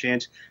 I've had a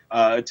chance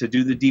to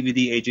do the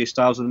DVD AJ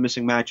Styles and the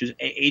Missing Matches.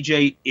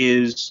 AJ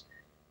is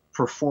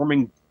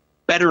performing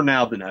better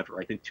now than ever.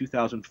 I think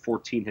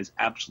 2014 has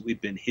absolutely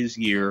been his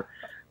year.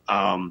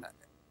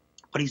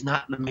 But he's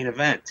not in the main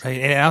event.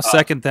 And I'll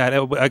second that. I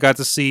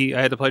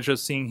had the pleasure of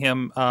seeing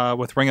him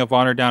with Ring of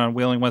Honor down in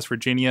Wheeling, West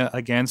Virginia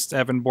against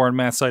Evan Bourne,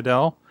 Matt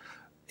Sydal.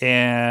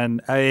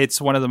 And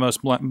it's one of the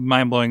most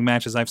mind-blowing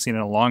matches I've seen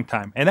in a long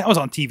time. And that was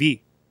on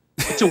TV.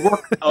 It's a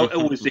work.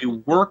 It was a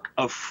work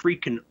of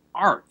freaking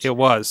art. It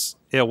was.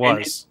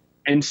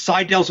 And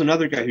Sydal's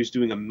another guy who's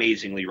doing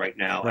amazingly right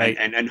now. Right.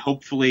 And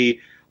hopefully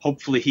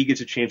he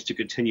gets a chance to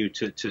continue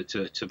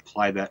to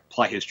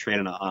ply his trade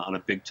on a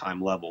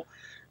big-time level.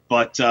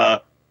 But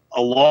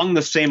along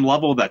the same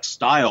level of that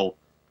style,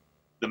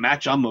 the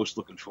match I'm most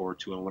looking forward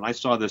to, and when I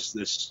saw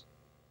this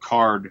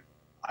card,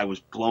 I was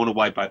blown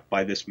away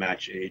by this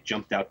match. It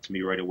jumped out to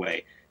me right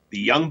away. The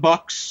Young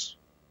Bucks,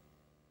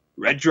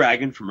 Red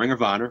Dragon from Ring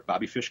of Honor,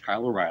 Bobby Fish,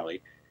 Kyle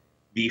O'Reilly,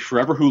 the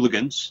Forever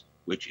Hooligans,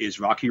 which is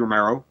Rocky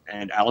Romero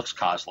and Alex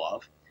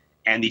Kozlov,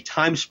 and the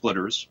Time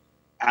Splitters,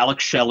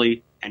 Alex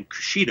Shelley and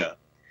Kushida.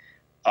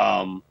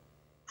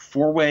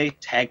 4-way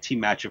tag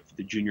team matchup for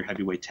the Junior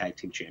Heavyweight Tag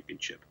Team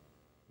Championship.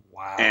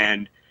 Wow.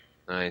 And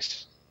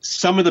Nice.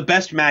 some of the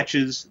best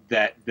matches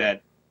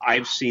that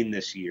I've seen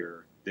this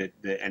year,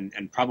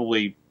 and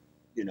probably,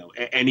 you know,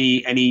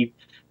 any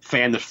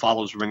fan that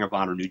follows Ring of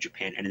Honor, New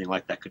Japan, anything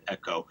like that could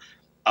echo.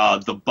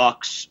 The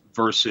Bucks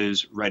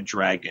versus Red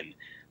Dragon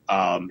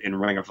in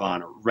Ring of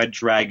Honor. Red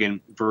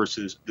Dragon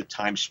versus the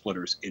Time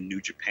Splitters in New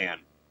Japan.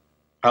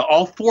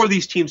 All 4 of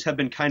these teams have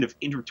been kind of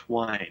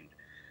intertwined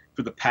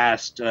for the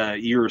past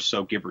year or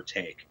so, give or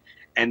take.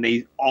 And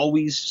they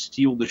always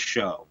steal the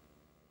show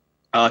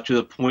to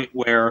the point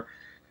where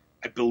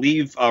I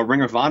believe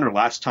Ring of Honor,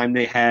 last time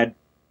they had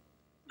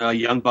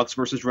Young Bucks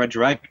versus Red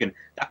Dragon,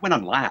 that went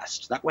on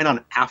last. That went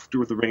on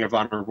after the Ring of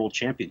Honor World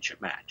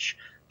Championship match.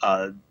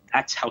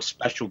 That's how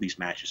special these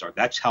matches are.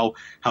 That's how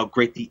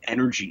great the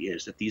energy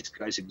is that these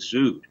guys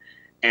exude.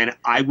 And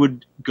I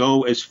would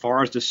go as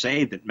far as to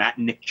say that Matt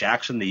and Nick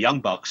Jackson, the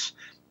Young Bucks,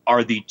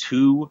 are the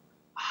 2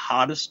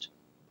 hottest,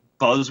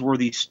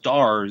 buzzworthy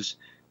stars,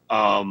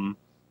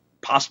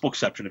 possible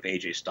exception of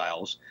AJ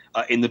Styles,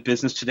 in the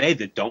business today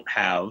that don't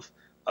have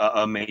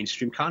a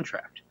mainstream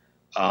contract.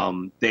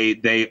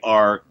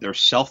 They're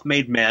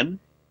self-made men.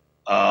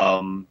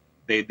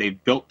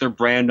 They've built their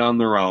brand on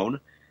their own,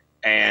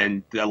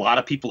 and a lot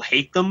of people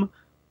hate them,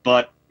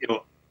 but you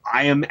know,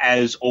 I am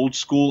as old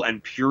school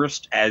and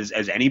purist as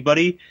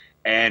anybody,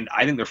 and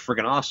I think they're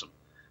friggin' awesome.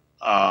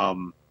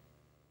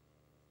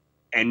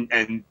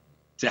 And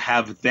to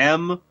have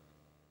them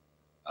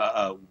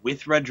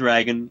with Red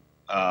Dragon,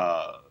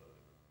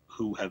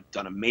 who have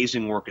done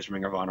amazing work as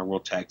Ring of Honor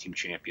World Tag Team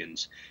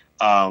Champions.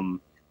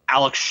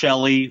 Alex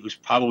Shelley, who's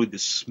probably the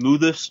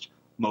smoothest,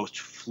 most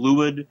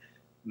fluid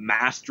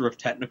master of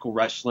technical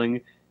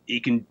wrestling. He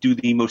can do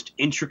the most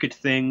intricate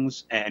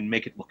things and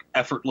make it look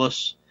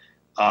effortless.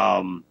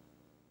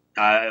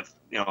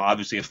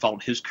 Obviously I've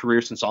followed his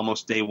career since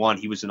almost day one.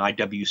 He was in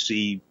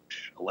IWC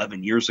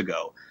 11 years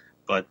ago,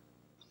 but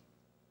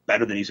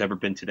better than he's ever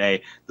been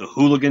today. The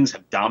Hooligans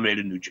have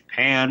dominated New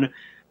Japan.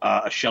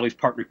 Shelley's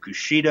partner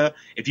Kushida.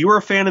 If you were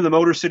a fan of the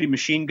Motor City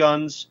Machine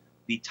Guns,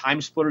 the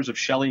Time Splitters of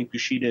Shelley and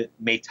Kushida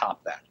may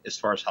top that as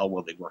far as how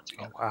well they work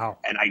together. Oh, wow.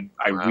 And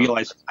I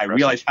realize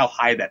how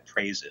high that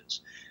praise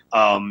is.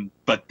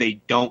 But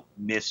they don't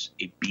miss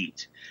a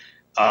beat.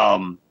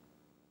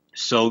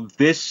 So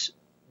this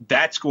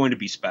that's going to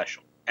be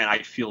special. And I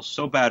feel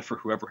so bad for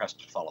whoever has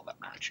to follow that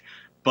match.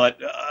 But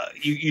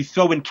you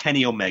throw in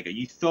Kenny Omega,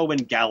 you throw in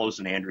Gallows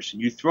and Anderson,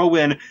 you throw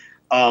in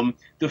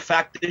the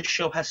fact that this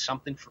show has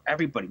something for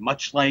everybody,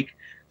 much like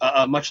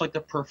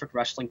the Perfect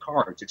Wrestling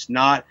cards. It's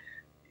not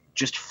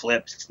just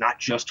flips, it's not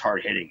just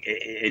hard hitting.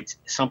 It's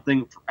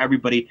something for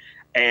everybody,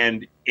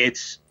 and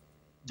it's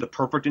the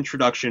perfect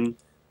introduction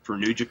for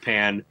New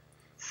Japan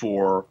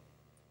for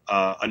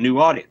a new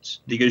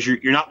audience, because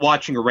you're not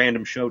watching a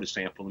random show to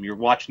sample them. You're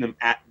watching them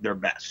at their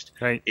best.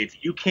 Right.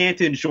 If you can't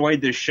enjoy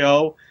this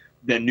show,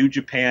 then New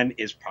Japan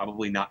is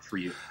probably not for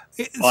you.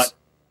 But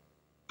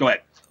go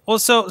ahead. Well,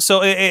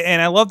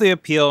 and I love the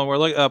appeal, and we're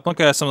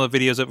looking at some of the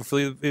videos.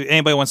 If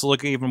anybody wants to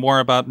look even more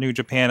about New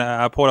Japan,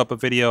 I pulled up a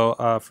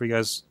video for you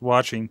guys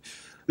watching.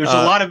 There's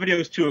a lot of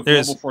videos, too, at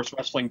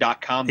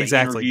globalforcewrestling.com that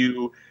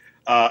interview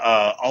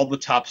all the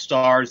top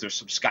stars. There's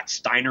some Scott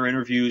Steiner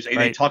interviews. And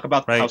they talk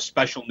about how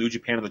special New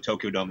Japan and the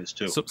Tokyo Dome is,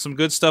 too. Some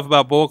good stuff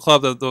about Bullet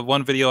Club. The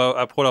one video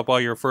I pulled up while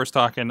you were first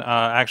talking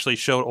actually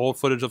showed old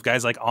footage of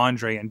guys like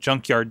Andre and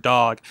Junkyard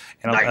Dog,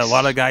 and a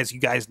lot of guys you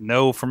guys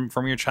know from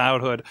your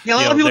childhood. Yeah, a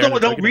lot of people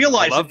don't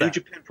realize that New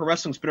Japan Pro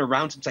Wrestling's been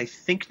around since, I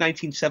think,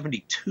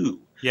 1972.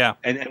 Yeah.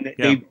 And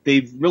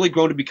they've really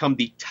grown to become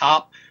the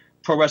top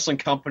pro wrestling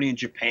company in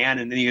Japan,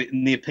 and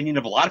in the opinion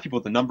of a lot of people,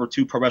 the number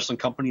 2 pro wrestling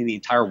company in the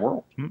entire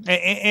world.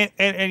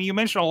 And you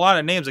mentioned a lot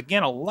of names.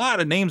 Again, a lot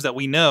of names that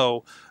we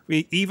know.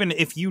 Even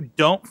if you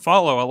don't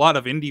follow a lot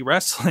of indie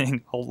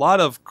wrestling, a lot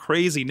of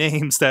crazy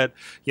names that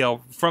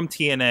from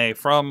TNA,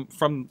 from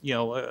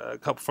a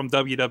couple from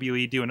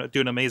WWE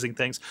doing amazing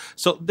things.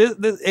 So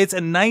it's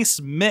a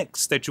nice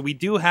mix that we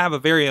do have a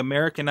very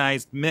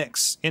Americanized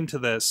mix into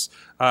this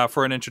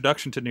for an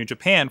introduction to New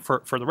Japan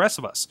for the rest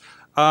of us.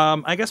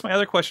 I guess my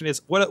other question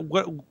is,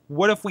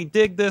 what if we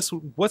dig this?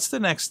 What's the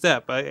next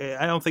step?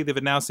 I don't think they've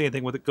announced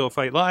anything with Go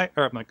Fight Live,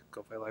 or not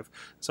Go Fight Live.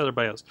 It's other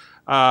bios.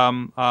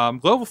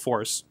 Global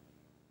Force.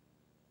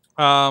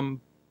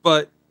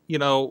 But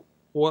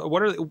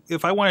what are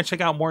if I want to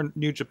check out more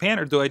New Japan,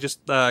 or do I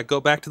just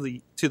go back to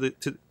the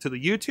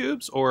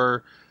YouTubes,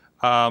 or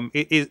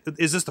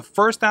is this the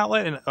first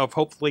outlet of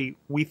hopefully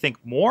we think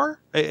more?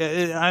 I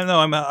don't know.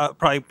 I'm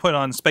probably put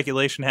on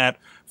speculation hat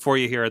for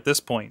you here at this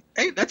point.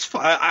 Hey, that's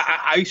fine.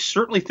 I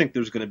certainly think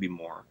there's going to be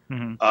more.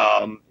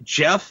 Mm-hmm.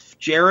 Jeff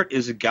Jarrett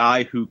is a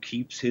guy who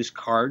keeps his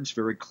cards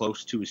very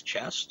close to his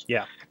chest.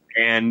 Yeah.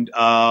 And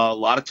a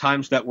lot of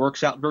times that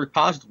works out very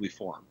positively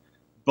for him.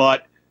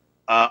 But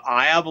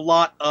I have a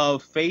lot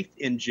of faith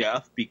in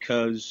Jeff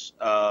because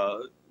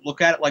look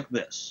at it like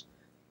this.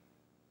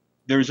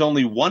 There's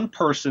only one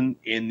person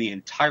in the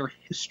entire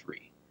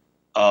history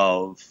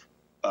of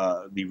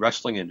the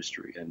wrestling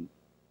industry, and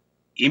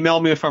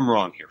email me if I'm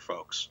wrong here,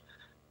 folks,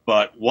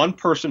 but one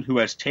person who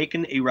has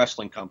taken a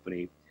wrestling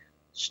company,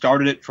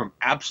 started it from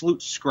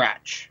absolute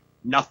scratch,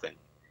 nothing,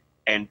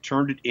 and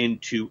turned it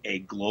into a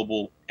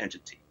global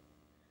entity.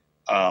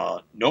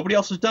 Nobody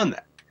else has done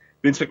that.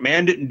 Vince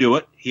McMahon didn't do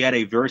it. He had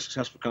a very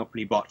successful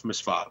company he bought from his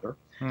father.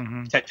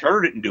 Mm-hmm. Ted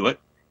Turner didn't do it.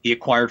 He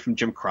acquired from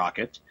Jim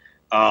Crockett.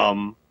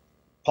 Paul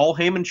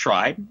Heyman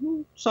tried.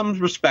 Some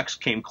respects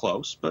came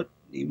close, but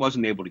he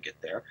wasn't able to get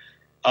there.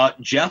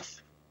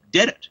 Jeff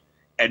did it.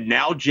 And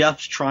now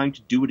Jeff's trying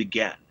to do it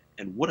again.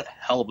 And what a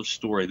hell of a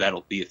story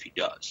that'll be if he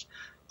does.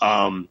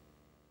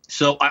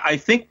 So I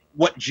think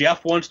what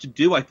Jeff wants to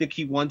do, I think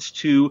he wants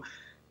to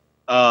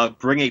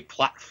bring a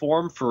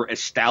platform for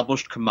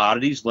established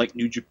commodities like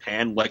New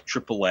Japan, like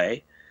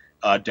AAA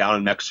down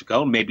in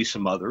Mexico, and maybe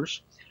some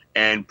others,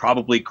 and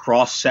probably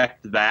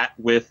cross-sect that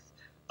with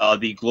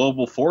the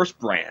Global Force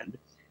brand.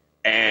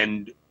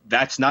 And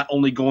that's not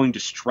only going to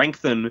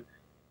strengthen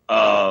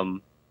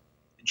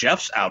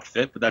Jeff's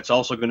outfit, but that's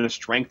also going to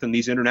strengthen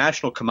these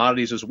international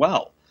commodities as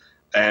well.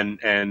 And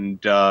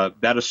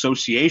that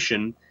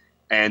association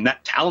and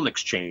that talent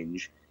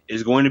exchange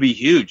is going to be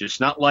huge. It's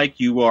not like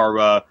you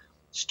are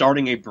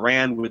starting a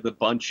brand with a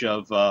bunch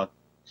of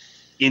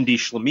indie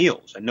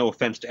schlemiels. And no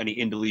offense to any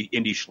indie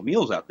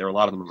schlemiels out there. A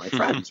lot of them are my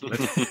friends. But,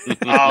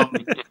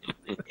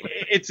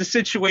 it's a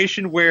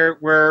situation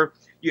where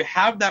you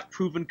have that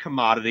proven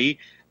commodity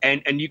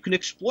and you can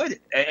exploit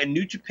it. And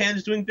New Japan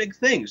is doing big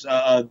things.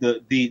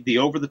 The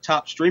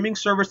over-the-top streaming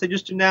service they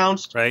just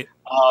announced. Right.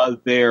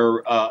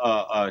 Their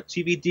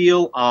TV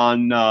deal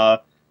on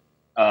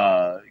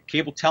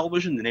cable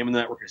television. The name of the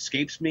network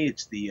escapes me.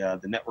 It's the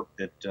network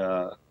that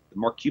the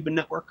Mark Cuban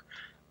network.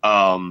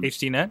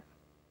 HDNet?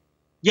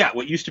 Yeah,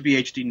 what used to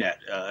be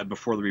HDNet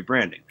before the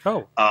rebranding.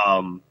 Oh.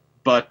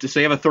 But so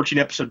they have a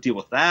 13-episode deal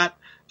with that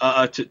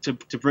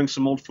to bring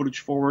some old footage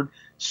forward.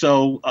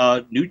 So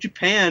New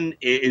Japan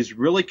is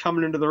really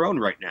coming into their own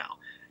right now.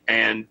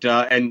 And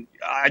I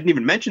didn't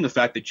even mention the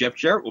fact that Jeff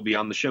Jarrett will be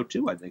on the show,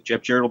 too, I think.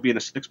 Jeff Jarrett will be in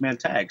a 6-man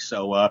tag.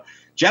 So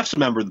Jeff's a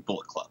member of the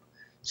Bullet Club.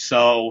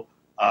 So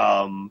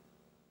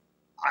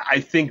I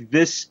think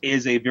this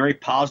is a very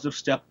positive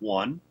step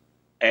one.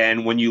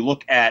 And when you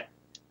look at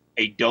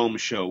a dome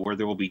show where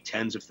there will be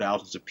tens of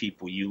thousands of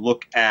people, you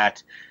look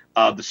at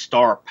the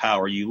star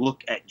power, you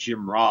look at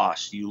Jim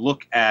Ross, you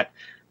look at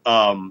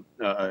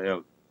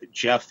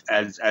Jeff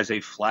as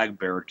a flag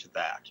bearer to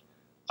that.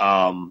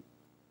 I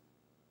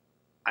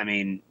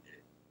mean,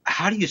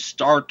 how do you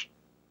start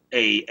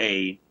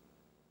a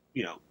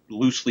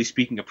loosely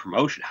speaking, a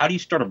promotion? How do you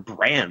start a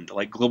brand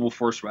like Global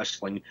Force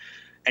Wrestling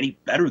any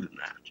better than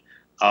that?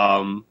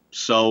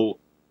 So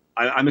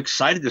I'm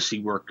excited to see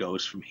where it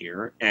goes from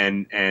here,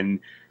 and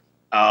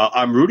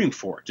I'm rooting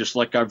for it, just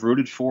like I've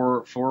rooted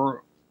for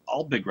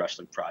all big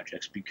wrestling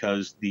projects,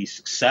 because the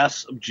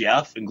success of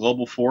Jeff and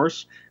Global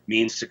Force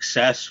means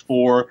success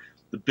for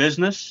the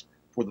business,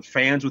 for the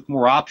fans with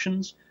more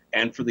options,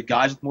 and for the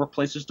guys with more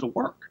places to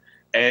work.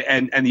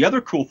 And the other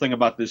cool thing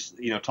about this,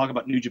 talk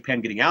about New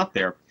Japan getting out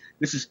there,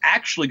 this is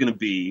actually going to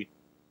be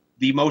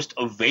the most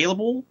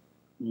available,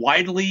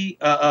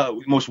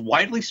 most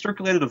widely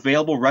circulated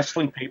available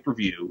wrestling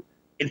pay-per-view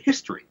in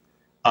history,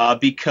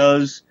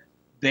 because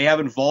they have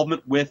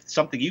involvement with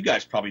something you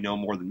guys probably know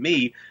more than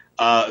me,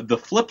 the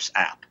Flips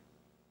app.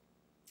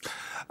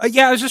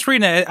 Yeah, I was just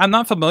reading it. I'm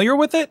not familiar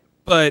with it,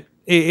 but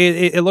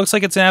it looks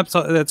like it's an app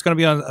that's going to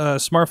be on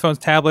smartphones,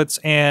 tablets,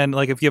 and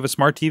like if you have a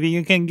smart TV,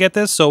 you can get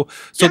this. So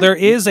Yeah, there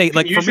is a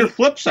like use your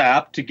Flips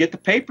app to get the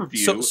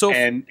pay-per-view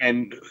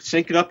and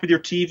sync it up with your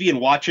TV and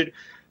watch it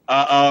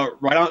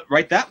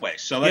right that way.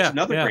 So that's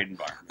another great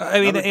environment.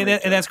 I mean,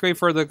 and that's great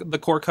for the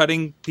core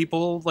cutting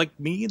people like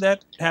me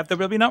that have the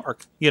WWE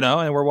Network,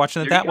 and we're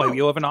watching it that way.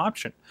 You have an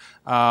option.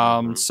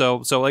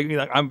 So like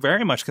I'm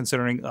very much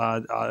considering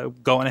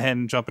going ahead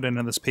and jumping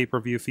into this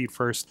pay-per-view feed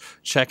first,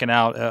 checking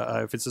out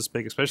if it's this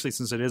big, especially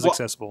since it is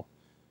accessible.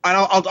 And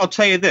I'll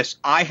tell you this: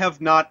 I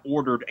have not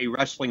ordered a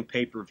wrestling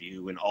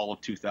pay-per-view in all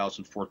of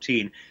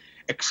 2014.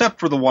 Except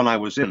for the one I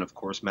was in, of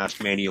course,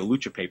 Masked Mania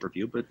Lucha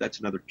pay-per-view, but that's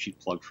another cheap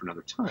plug for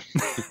another time.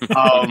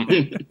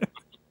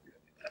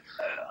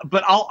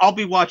 But I'll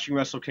be watching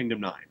Wrestle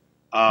Kingdom 9.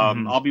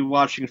 I'll be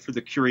watching it for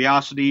the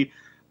curiosity.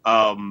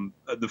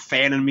 The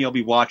fan in me, I'll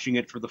be watching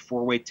it for the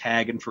four-way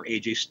tag and for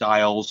AJ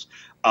Styles.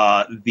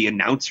 The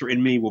announcer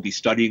in me will be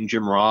studying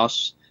Jim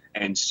Ross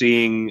and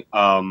seeing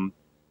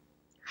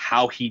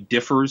how he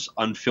differs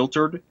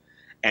unfiltered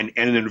and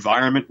in an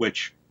environment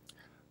which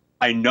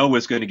I know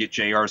is going to get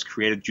JR's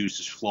creative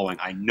juices flowing.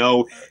 I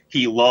know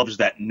he loves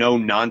that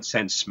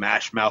no-nonsense,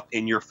 smash-mouth,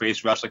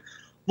 in-your-face wrestling.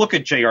 Look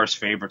at JR's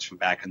favorites from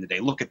back in the day.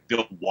 Look at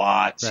Bill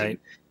Watts and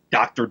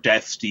Dr.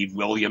 Death, Steve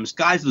Williams,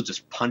 guys that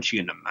just punch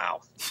you in the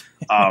mouth.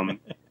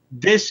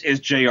 This is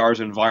JR's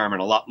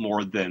environment a lot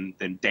more than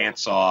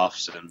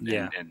dance-offs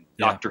and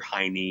Dr.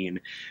 Heine and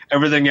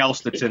everything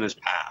else that's in his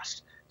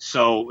past.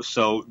 So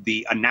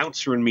the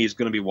announcer in me is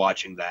going to be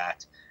watching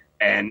that.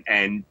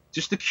 And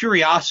just the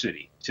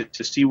curiosity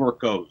to see where it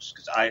goes,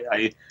 because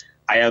I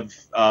have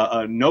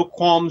no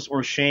qualms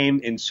or shame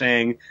in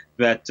saying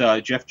that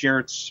Jeff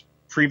Jarrett's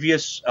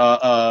previous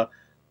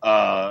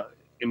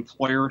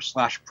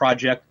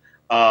employer/project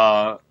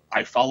I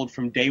followed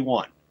from day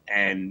one,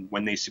 and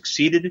when they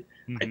succeeded,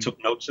 I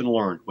took notes and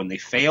learned. When they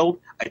failed,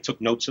 I took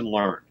notes and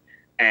learned,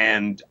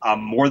 and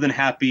I'm more than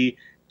happy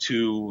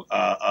to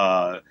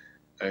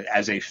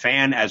as a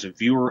fan, as a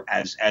viewer,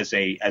 as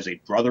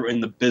a brother in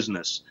the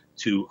business,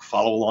 to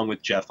follow along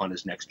with Jeff on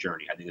his next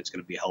journey. I think it's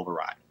going to be a hell of a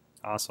ride.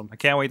 Awesome. I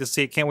can't wait to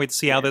see it. Can't wait to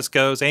see how this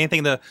goes.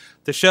 Anything to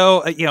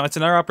show, it's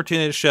another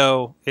opportunity to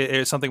show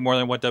it's something more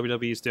than what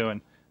WWE is doing.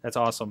 That's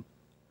awesome.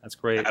 That's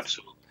great.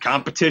 Absolutely.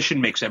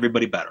 Competition makes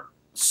everybody better.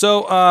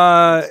 So,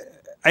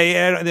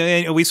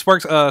 we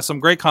sparked some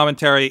great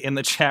commentary in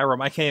the chat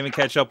room. I can't even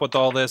catch up with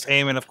all this.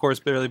 Eamon, of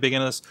course, really big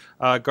into this.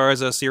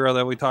 Garza, Ciro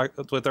that we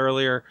talked with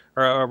earlier,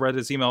 or read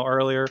his email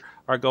earlier,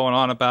 are going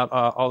on about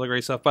all the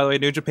great stuff. By the way,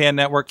 New Japan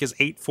Network is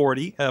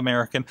 840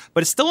 American,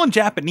 but it's still in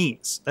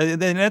Japanese.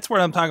 And that's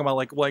what I'm talking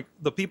about. Like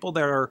the people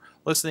that are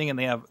listening, and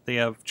they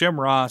have Jim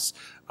Ross.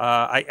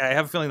 I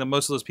have a feeling that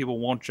most of those people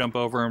won't jump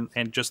over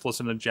and just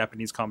listen to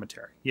Japanese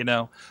commentary.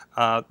 The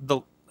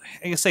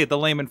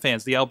layman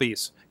fans, the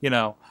LBs,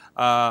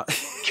 I'm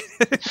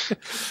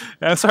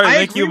sorry.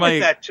 I agree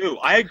with that too.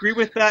 I agree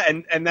with that,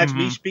 and that's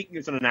me speaking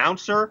as an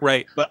announcer.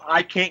 Right. But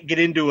I can't get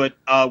into it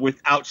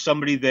without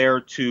somebody there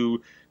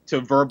to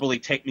verbally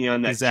take me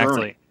on that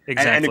journey.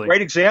 Exactly. And a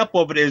great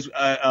example of it is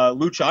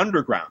Lucha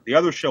Underground, the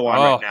other show on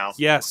right now.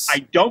 Yes.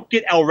 I don't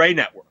get El Rey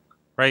Network,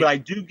 right, but I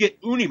do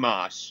get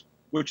Unimas,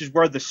 which is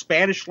where the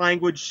Spanish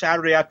language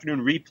Saturday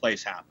afternoon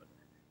replays happen.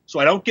 So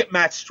I don't get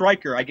Matt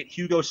Stryker. I get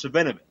Hugo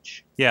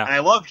Savinovich. Yeah. And I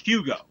love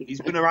Hugo. He's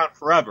been around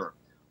forever.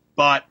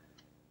 But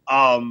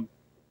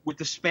with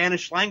the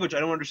Spanish language, I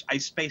don't understand. I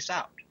space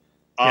out.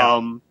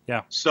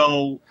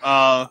 So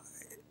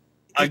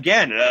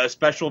again,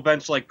 special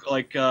events like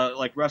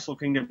Wrestle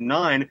Kingdom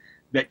 9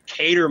 that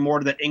cater more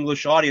to that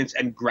English audience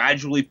and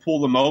gradually pull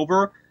them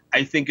over,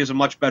 I think is a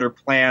much better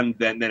plan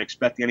than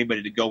expecting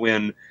anybody to go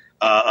in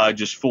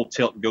just full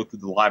tilt and go through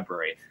the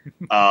library.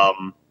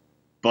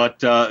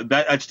 But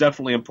that's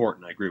definitely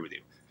important. I agree with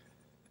you.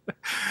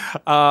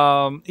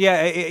 I'm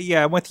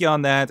with you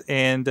on that.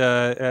 And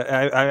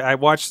I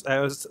was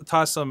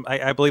tossed some.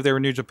 I believe they were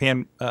New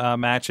Japan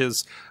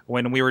matches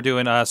when we were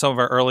doing some of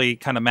our early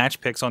kind of match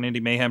picks on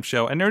Indie Mayhem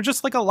Show, and there was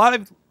just like a lot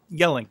of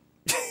yelling.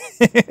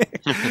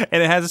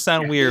 and it has to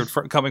sound weird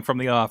coming from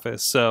The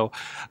Office. So,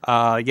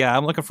 yeah,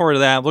 I'm looking forward to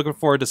that. I'm looking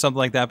forward to something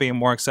like that being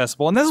more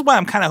accessible. And this is what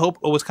I'm kind of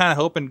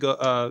hoping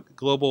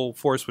Global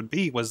Force would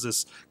be, was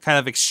this kind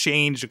of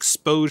exchange,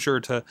 exposure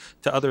to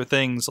other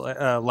things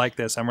like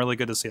this. I'm really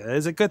good to see it.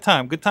 It's a good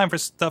time for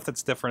stuff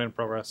that's different in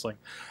pro wrestling.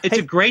 It's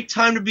a great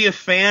time to be a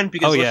fan,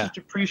 because let's just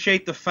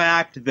appreciate the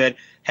fact that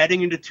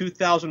heading into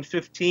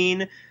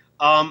 2015,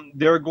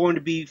 there are going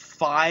to be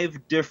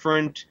 5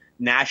 different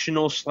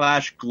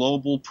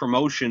national/global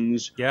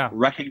promotions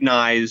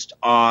recognized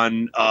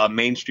on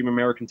mainstream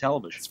American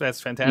television.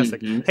 That's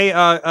fantastic. Hey,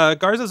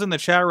 Garza's in the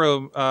chat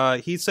room.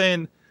 He's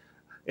saying,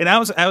 and I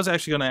was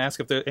actually going to ask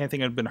if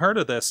anything had been heard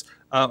of this.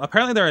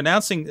 Apparently, they're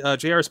announcing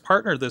JR's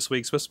partner this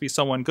week. Supposed to be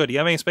someone good. Do you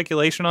have any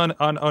speculation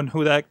on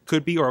who that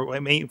could be, or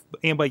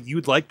anybody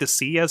you'd like to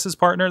see as his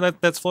partner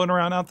that's floating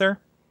around out there?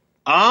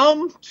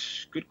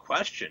 Good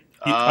question.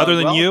 Other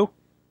than you?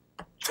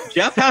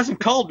 Jeff hasn't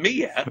called me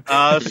yet,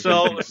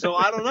 so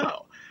I don't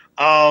know.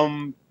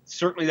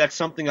 Certainly, that's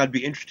something I'd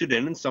be interested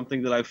in, and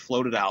something that I've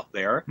floated out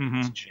there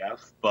to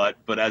Jeff. But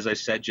as I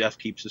said, Jeff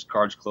keeps his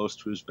cards close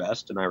to his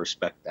vest, and I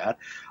respect that.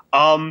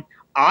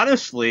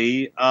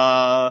 Honestly,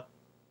 the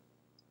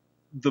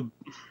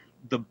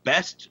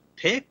best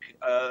pick,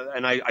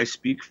 and I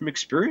speak from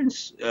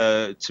experience,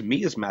 to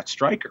me is Matt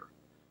Stryker.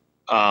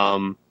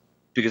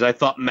 Because I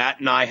thought Matt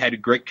and I had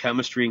great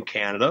chemistry in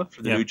Canada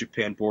for the New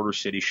Japan Border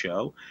City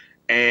show.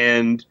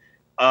 And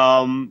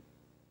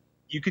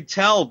you could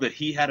tell that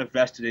he had a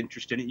vested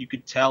interest in it. You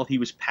could tell he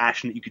was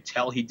passionate. You could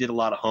tell he did a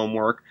lot of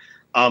homework.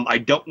 I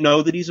don't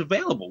know that he's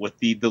available with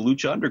the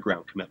Lucha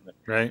Underground commitment.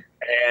 Right.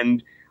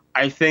 And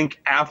I think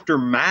after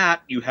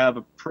Matt, you have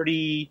a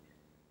pretty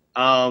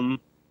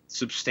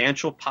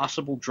substantial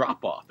possible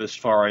drop-off as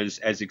far as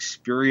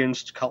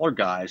experienced color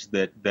guys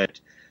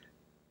that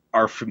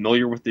are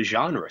familiar with the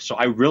genre. So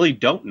I really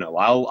don't know.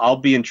 I'll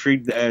be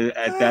intrigued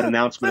at that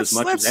announcement as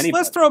much as anybody.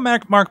 Let's throw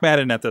Mark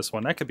Madden at this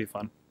one. That could be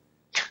fun.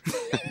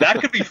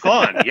 That could be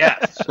fun,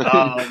 yes.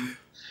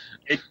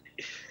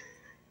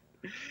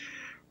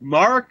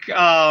 Mark,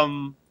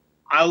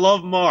 I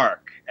love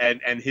Mark,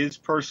 and his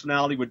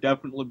personality would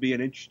definitely be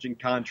an interesting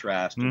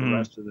contrast to the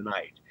rest of the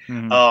night.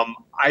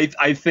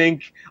 I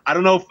think, I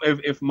don't know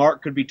if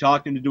Mark could be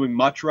talking to doing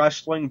much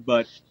wrestling,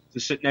 but to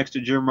sit next to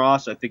Jim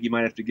Ross, I think you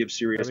might have to give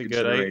serious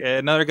consideration.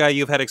 Another guy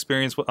you've had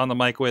experience on the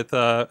mic with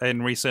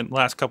in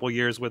last couple of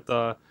years with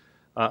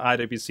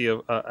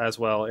IWC as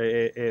well,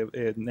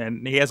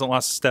 and he hasn't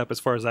lost a step as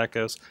far as that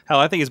goes. Hell,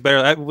 I think he's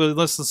better.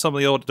 Listen to some of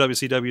the old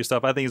WCW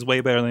stuff. I think he's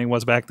way better than he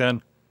was back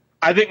then.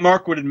 I think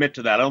Mark would admit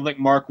to that. I don't think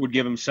Mark would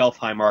give himself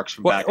high marks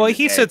from back. Well,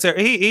 he sits there.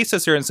 He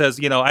sits there and says,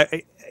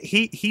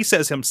 he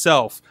says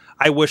himself,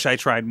 "I wish I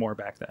tried more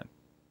back then."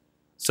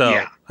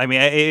 So, I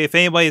mean, if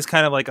anybody's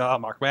kind of like, oh,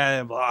 Mark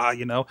Madden, blah,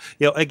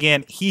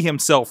 again, he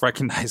himself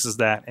recognizes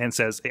that and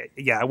says,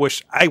 yeah, I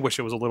wish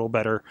it was a little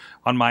better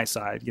on my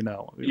side,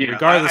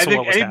 regardless of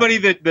what was anybody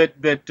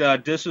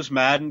that disses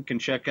Madden can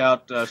check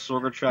out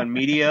Sorgatron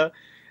Media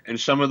and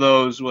some of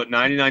those,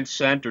 99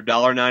 cent or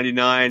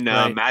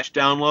 $1.99 match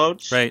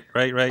downloads. Right.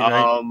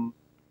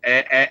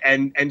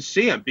 And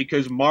see him,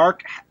 because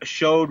Mark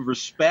showed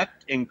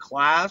respect in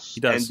class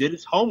and did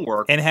his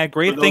homework and had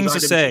great things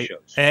to say.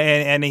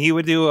 And he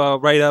would do a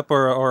write up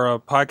or a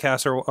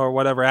podcast or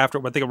whatever after.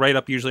 But they write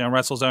up usually on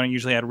WrestleZone. And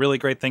usually had really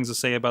great things to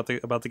say about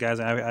the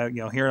guys. And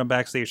hearing him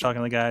backstage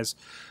talking to the guys,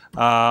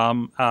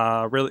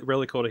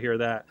 really cool to hear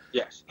that.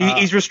 Yes,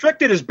 he's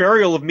restricted his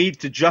burial of me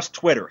to just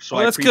Twitter. So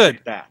I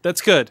appreciate that. That's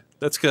good.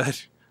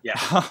 Yeah.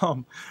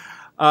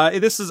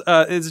 This is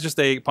just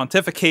a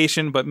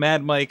pontification, but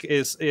Mad Mike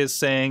is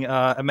saying,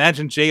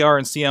 imagine JR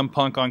and CM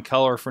Punk on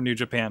color for New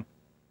Japan.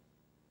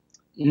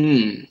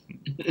 I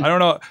don't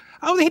know.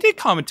 Oh, he did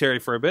commentary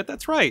for a bit.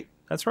 That's right.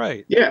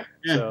 Yeah.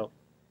 So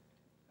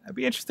that'd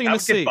be interesting to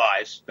see.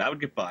 That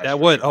would get buys. That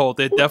would. Oh,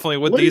 they definitely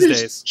would these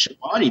days.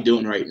 What is Shivani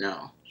doing right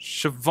now?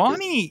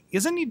 Shivani,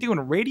 isn't he doing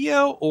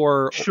radio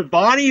or?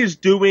 Shivani is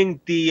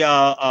doing the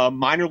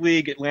minor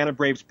league Atlanta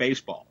Braves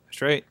baseball.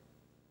 That's right.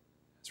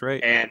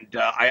 And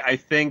I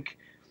think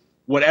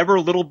whatever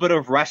little bit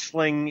of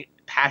wrestling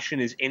passion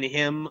is in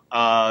him,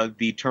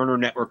 the Turner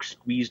Network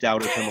squeezed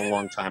out of him a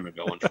long time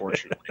ago,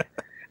 unfortunately.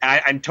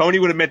 And Tony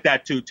would admit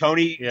that too.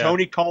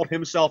 Tony called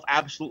himself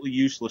absolutely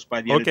useless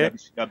by the end of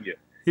WCW,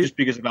 just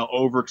because of how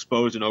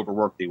overexposed and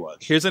overworked he was.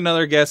 Here's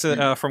another guess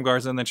from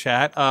Garza in the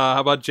chat. How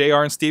about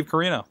JR and Steve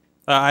Corino?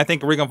 I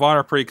think Ring of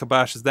Honor pretty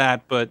kaboshes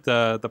that, but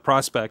the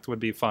prospect would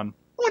be fun.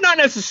 Well, not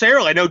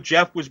necessarily. I know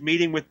Jeff was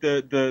meeting with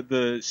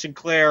the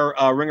Sinclair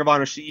Ring of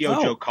Honor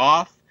CEO, Joe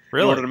Koff, in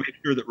order to make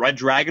sure that Red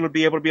Dragon would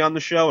be able to be on the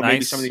show, and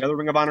maybe some of the other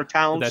Ring of Honor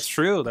talents. That's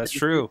true.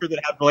 That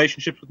have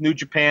relationships with New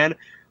Japan.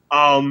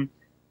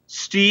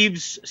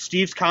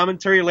 Steve's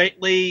commentary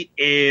lately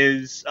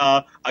is,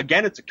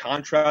 again, it's a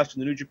contrast to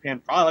the New Japan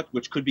product,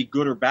 which could be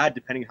good or bad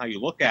depending on how you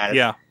look at it.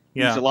 Yeah.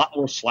 He's a lot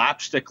more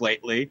slapstick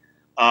lately.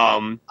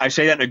 I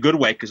say that in a good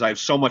way because I have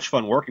so much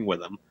fun working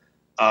with him.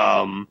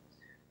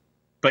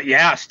 But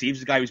yeah, Steve's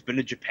the guy who's been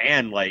to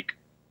Japan like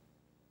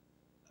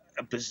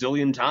a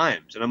bazillion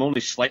times, and I'm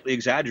only slightly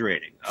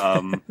exaggerating.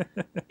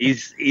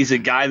 He's a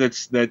guy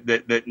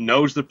that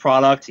knows the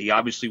product. He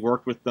obviously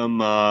worked with them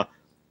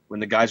when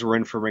the guys were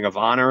in for Ring of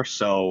Honor.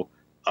 So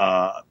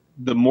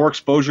the more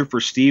exposure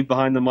for Steve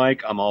behind the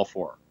mic, I'm all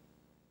for.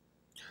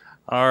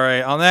 All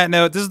right. On that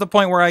note, this is the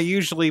point where I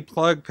usually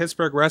plug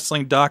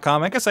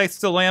PittsburghWrestling.com. I guess I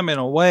still am in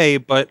a way,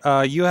 but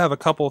you have a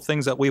couple of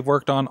things that we've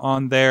worked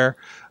on there.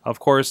 Of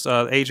course,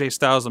 AJ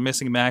Styles, The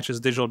Missing Matches,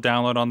 digital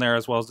download on there,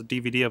 as well as the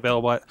DVD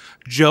available at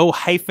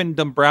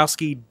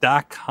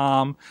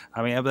joe-dombrowski.com.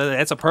 I mean,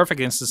 that's a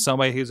perfect instance of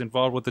somebody who's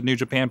involved with the New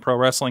Japan Pro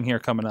Wrestling here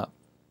coming up.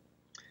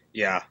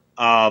 Yeah.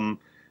 I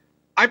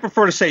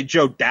prefer to say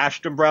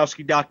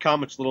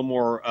joe-dombrowski.com. It's a little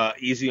more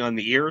easy on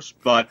the ears,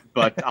 but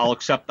I'll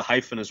accept the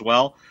hyphen as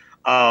well.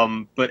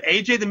 But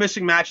AJ The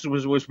Missing Matches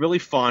was really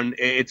fun.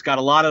 It's got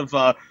a lot of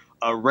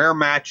rare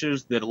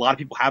matches that a lot of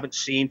people haven't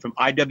seen from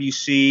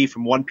IWC,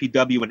 from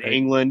 1PW in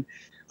England,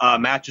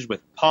 matches with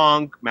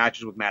Punk,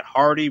 matches with Matt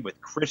Hardy, with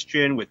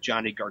Christian, with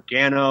Johnny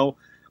Gargano,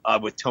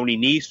 with Tony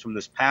Nese from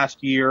this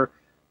past year,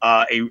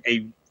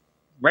 a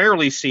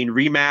rarely seen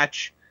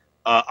rematch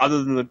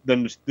other than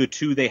the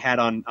two they had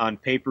on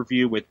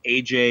pay-per-view with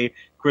AJ,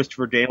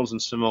 Christopher Daniels,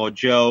 and Samoa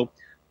Joe,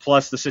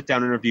 plus the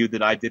sit-down interview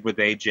that I did with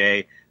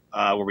AJ,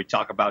 where we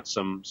talk about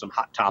some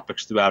hot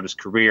topics throughout his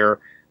career,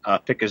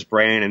 pick his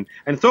brain,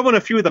 and throw in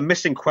a few of the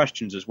missing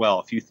questions as well,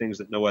 a few things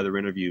that no other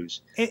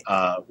interviews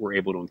were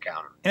able to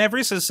encounter. And I've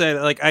recently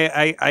said, like,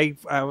 I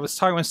was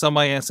talking with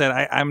somebody and said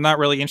I'm not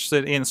really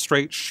interested in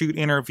straight shoot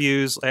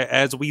interviews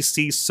as we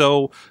see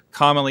so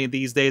commonly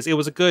these days. It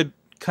was a good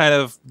kind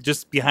of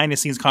just behind the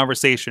scenes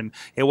conversation.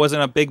 It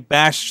wasn't a big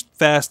bash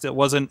fest. It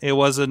was just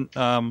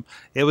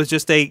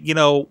a,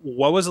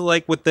 what was it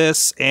like with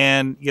this?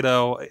 And,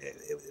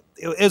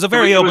 it was a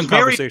very open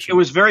conversation. It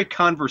was very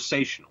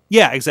conversational.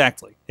 Yeah,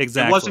 exactly.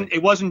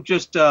 It wasn't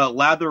just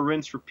lather,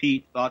 rinse,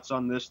 repeat, thoughts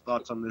on this,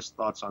 thoughts on this,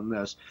 thoughts on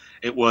this.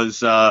 It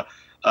was a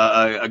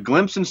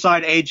glimpse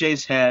inside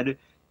AJ's head,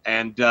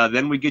 and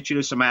then we get you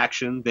to some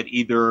action that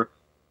either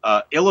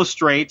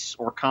illustrates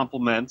or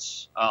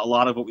complements a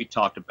lot of what we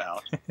talked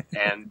about,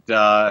 and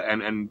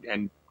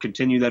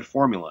continue that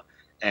formula.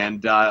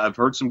 And I've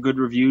heard some good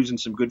reviews and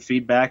some good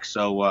feedback,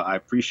 so I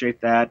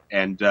appreciate that.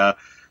 And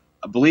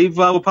I believe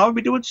we'll probably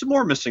be doing some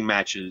more missing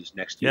matches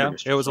next year.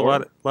 Yeah, it was a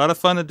lot of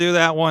fun to do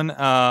that one. It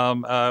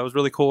was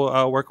really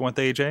cool working with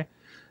AJ,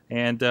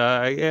 and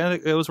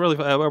it was really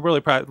I'm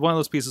really proud. One of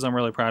those pieces I'm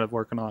really proud of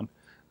working on.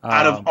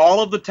 Out of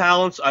all of the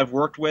talents I've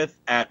worked with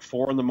at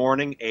 4 a.m,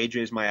 AJ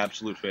is my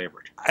absolute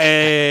favorite.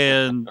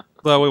 And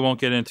well, we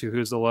won't get into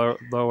who's the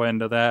low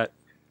end of that,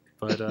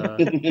 but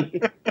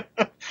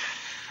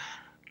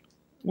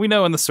we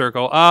know in the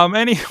circle.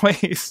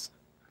 Anyways.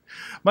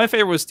 My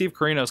favorite was Steve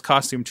Corino's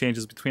costume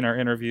changes between our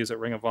interviews at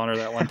Ring of Honor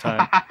that one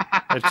time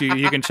that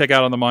you can check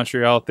out on the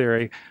Montreal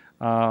Theory.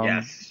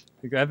 Yes.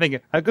 I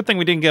think a good thing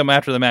we didn't get him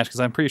after the match because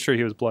I'm pretty sure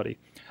he was bloody.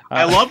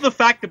 I love the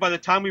fact that by the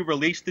time we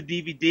released the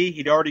DVD,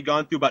 he'd already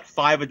gone through about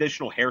 5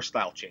 additional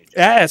hairstyle changes.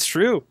 Yeah, that's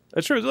true.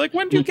 That's true. Like,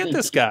 when did you get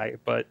this guy?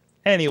 But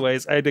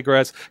anyways, I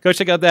digress. Go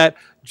check out that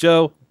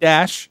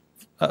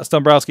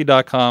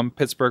Joe-Stombrowski.com,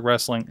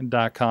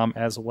 PittsburghWrestling.com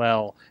as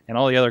well. And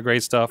all the other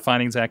great stuff,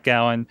 Finding Zach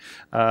Gowen,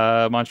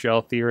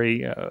 Montreal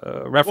Theory,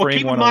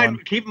 Refereeing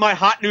 101. Keep my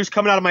hot news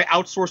coming out of my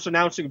outsourced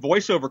announcing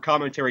voiceover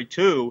commentary,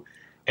 too,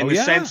 in the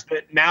sense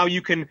that now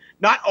you can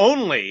not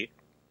only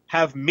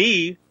have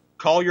me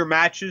call your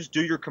matches,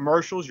 do your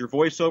commercials, your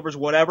voiceovers,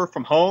 whatever,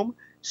 from home,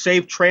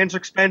 save trans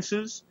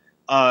expenses,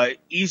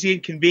 easy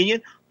and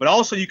convenient, but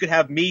also you could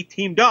have me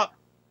teamed up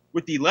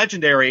with the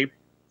legendary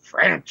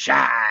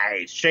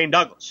franchise Shane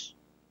Douglas.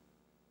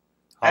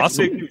 That's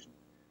Awesome. big news.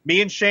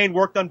 Me and Shane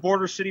worked on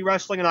Border City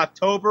Wrestling in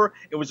October.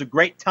 It was a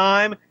great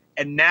time,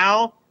 and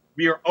now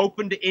we are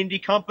open to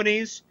indie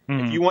companies.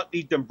 If you want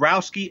the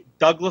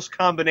Dombrowski-Douglas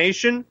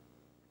combination,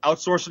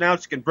 outsource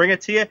announcer can bring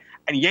it to you,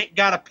 and you ain't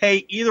got to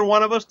pay either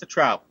one of us to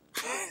travel.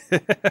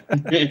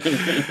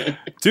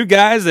 Two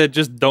guys that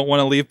just don't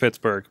want to leave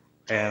Pittsburgh,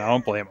 and I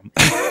don't blame them.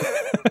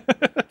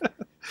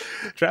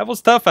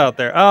 Travel's tough out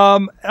there.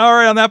 All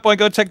right, on that point,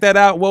 go check that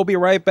out. We'll be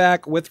right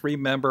back with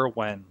Remember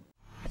When.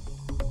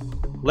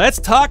 Let's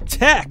talk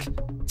tech.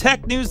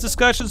 Tech news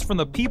discussions from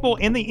the people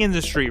in the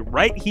industry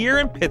right here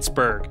in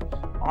Pittsburgh.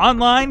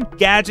 Online,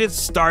 gadgets,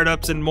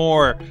 startups, and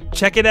more.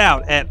 Check it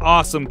out at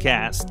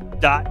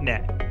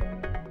awesomecast.net.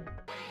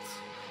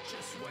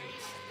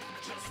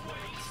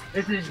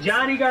 This is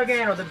Johnny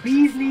Gargano, the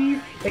bee's knees,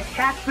 the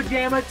cat's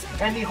pajamas,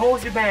 and the whole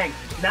shebang.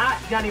 Not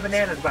Johnny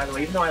Bananas, by the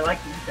way, even though I like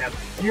to eat them.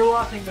 And you're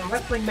watching the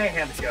Wrestling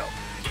Mayhem Show.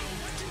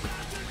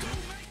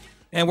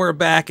 And we're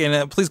back,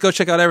 and please go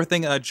check out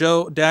everything at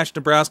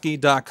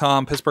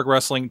joe-dombrowski.com,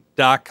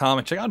 PittsburghWrestling.com,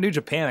 and check out New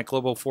Japan at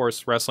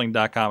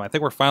globalforcewrestling.com. I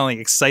think we're finally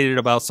excited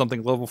about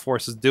something Global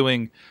Force is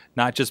doing,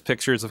 not just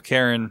pictures of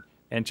Karen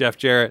and Jeff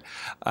Jarrett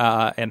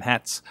and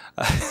hats.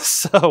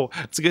 So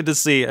it's good to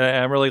see.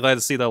 I'm really glad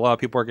to see that a lot of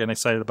people are getting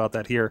excited about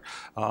that here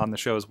on the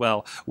show as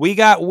well. We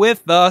got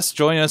with us,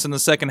 joining us in the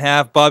second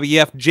half, Bobby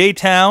F.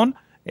 J-Town,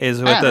 is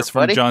with Hi, us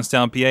from everybody.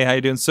 Johnstown, PA. How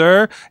you doing,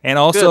 sir? And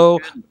also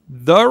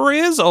the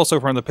Riz, also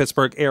from the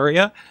Pittsburgh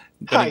area.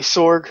 Hi,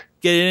 Sorg.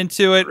 Get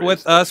into it Riz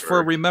with the us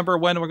for Bird. Remember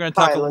When. We're going to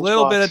talk Hi, a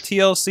little bit of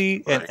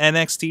Lunchbox. TLC and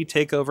NXT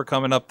TakeOver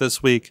coming up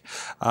this week.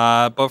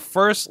 But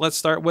first, let's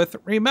start with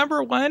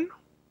Remember When?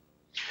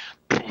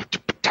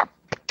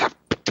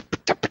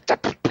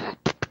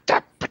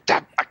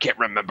 I can't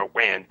remember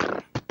when.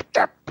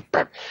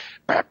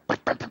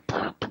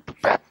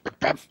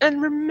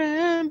 And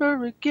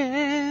remember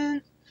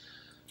again.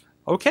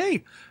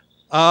 Okay.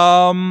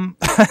 On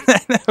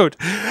that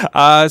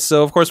note,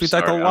 so of course we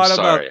talked a Sorry, lot I'm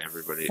sorry, about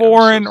everybody. I'm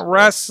foreign so sorry.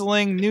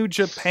 wrestling, New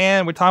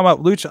Japan. We're talking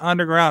about Lucha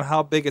Underground,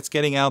 how big it's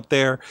getting out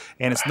there,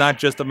 and it's not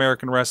just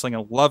American wrestling.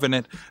 I'm loving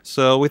it.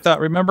 So we thought,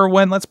 remember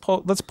when? Let's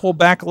pull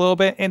back a little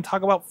bit and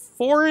talk about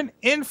foreign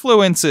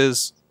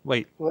influences.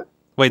 Wait, What?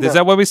 is No.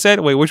 that what we said?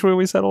 Wait, which way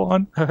we settle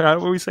on? How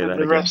do we say that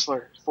The again?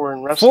 wrestler.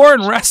 Foreign wrestler.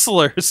 Foreign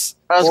wrestlers.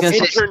 I was going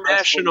to say,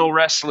 International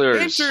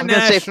wrestlers. I'm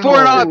gonna say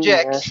foreign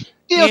objects,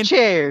 steel In-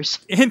 chairs.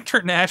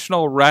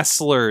 International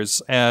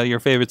wrestlers. Your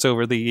favorites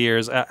over the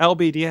years.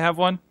 LB, do you have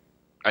one?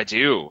 I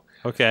do.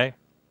 Okay.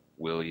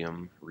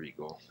 William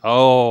Regal.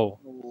 Oh,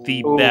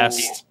 the Ooh.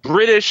 best.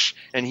 British,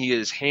 and he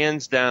is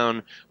hands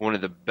down one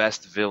of the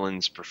best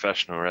villains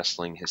professional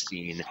wrestling has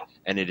seen,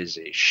 and it is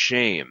a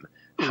shame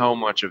how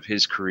much of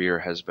his career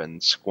has been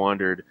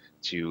squandered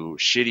to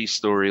shitty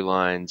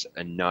storylines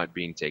and not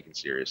being taken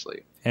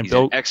seriously. And He's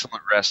Bill, an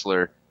excellent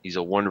wrestler, he's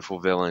a wonderful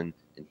villain,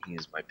 and he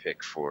is my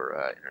pick for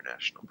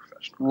international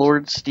professional.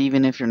 Lord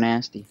Steven, if you're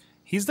nasty.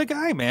 he's the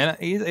guy, man.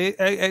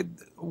 I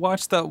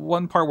watched that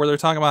one part where they're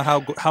talking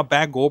about how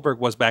bad Goldberg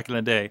was back in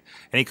the day,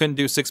 and he couldn't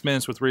do 6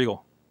 minutes with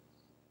Regal.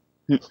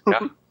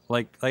 Yeah.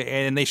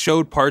 And they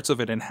showed parts of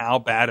it and how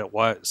bad it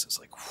was. It's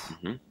like, whew,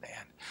 Mhm.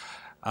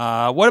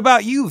 man. What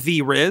about you,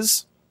 The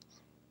Riz?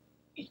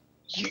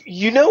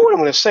 You know what I'm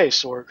going to say,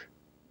 Sorg.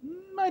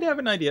 Might have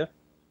an idea.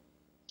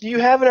 You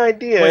have an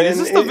idea. Wait, is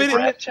this the in video?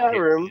 the chat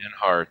room? And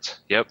Hart.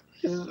 Yep.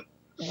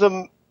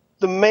 The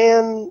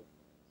man,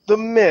 the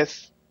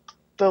myth,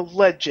 the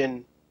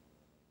legend,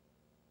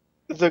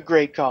 the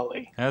great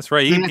Kali. That's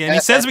right. And he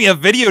sends me a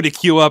video to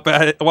queue up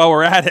at it while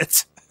we're at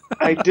it.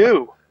 I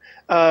do.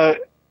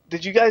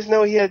 Did you guys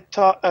know he had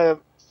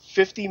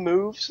 50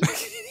 moves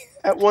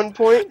at one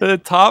point? The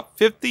top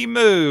 50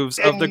 moves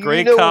of And the you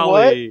Great know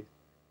Khali.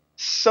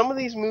 Some of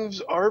these moves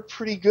are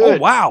pretty Oh,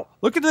 good. wow.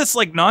 Look at this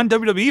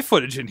non-WWE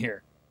footage in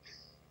here.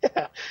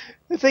 Yeah.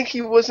 I think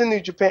he was in New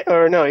Japan,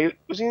 or no,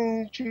 was he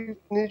in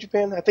New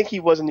Japan? I think he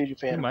was in New He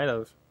Japan might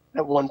have.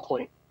 at one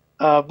point.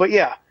 But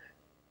yeah,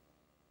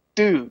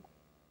 dude,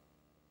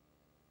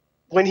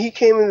 when he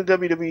came into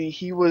WWE,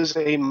 he was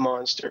a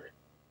monster.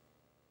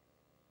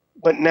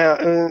 But now,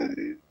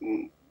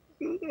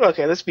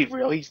 okay, let's be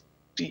real.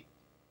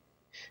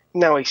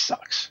 Now he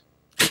sucks,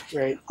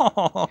 right?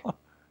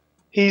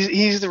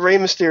 He's the Rey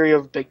Mysterio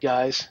of big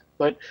guys,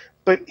 but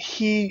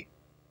he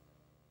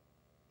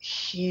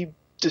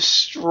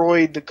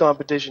destroyed the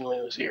competition when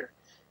he was here.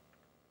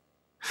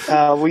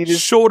 We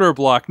just Shoulder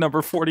block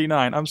number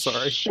 49. I'm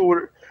sorry.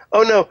 shorter.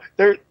 Oh no,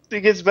 it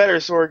gets better,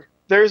 Sorg.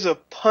 There's a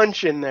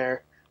punch in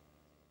there.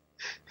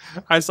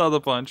 I saw the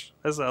punch.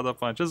 This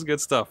is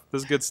good stuff.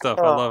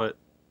 I Oh. love it.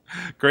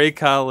 Great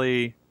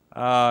Khali.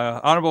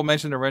 Honorable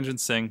mention to Ranjit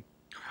Singh.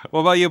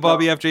 What about you,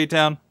 Bobby FJ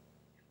Town?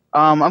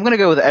 I'm going to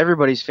go with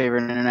everybody's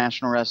favorite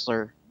international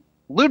wrestler,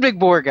 Ludwig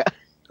Borga.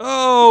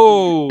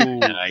 Oh,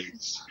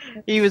 Nice.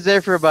 He was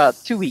there for about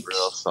 2 weeks.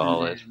 Real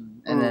solid.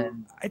 And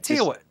then, I tell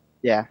you what.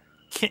 yeah.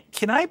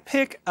 Can I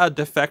pick a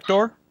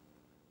defector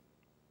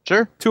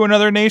Sure. to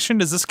another nation?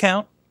 Does this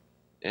count?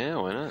 Yeah,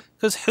 why not?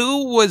 Because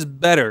who was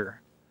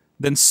better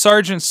than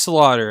Sergeant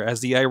Slaughter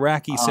as the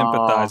Iraqi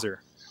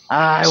sympathizer?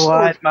 I So-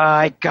 want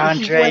my He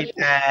country went-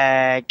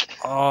 back.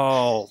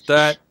 Oh,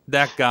 that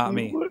got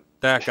me.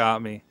 That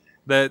got me.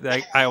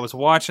 I was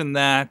watching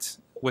that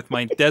with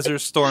my Desert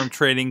Storm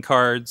trading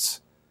cards.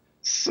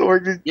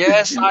 Sorg, did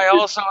Yes, you- I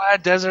also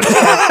had Desert.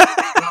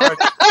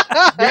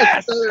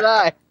 Yes. So did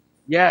I.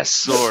 Yes,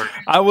 Sword.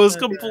 I was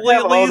have all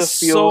completely the feels,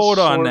 sold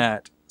on Sword.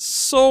 that.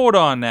 Sold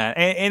on that.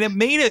 And it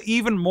made it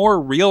even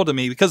more real to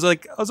me because I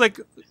was like,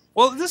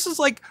 well, this is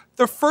like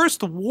the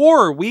first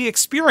war we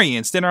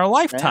experienced in our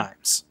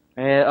lifetimes.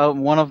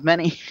 One of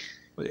many.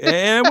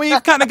 And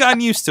we've kind of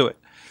gotten used to it.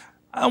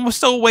 I'm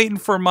still waiting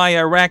for my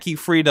Iraqi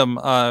freedom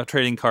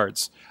trading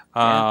cards.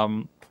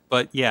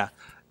 But yeah.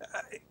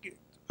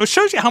 It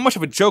shows you how much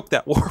of a joke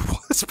that war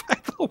was, by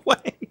the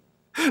way,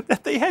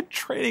 that they had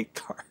trading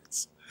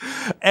cards.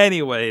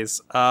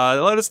 Anyways,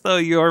 let us know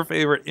your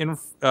favorite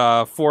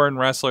foreign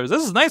wrestlers.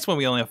 This is nice when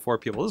we only have 4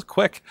 people. This is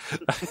quick.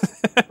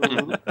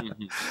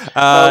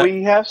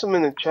 we have some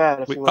in the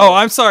chat. If you want.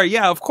 I'm sorry.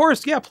 Yeah, of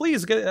course. Yeah,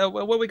 please.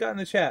 What we got in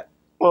the chat?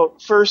 Well,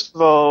 first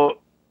of all,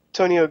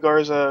 Antonio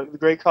Garza, the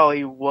Great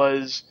Khali,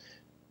 was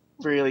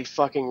really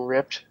fucking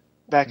ripped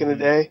back in the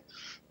day.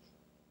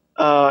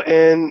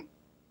 And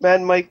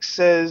Mad Mike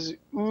says,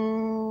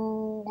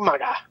 "Ooh,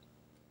 maga,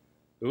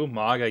 Ooh,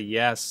 MAGA,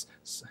 yes.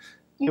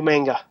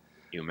 Umanga."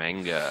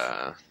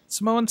 Umanga.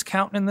 Samoans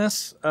counting in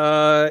this.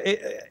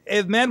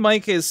 If Mad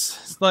Mike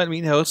is letting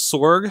me know,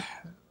 Sorg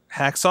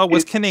Hacksaw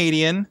was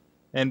Canadian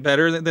and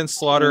better than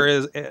Slaughter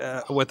is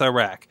with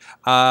Iraq.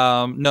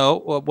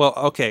 No, well,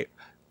 okay.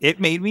 It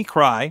made me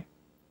cry,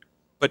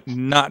 but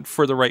not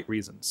for the right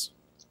reasons.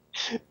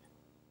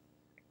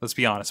 Let's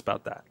be honest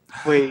about that.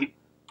 Wait,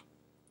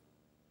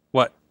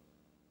 What?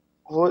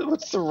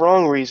 what's the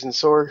wrong reason,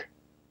 Sorg?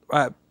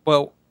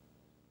 Because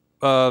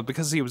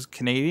he was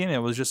Canadian, it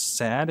was just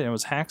sad, and it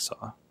was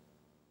Hacksaw.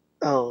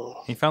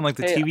 Oh. He found like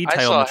the Hey, TV I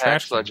title saw in the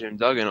trash Hacksaw can. Jim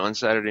Duggan on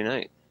Saturday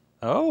night.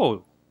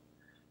 Oh,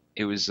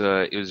 It was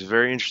a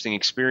very interesting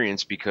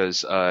experience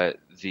because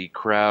the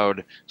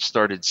crowd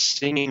started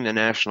singing the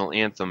national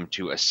anthem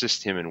to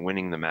assist him in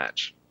winning the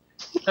match,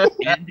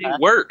 and it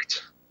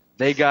worked.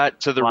 They got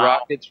to the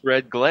Rockets'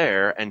 red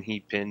glare, and he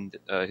pinned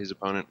his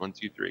opponent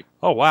 1-2-3.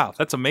 oh wow,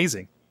 that's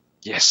amazing.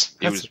 Yes,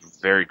 it was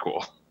very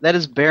cool. That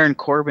is Baron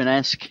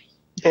Corbin-esque.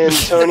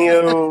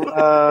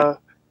 Antonio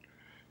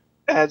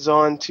adds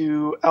on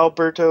to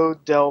Alberto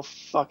Del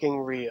fucking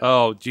Rio.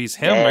 Oh, geez,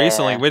 him Yeah.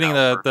 recently winning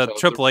the Alberto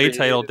AAA Del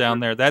title Rio. down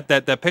there.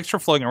 That picture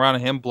floating around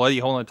of him bloody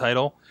holding the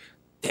title.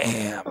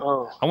 Damn,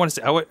 Oh. I want to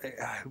see.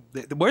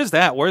 Where's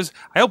that?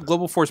 I hope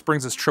Global Force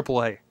brings us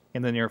AAA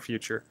in the near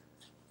future,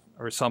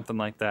 or something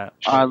like that.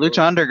 Lucha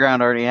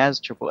Underground already has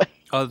AAA.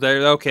 Oh,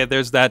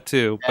 there's that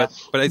too. But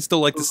I'd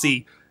still like to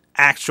see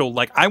actual,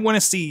 like, I want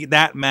to see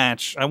that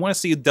match. I want to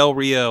see Del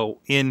Rio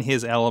in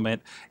his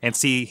element and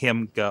see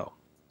him go.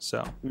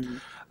 So,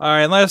 all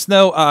right, let us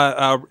know.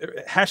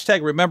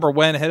 Hashtag remember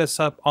when. Hit us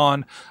up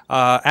on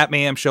at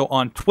Mayhem Show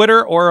on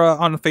Twitter or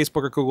on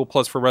Facebook or Google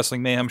Plus for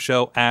Wrestling Mayhem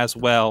Show as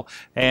well.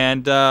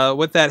 And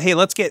with that, hey,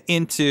 let's get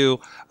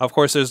into, of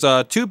course, there's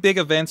two big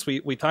events.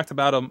 We talked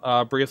about them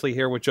briefly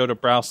here with Joe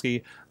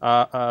Dabrowski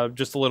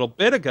just a little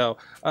bit ago.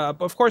 But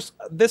of course,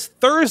 this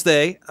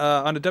Thursday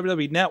on the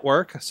WWE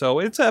Network, so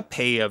it's a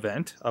pay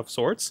event of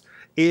sorts,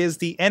 is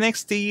the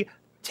NXT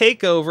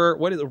TakeOver,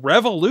 what is it,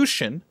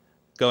 Revolution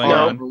going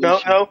on.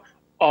 No.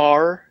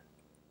 Our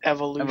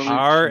Evolution.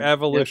 Our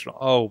Evolution.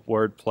 Oh,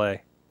 wordplay.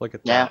 Look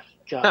at that.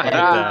 God. Look at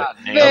that.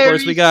 Of Very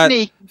course, we got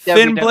sneaky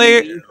Finn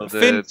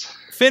WWE.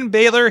 Finn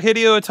Balor,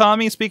 Hideo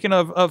Itami, speaking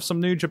of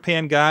some New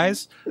Japan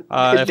guys, if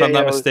I'm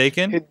not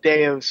mistaken.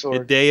 Hideo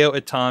Sorg. Hideo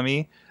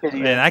Itami.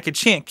 And I could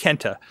chant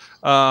Kenta.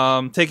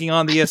 Taking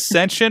on the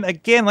Ascension.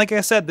 Again, like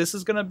I said, this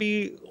is going to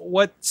be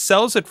what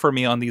sells it for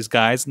me on these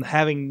guys. And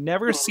having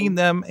never seen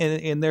them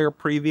in their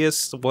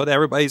previous, what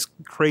everybody's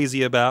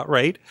crazy about,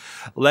 right?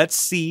 Let's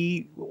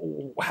see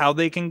how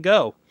they can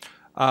go.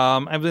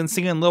 I've been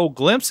seeing little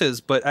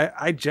glimpses, but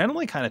I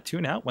generally kind of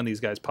tune out when these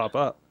guys pop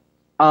up.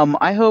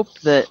 I hope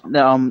that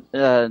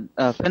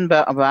Finn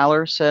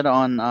Balor said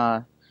on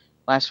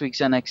last week's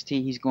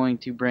NXT he's going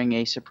to bring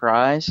a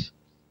surprise.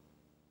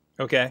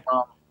 Okay.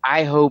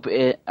 I hope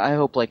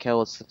like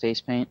hell it's the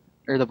face paint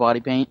or the body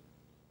paint.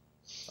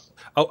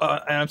 Oh,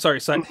 I'm sorry,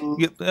 son.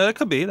 That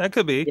could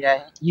be.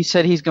 Yeah, he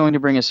said he's going to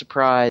bring a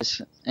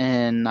surprise,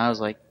 and I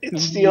was like,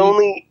 It's the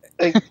only,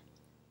 like,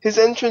 his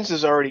entrance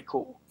is already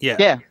cool.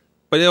 Yeah.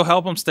 But it'll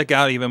help him stick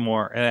out even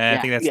more, and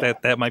I think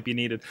that might be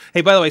needed.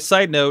 Hey, by the way,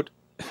 side note,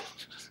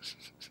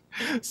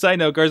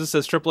 Garza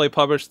says AAA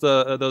published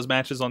those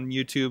matches on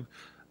YouTube.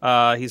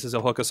 He says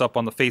he'll hook us up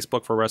on the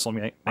Facebook for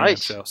Wrestling Mayhem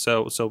Show.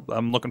 So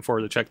I'm looking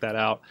forward to check that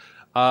out.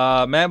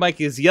 Mad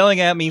Mike is yelling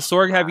at me.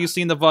 Sorg, have you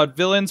seen the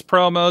Vaudevillains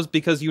promos?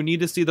 Because you need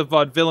to see the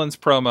Vaudevillains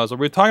promos.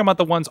 We're talking about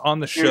the ones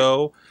on the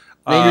show.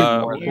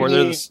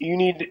 You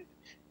need.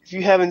 If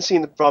you haven't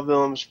seen the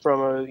Vaudevillains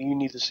promo, you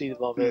need to see the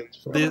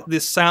Vaudevillains promo. The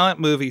silent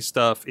movie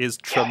stuff is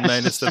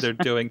tremendous that they're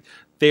doing.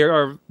 They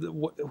are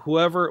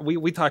whoever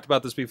we talked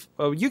about this before.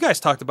 Oh, you guys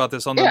talked about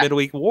this on the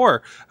Midweek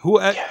War.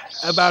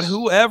 About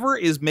whoever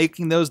is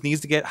making those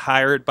needs to get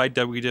hired by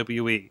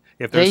WWE.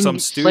 If there's some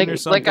student or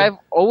something, like I've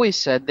always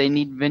said, they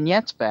need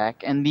vignettes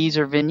back, and these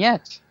are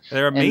vignettes.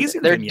 They're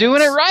amazing. They're vignettes.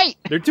 doing it right.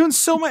 They're doing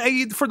so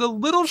much for the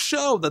little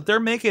show that they're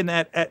making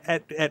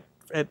at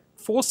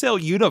Full Sail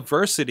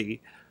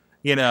University.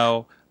 You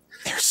know,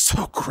 they're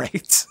so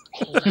great.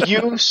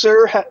 You,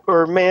 sir,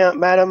 or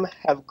madam,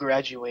 have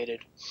graduated.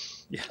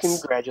 Yes.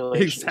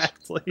 Congratulations.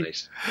 Exactly.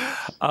 Nice.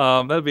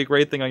 That'd be a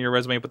great thing on your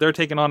resume. But they're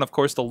taking on, of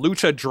course, the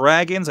Lucha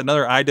Dragons,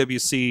 another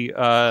IWC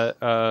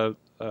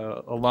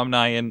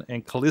alumni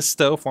in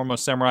Callisto, former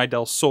Samurai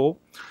del Sol,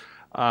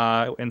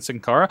 and Sin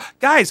Cara.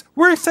 Guys,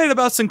 we're excited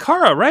about Sin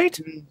Cara, right?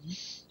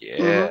 Yeah.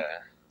 Mm-hmm.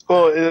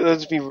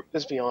 Well,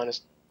 let's be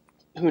honest.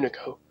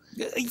 Hunico.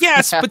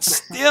 Yes, but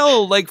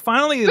still, like,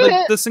 finally,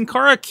 the Sin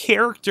Cara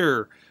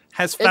character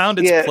has found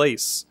its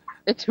place.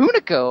 It's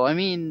Hunico. I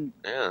mean,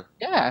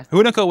 yeah.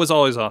 Hunico was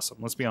always awesome.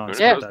 Let's be honest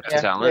about that.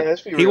 Talent.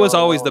 He was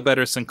always the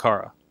better Sin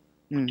Cara.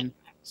 Mm-hmm.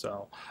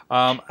 So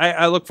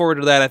I look forward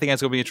to that. I think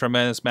it's going to be a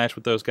tremendous match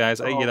with those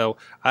guys. I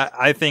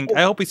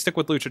hope we stick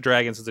with Lucha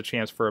Dragons as a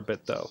chance for a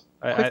bit, though.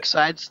 Quick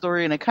side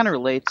story, and it kind of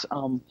relates.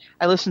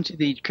 I listened to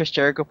the Chris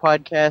Jericho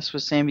podcast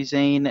with Sami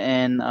Zayn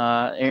and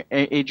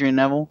Adrian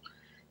Neville,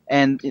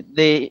 and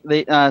they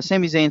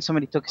Sami Zayn,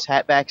 somebody took his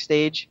hat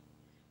backstage,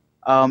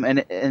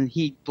 And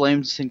he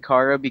blames Sin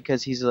Cara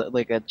because he's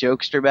like a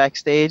jokester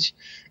backstage,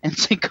 and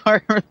Sin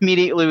Cara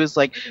immediately was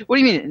like, "What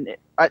do you mean?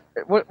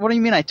 What do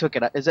you mean I took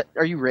it?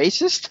 Are you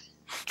racist?"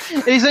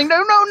 And he's like,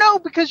 "No,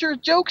 because you're a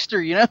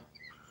jokester, you know."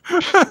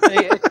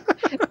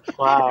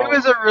 Wow. It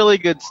was a really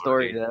good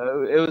story,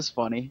 though. It was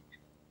funny.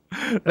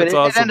 But it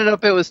awesome. ended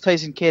up it was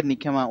Tyson Kidd, and he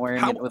came out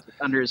wearing it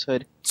under his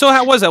hood. So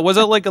how was that? Was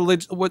it like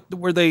what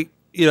were they?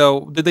 You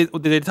know, did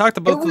they talk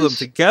to both of them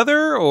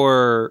together,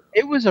 or?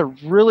 It was a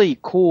really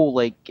cool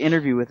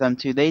interview with them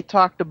too. They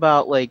talked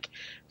about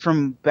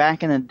from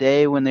back in the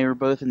day when they were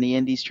both in the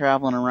Indies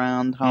traveling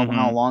around,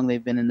 how long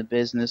they've been in the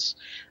business,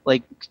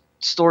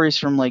 stories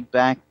from way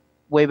back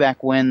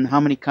when, how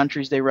many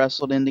countries they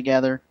wrestled in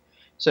together.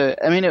 So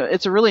I mean,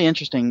 it's a really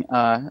interesting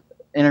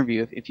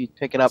interview if you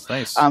pick it up.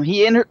 That's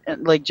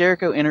nice.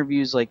 Jericho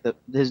interviews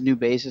his new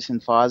bassist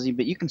and Fozzy,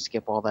 but you can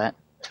skip all that.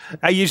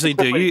 I usually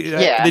do.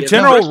 The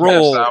general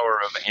role.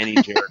 Hour of any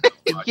Jericho.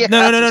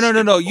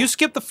 No. You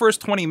skip the first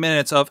 20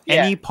 minutes of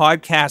any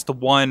podcast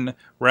one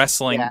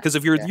wrestling because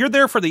if you're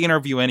there for the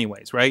interview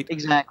anyways, right?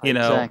 Exactly.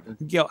 I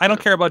don't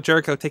care about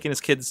Jericho taking his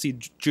kid to see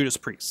Judas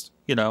Priest.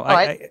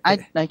 I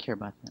care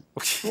about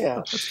that. Yeah,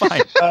 that's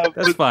fine.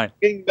 That's fine.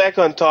 Getting back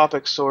on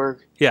topic, Sorg.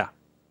 Yeah.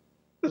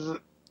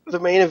 The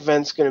main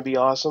event's going to be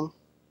awesome.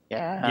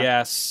 Yeah.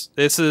 Yes,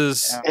 this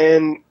is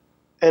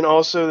and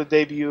also the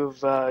debut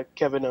of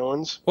Kevin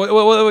Owens.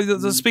 Well,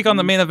 let's speak on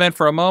the main event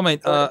for a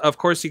moment. Of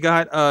course, you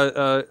got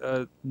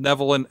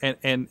Neville and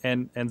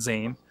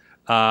Zayn.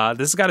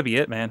 This has got to be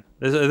it, man.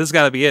 This has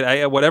got to be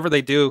it. Whatever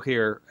they do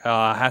here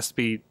has to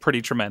be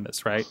pretty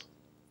tremendous, right?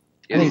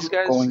 Yeah, these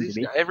guys.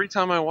 Every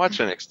time I watch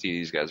NXT,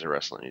 these guys are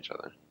wrestling each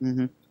other.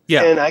 Mm-hmm.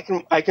 Yeah, and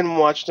I can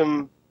watch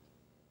them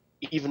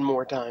even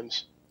more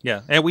times.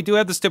 Yeah, and we do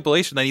have the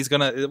stipulation that he's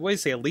gonna leave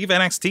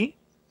NXT.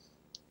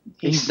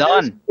 He's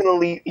done.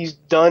 He's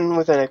done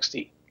with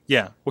NXT.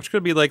 Yeah, which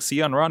could be see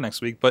you on Raw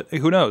next week, but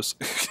who knows?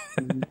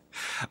 And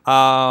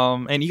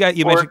you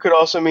mentioned, it could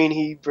also mean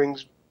he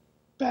brings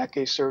back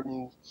a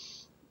certain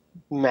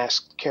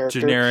masked character,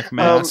 generic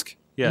mask.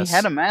 Yes, he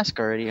had a mask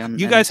already. On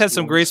you guys had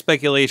some great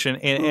speculation,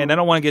 and I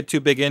don't want to get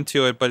too big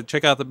into it, but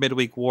check out the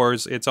Midweek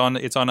Wars. It's on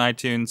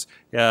iTunes.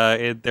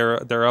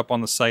 They're up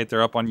on the site.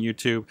 They're up on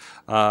YouTube.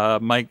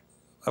 Mike.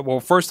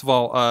 Well, first of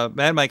all,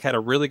 Mad Mike had a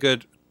really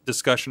good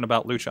discussion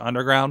about Lucha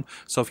Underground.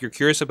 So if you're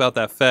curious about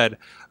that Fed,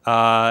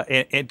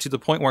 and to the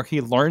point where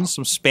he learned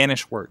some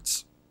Spanish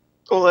words.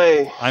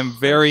 Olé. I'm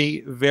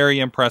very, very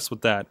impressed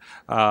with that.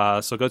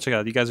 So go check it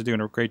out. You guys are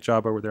doing a great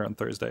job over there on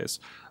Thursdays.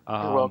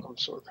 You're welcome,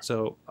 Sorg.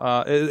 So,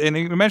 and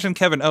you mentioned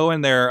Kevin Owen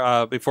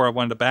there before I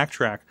wanted to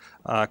backtrack.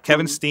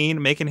 Kevin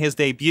Steen making his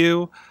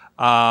debut.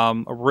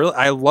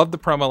 I loved the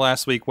promo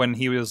last week when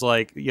he was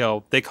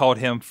they called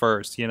him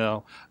first,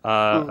 Tyler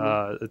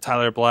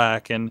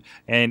Black and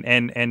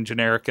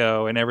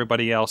Generico and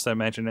everybody else that I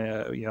mentioned,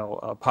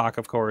 Pac,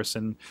 of course,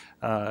 and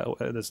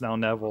that's now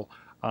Neville.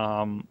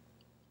 And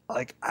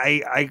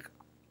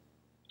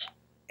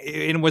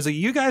was it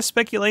you guys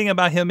speculating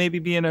about him maybe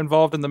being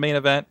involved in the main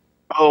event?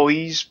 Oh,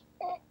 he's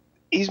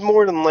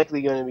more than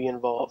likely going to be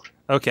involved.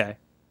 Okay.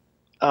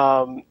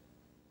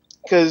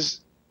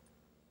 Because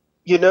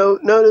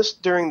notice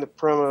during the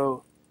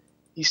promo,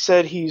 he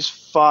said he's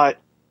fought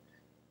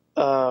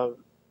Rollins,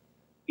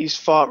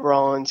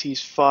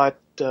 he's fought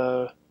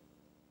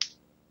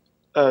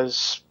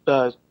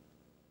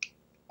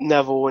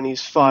Neville, and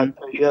he's fought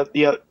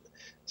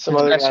some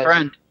his other best guys.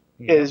 Friend.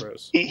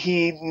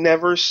 He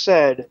never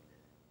said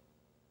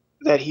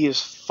that he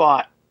has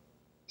fought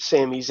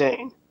Sami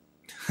Zayn.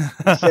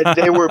 He said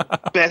they were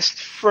best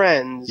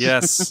friends.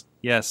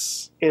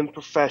 Yes. In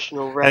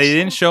professional wrestling. And he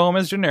didn't show him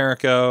as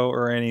Generico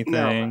or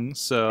anything. No.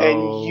 So.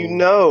 And you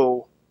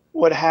know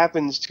what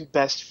happens to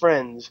best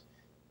friends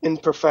in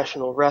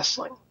professional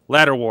wrestling.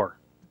 Ladder war.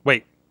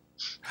 Wait.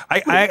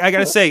 I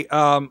gotta say,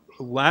 by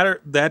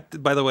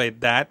the way,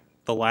 the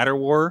ladder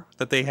war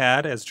that they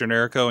had as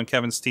Generico and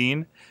Kevin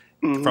Steen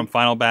from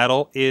Final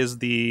Battle is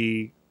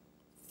the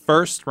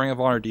first Ring of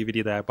Honor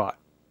DVD that I bought.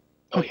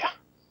 Oh yeah.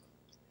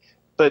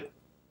 But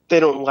they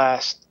don't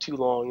last too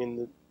long in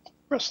the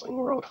wrestling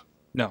world.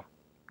 No.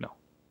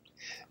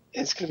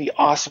 It's going to be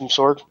awesome,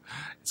 Sorg.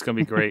 It's going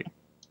to be great.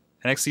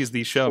 NXT is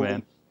the show,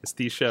 man. It's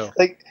the show.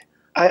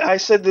 I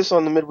said this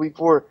on the Midweek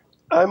War.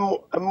 I'm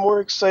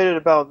more excited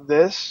about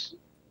this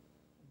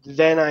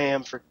than I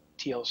am for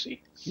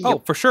TLC. Oh,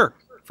 for sure.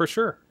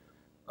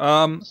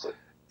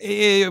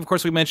 Of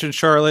course, we mentioned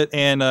Charlotte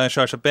and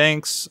Sasha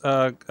Banks. We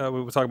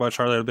were talking about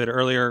Charlotte a bit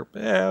earlier.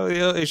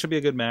 It should be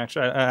a good match.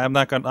 I'm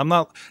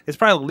not. It's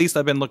probably the least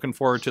I've been looking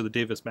forward to the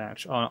Divas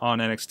match on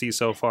NXT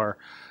so far.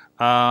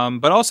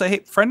 But also, hey,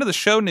 friend of the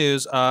show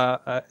news,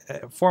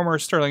 former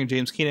Sterling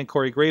James Keenan,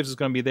 Corey Graves is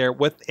going to be there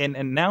with an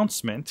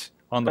announcement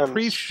on the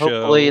pre-show.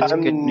 Hopefully it's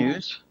good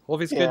news.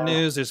 Hopefully it's good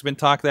news. There's been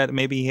talk that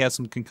maybe he has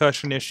some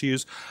concussion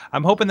issues.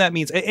 I'm hoping that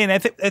means, and I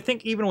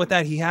think even with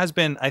that, he has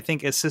been, I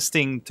think,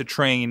 assisting to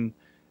train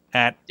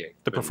at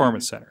the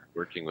Performance Center.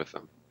 Working with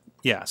them.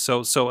 Yeah,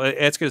 so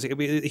it's good.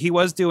 He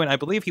was doing, I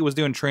believe, he was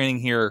doing training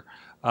here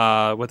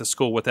with the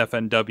school with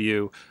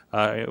FNW,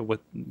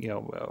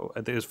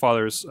 with his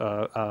father's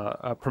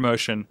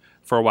promotion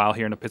for a while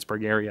here in the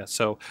Pittsburgh area.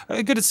 So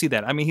good to see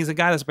that. I mean, he's a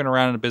guy that's been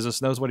around in the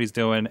business, knows what he's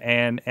doing,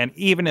 and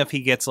even if he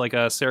gets like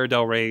a Sarah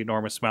Del Rey,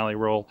 Norma Smiley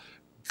role,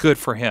 good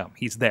for him.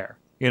 He's there.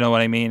 You know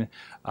what I mean?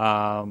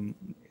 Friend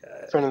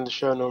of the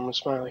show, Norman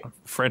Smiley.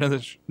 Friend of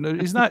the no,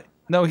 he's not.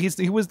 No,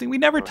 he was. We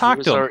never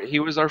talked to him. He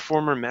was our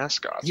former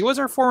mascot. He was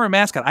our former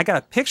mascot. I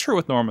got a picture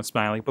with Norman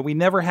Smiley, but we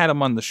never had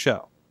him on the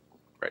show.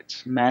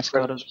 Right.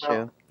 Mascot of the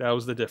show. That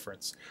was the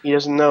difference. He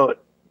doesn't know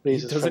it. He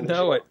doesn't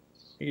know it.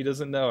 He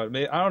doesn't know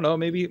it. I don't know.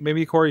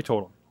 Maybe Corey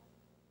told him.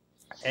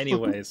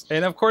 Anyways,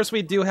 and of course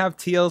we do have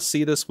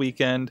TLC this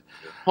weekend.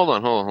 Hold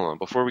on.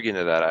 Before we get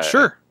into that,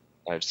 Sure.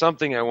 I have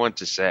something I want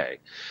to say.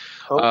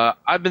 Oh.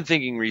 I've been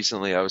thinking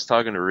recently, I was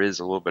talking to Riz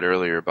a little bit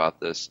earlier about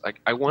this.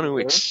 I want to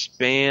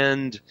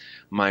expand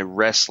my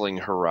wrestling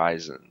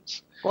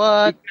horizons.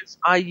 What? Because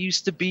I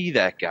used to be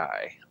that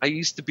guy. I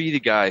used to be the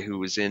guy who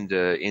was into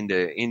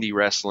indie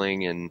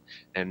wrestling and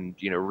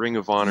Ring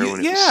of Honor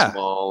when it was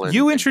small. And,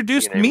 you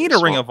introduced me to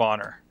Ring of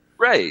Honor.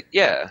 Right,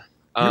 yeah.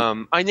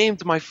 I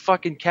named my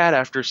fucking cat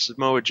after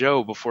Samoa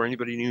Joe before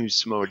anybody knew who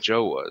Samoa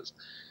Joe was.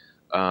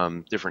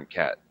 Different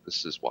cat.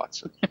 This is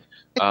Watson.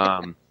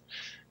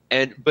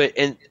 And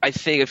I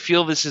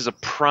feel this is a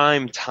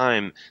prime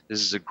time.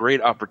 This is a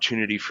great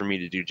opportunity for me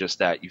to do just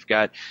that. You've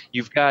got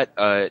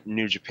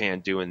New Japan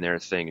doing their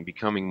thing and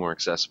becoming more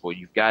accessible.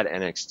 You've got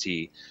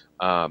NXT,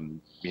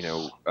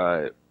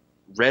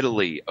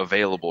 readily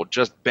available,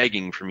 just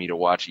begging for me to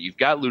watch it. You've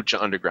got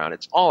Lucha Underground.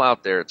 It's all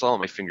out there. It's all at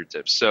my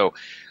fingertips. So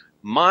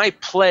my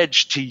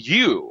pledge to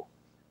you,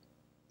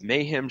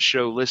 Mayhem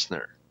Show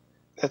listener.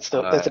 That's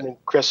an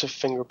aggressive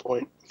finger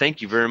point.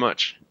 Thank you very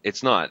much.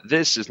 It's not.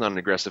 This is not an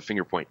aggressive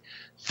finger point.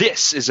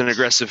 This is an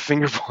aggressive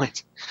finger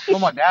point. Oh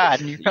my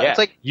God! Yeah, it's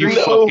like you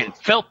fucking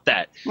felt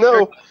that.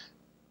 No,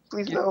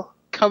 please no.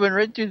 Coming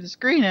right through the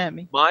screen at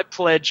me. My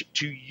pledge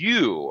to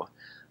you,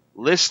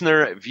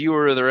 listener,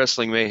 viewer of the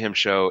Wrestling Mayhem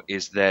Show,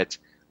 is that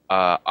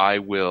I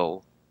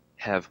will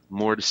have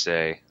more to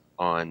say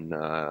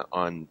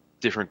on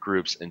different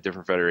groups and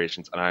different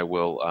federations, and I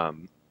will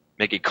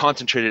make a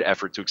concentrated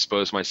effort to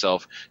expose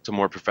myself to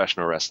more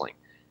professional wrestling.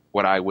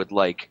 What I would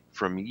like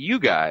from you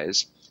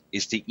guys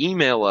is to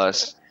email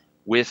us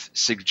with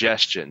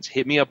suggestions.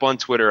 Hit me up on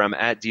Twitter. I'm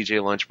at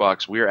DJ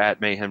Lunchbox. We're at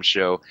Mayhem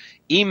Show.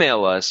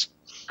 Email us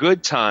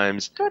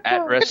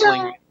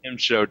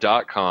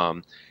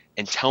goodtimes@wrestlingmayhemshow.com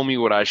and tell me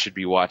what I should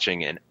be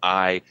watching, and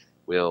I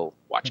will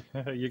watch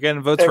it. You're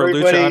getting votes for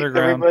Lucha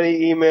Underground.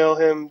 Everybody email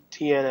him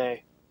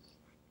TNA.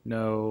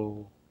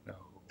 No.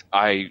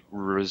 I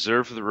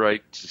reserve the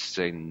right to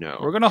say no.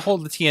 We're going to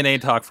hold the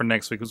TNA talk for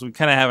next week because we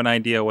kind of have an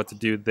idea what to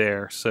do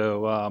there.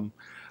 So,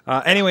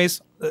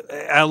 anyways,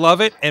 I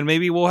love it, and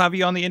maybe we'll have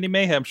you on the Indie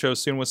Mayhem Show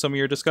soon with some of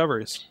your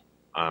discoveries.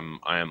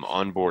 I am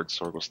on board,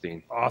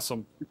 Sorgelstein.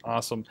 Awesome.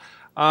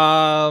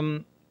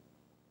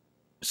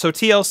 So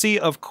TLC,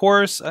 of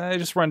course, I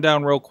just run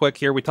down real quick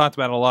here. We talked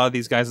about a lot of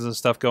these guys and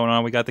stuff going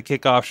on. We got the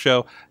kickoff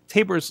show,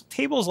 tables,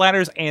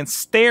 ladders, and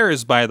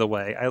stairs. By the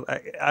way,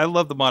 I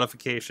love the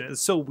modification.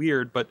 It's so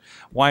weird, but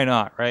why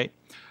not, right?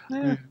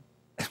 Yeah.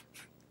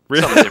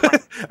 Really?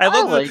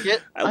 I like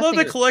it. I love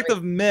the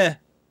collective meh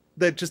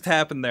that just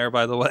happened there.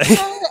 By the way,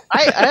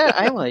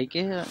 I like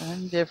it.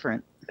 I'm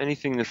different.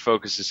 Anything that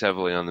focuses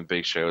heavily on the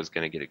big show is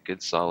going to get a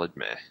good solid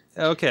meh.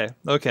 Okay.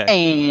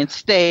 And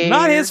stairs.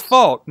 Not his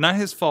fault,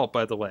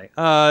 by the way.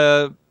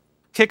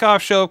 Kickoff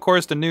show, of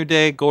course, the New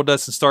Day,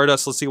 Goldust and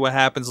Stardust. Let's see what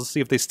happens. Let's see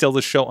if they steal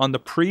the show on the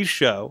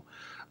pre-show.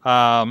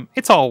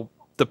 It's all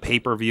the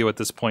pay-per-view at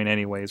this point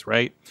anyways,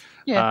 right?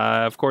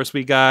 Yeah. Of course,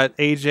 we got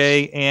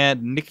AJ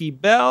and Nikki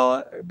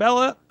Bell.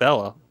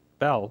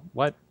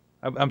 What?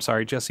 I'm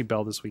sorry, Jesse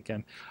Bell this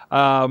weekend.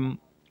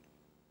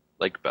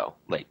 Lake Bell.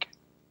 Lake.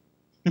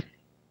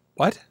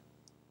 What?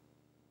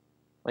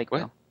 Like what?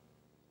 Bell.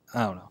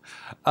 I don't know.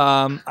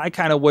 I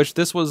kind of wish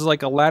this was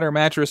like a ladder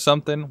match or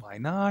something. Why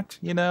not?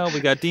 We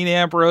got Dean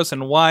Ambrose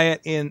and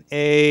Wyatt in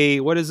a,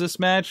 what is this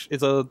match?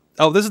 This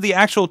is the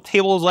actual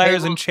tables,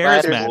 ladders, and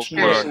chairs match.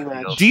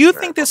 Do you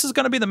think this is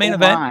going to be the main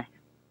event?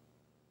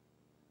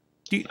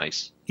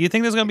 Nice. Do you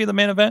think this is going to be the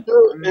main event?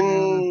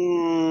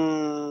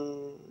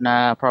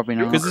 Nah, probably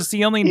not. Because it's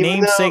the only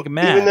namesake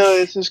match. Even though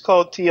this is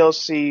called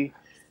TLC,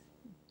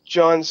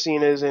 John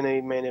Cena is in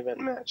a main event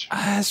match.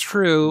 That's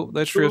true.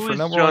 That's true. Who for is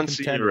number John one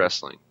Cena contender.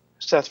 wrestling?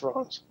 Seth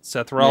Rollins.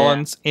 Seth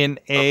Rollins in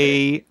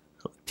a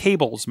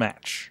tables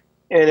match.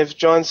 And if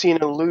John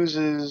Cena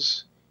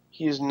loses,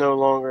 he is no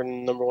longer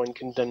number one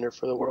contender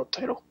for the world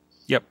title.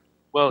 Yep.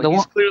 Well,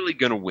 he's clearly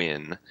going to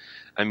win.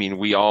 I mean,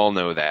 we all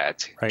know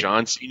that. Right.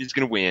 John Cena's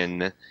going to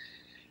win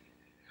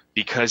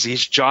because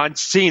he's John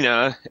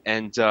Cena,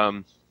 and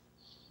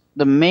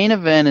the main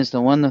event is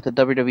the one with the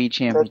WWE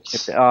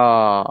Championship.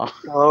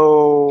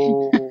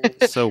 Oh.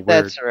 So weird.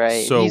 That's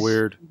right. So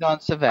weird. He's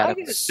on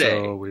sabbatical. I gotta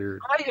say, So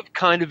weird. I have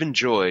kind of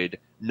enjoyed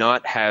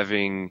not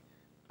having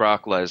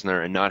Brock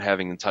Lesnar and not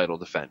having the title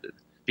defended.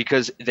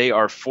 because they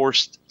are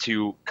forced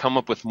to come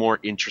up with more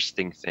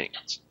interesting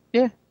things.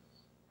 Yeah.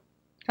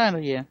 Kind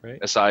of, yeah. Right.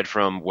 Aside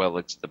from, well,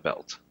 it's the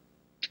belt.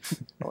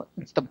 Well,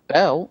 it's the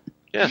belt.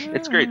 Yeah,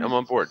 it's great. I'm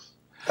on board.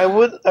 I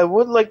would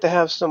like to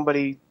have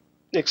somebody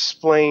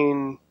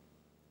explain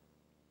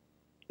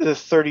the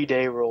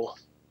 30-day rule.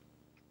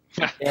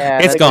 Yeah,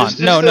 It's Like, gone.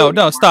 just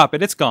No, stop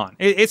it. It's gone.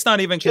 It's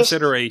not even Just-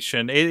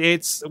 consideration.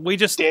 It's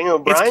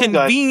Daniel it's Bryan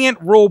got convenient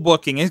rule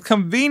booking. It's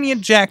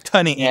convenient Jack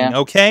Tunney-ing, Yeah.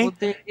 okay?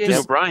 Well,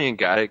 Daniel Bryan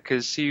got it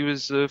because he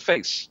was a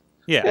face.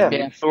 Yeah, Yeah.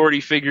 The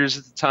authority figures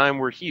at the time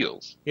were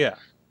heels.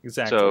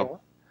 exactly. So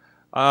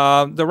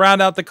To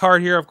round out the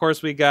card here, of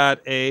course, we got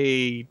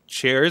a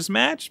chairs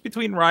match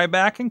between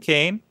Ryback and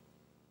Kane.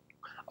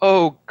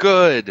 oh,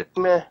 good.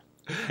 meh.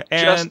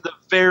 And Just the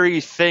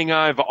very thing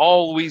I've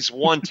always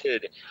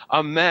wanted.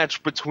 A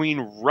match between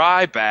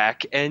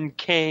Ryback and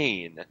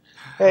Kane.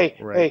 Hey,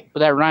 Right. hey. But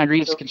that Ryan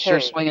Reeves can sure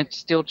Okay. swing a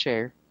steel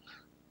chair.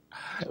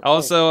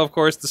 also, of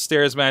course, the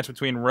stairs match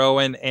between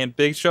Rowan and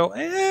Big Show.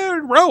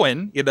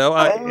 Rowan,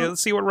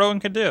 let's see what Rowan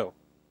can do.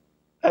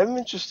 I'm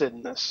interested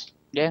in this.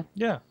 Yeah.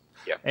 Yeah.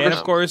 And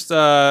of course,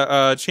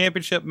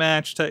 championship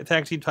match,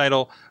 tag team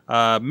title,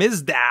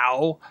 Ms.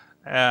 Dow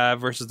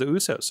versus the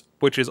Usos,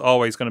 which is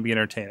always going to be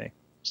entertaining.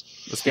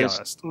 Let's be Yes.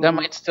 honest. That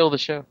might steal the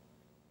show.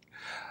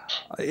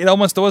 It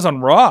almost was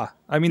on Raw.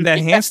 I mean, that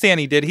handstand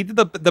he did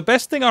the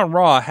best thing on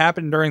Raw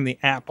happened during the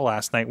app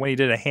last night when he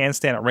did a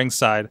handstand at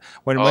ringside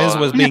when Miz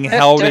was being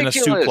held in a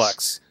ridiculous.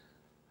 suplex.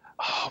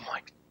 Oh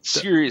my!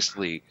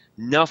 Seriously,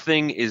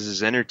 nothing is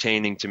as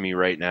entertaining to me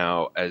right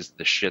now as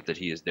the shit that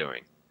he is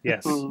doing.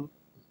 Yes, Mhm.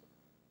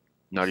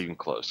 Not even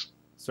close.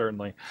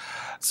 certainly.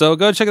 So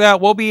go check it out.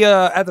 We'll be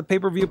at the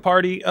pay-per-view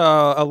party.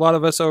 A lot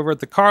of us over at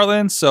the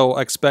Carlin, so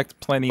expect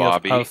plenty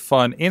of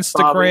fun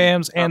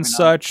Instagrams and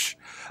such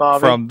Bobby.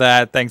 from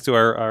that. Thanks to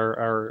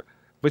our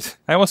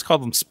I almost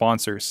called them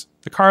sponsors.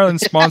 The Carlin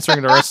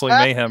sponsoring the Wrestling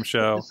Mayhem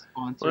Show.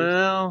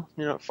 Well,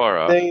 you're not far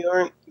off. They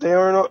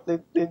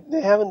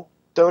haven't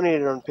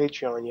donated on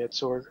Patreon yet,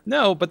 Sorg.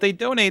 No, but they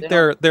donate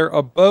their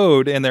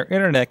abode and their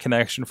internet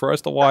connection for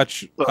us to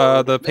watch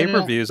the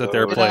pay-per-views at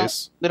their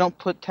place. They don't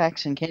put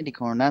tax in candy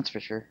corn, that's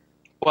for sure.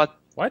 But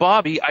What?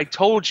 Bobby, I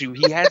told you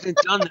he hasn't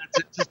done that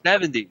since the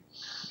 '70s.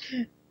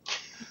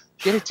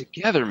 Get it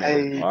together,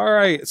 man. Hey, All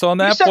right. So on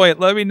that point,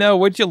 let me know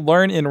what you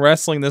learned in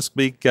wrestling this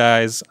week,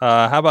 guys.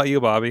 How about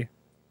you, Bobby?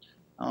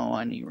 Oh,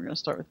 I knew you were going to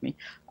start with me.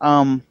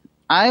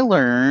 I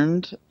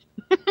learned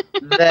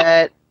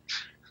that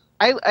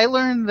I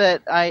learned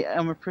that I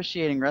am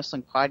appreciating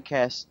wrestling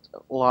podcasts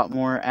a lot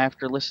more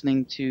after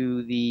listening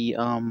to the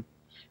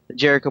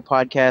Jericho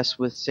podcast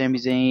with Sami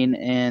Zayn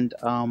and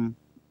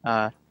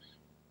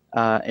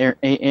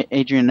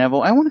Adrian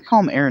Neville. I want to call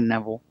him Aaron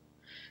Neville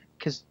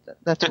because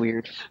that's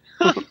weird.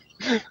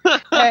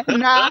 I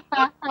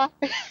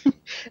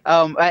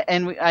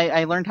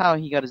learned how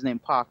he got his name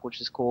Pac, which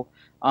is cool.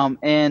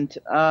 And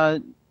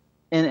the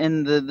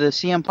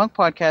CM Punk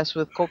podcast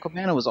with Cole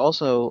Cabana was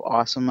also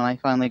awesome, and I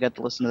finally got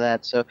to listen to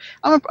that. So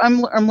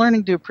I'm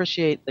learning to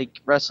appreciate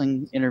like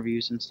wrestling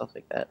interviews and stuff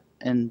like that,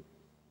 and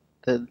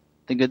the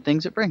good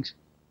things it brings.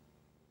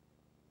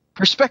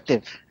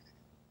 Perspective.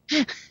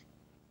 We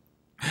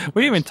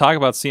didn't even talk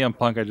about CM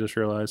Punk. I just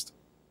realized.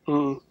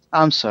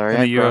 I'm sorry.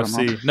 In the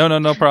UFC.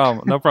 No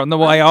problem. No problem. No,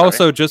 well, I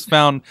also just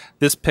found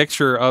this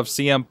picture of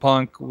CM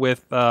Punk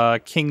with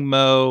King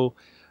Mo,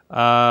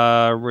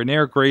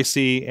 Renier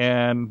Gracie,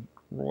 and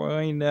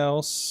Roy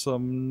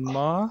Nelson.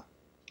 No,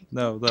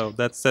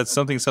 that's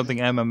something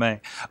MMA.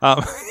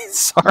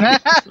 Sorry.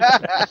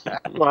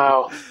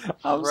 wow.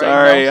 I'm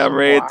sorry. I'm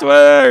reading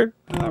Twitter.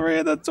 I'm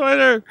reading the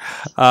Twitter.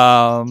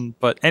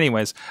 But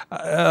anyways,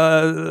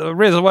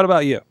 Riz, what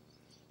about you?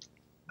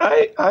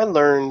 I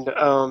learned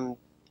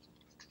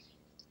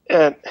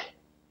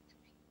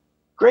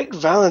Greg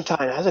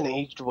Valentine hasn't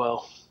aged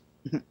well.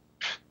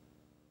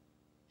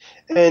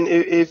 And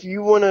if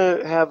you want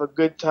to have a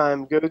good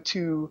time, go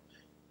to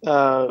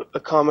a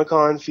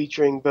Comic-Con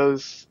featuring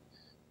both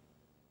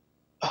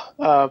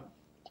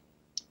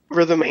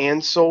Rhythm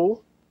and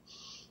Soul.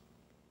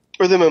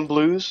 Rhythm and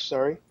Blues,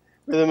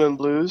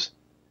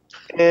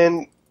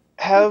 and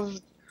have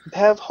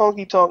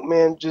Honky Tonk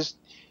Man just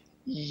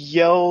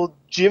yell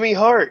Jimmy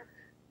Hart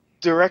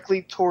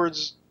directly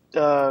towards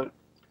the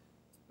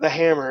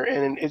hammer,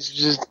 and it's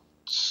just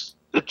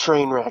a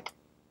train wreck.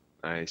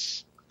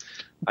 Nice.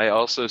 I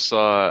also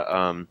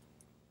saw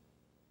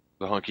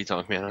the Honky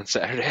Tonk Man on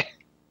Saturday.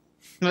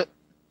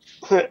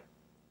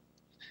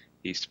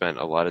 He spent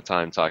a lot of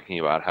time talking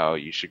about how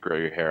you should grow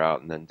your hair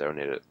out and then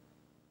donate it.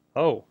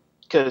 Oh.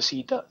 Because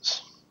he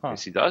does.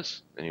 Yes, he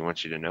does. And he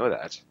wants you to know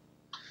that.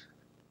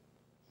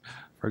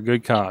 For a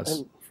good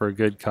cause. For a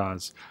good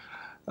cause.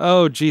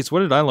 Oh, geez. What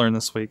did I learn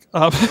this week?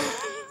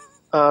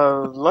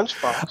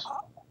 Lunchbox.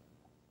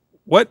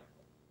 What?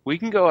 We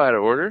can go out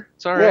of order.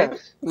 It's all right.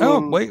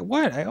 Oh, wait,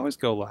 what? I always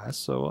go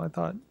last, so I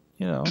thought,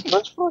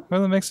 Lunchbox? I'm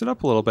going to mix it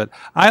up a little bit.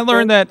 I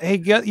learned that, hey,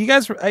 you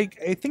guys, I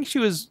think she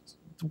was,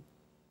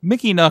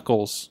 Mickey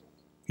Knuckles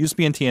used to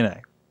be in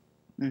TNA.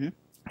 Mm-hmm.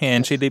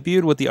 And she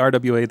debuted with the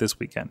RWA this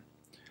weekend.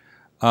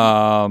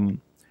 And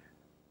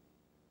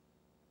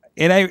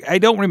I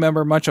don't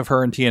remember much of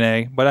her in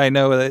TNA, but I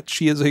know that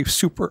she is a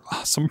super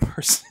awesome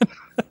person.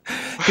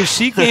 Because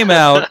she came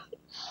out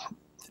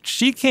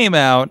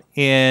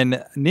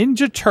in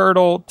Ninja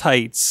Turtle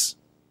tights,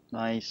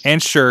 Nice.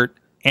 and shirt,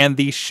 and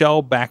the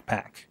shell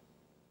backpack,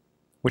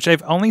 which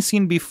I've only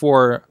seen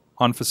before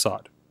on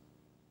Facade.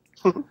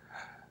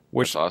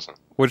 That's awesome.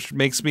 Which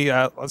makes me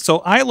so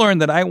I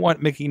learned that I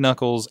want Mickey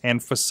Knuckles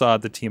and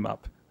Facade to team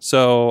up.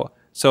 So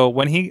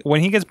when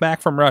he gets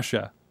back from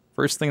Russia,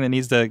 first thing that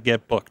needs to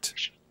get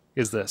booked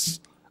is this.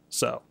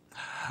 So,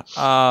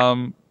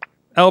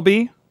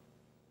 LB,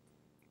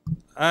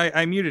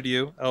 I muted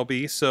you,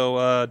 LB.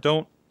 So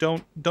don't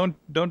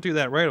do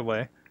that right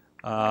away.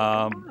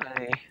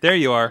 There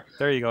you are.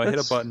 There you go. Hit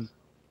a button.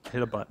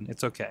 Hit a button.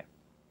 It's okay.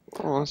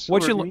 Oh,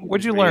 What'd you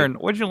learn?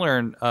 What'd you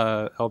learn,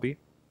 LB?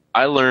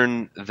 I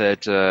learned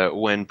that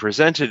when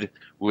presented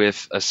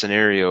with a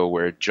scenario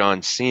where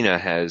John Cena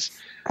has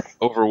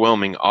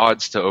overwhelming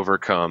odds to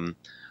overcome,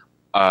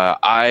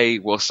 I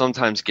will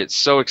sometimes get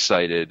so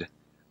excited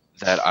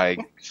that I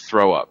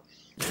throw up.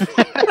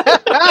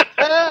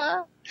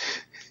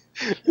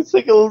 It's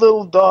like a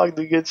little dog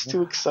that gets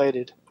too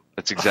excited.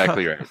 That's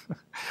exactly right.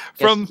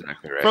 From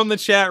the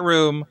chat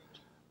room,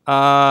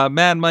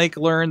 Mad Mike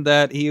learned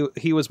that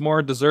he was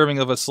more deserving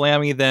of a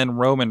Slammy than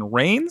Roman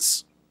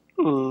Reigns.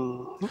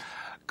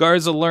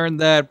 Garza learned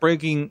that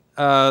breaking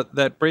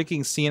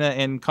Cena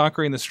and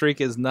conquering the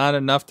streak is not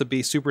enough to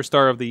be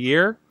Superstar of the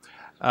Year.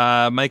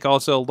 Mike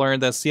also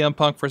learned that CM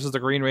Punk versus the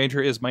Green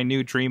Ranger is my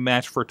new dream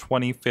match for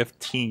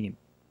 2015.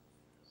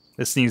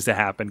 This needs to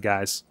happen,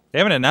 guys. They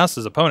haven't announced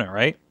his opponent,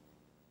 right?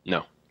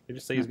 No. They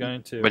just say he's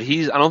going to. But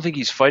I don't think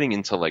he's fighting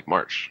until like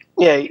March.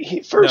 Yeah,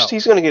 he's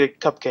going to get a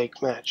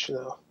cupcake match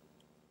though.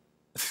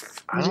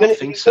 I don't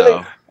think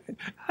so.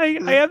 I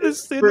have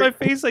this in my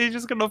face that he's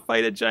just going to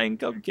fight a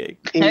giant cupcake.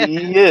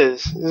 He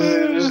is.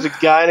 This is a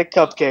guy in a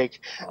cupcake.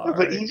 All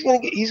but right. he's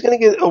gonna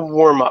get a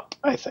warm up,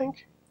 I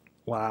think.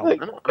 Wow. Like,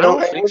 I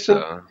don't think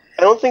so.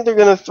 I don't think they're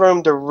gonna throw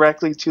him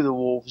directly to the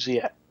wolves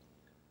yet.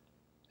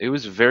 It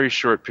was a very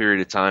short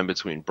period of time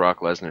between Brock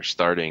Lesnar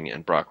starting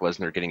and Brock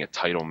Lesnar getting a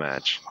title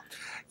match.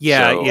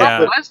 Yeah, So-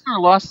 yeah.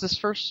 Lesnar lost his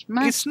first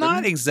match. It's not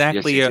didn't he?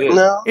 exactly Yes, he a did.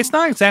 No, it's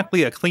not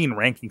exactly a clean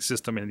ranking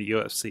system in the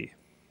UFC.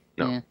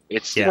 No, Yeah.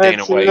 it's Yeah.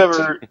 Dana White.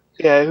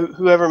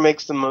 Whoever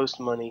makes the most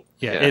money.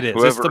 Yeah, Yeah, it is.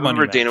 Whoever, It's the money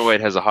whoever match. Dana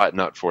White has a hot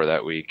nut for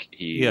that week,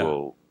 he Yeah.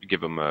 will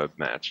give him a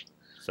match.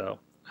 So,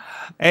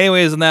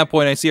 anyways, on that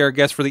point, I see our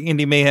guest for the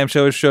Indie Mayhem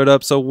Show has showed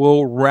up, so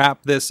we'll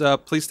wrap this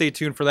up. Please stay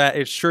tuned for that.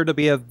 It's sure to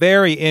be a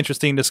very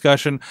interesting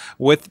discussion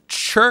with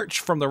Church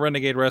from the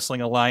Renegade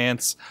Wrestling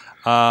Alliance.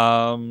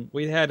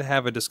 We had to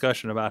have a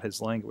discussion about his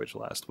language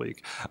last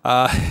week.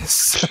 But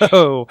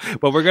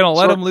we're going to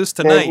let him loose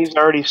tonight. And he's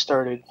already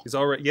started.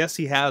 Yes,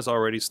 he has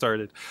already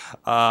started.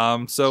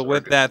 So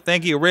with that,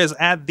 thank you, Riz,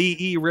 at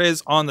the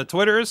Riz on the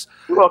Twitters.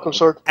 You're welcome,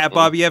 Sorg. At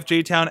Bobby F.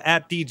 J. Town,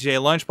 at DJ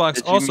Lunchbox.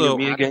 Did you Also,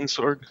 mute me again,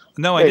 Sorg?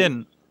 no, I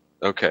didn't.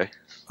 Okay.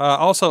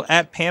 Also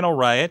at Panel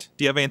Riot.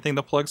 Do you have anything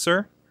to plug,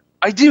 sir?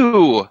 I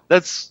do.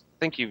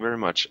 Thank you very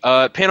much.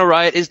 Panel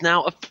Riot is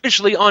now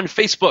officially on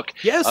Facebook.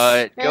 Yes.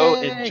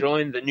 Go Yay. and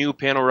join the new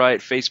Panel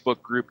Riot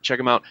Facebook group. Check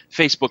them out.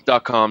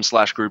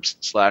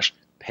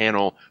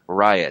 Facebook.com/groups/Panel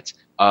Riot.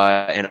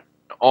 And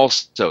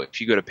also, if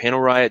you go to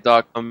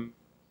panelriot.com,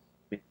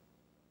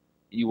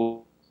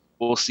 you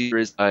will see there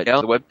is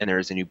down the web, and there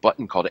is a new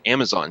button called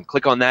Amazon.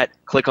 Click on that.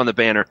 Click on the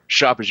banner.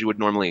 Shop as you would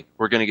normally.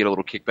 We're going to get a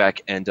little kickback,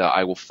 and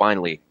I will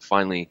finally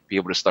be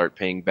able to start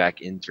paying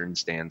back intern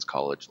Stan's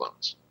college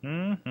loans.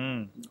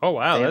 Mm-hmm. Oh,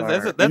 wow. They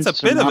That's are a bit of a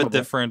insurmountable.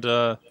 different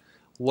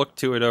look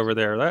to it over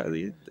there.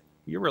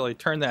 You really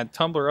turned that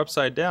Tumblr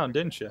upside down,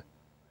 didn't you?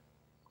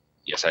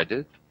 Yes, I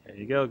did. There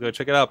you go. Go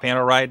check it out,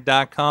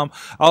 panelriot.com.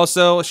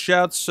 Also,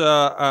 shouts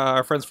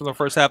our friends from the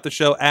first half of the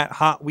show at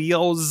Hot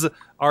Wheels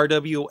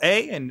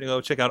RWA, and go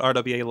check out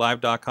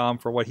rwalive.com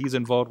for what he's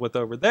involved with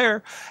over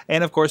there.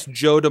 And, of course,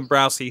 Joe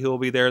Dombrowski, who will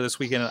be there this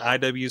weekend at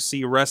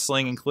IWC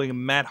Wrestling,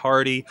 including Matt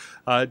Hardy,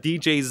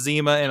 DJ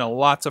Zima, and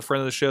lots of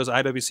friends of the shows,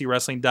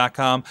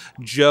 IWCWrestling.com,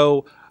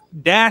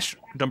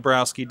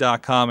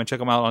 Joe-Dombrowski.com, and check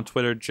him out on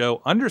Twitter,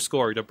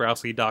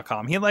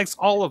 Joe_Dombrowski.com. He likes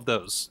all of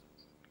those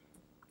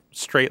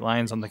straight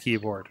lines on the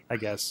keyboard, I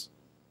guess.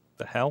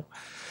 The hell?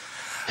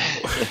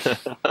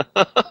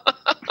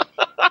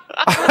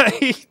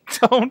 I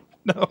don't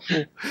know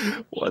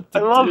what to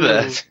I love do.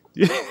 that.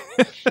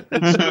 That's so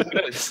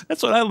good.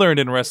 That's what I learned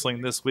in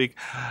wrestling this week.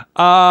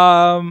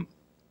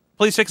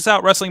 Please check us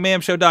out,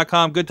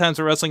 WrestlingMayhemShow.com, Good Times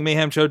at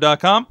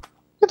WrestlingMayhemShow.com.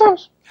 Good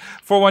times.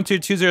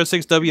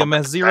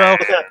 412-206-WMS0.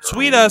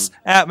 Tweet us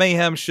at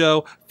Mayhem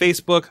Show.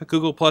 Facebook,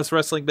 Google Plus,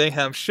 Wrestling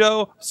Mayhem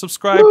Show.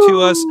 Subscribe to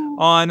us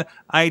on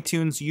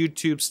iTunes,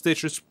 YouTube,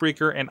 Stitcher,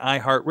 Spreaker, and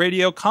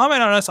iHeartRadio. Comment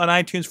on us on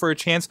iTunes for a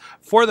chance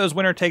for those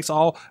winner takes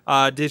all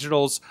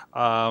digitals.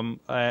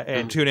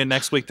 And tune in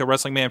next week to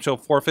Wrestling Mayhem Show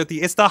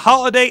 450. It's the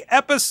holiday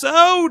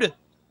episode.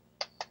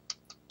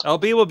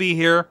 LB will be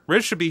here.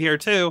 Rich should be here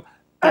too.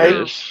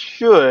 I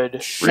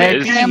should. Should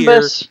be here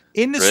Canvas.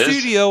 in the Riz?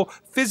 studio,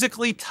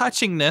 physically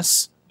touching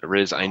this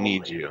Riz, I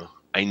need you.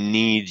 I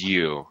need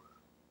you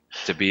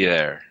to be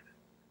there.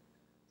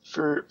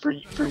 For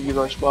you,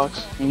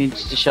 Lunchbox. You need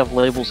to shove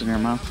labels in your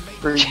mouth.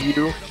 For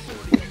you.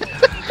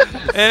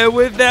 And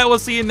with that, we'll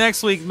see you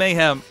next week.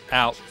 Mayhem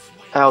out.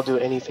 I'll do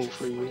anything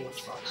for you,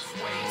 Lunchbox.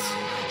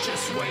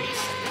 Just wait,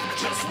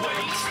 just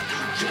wait,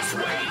 just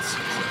wait,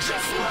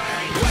 just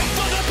wait. Wait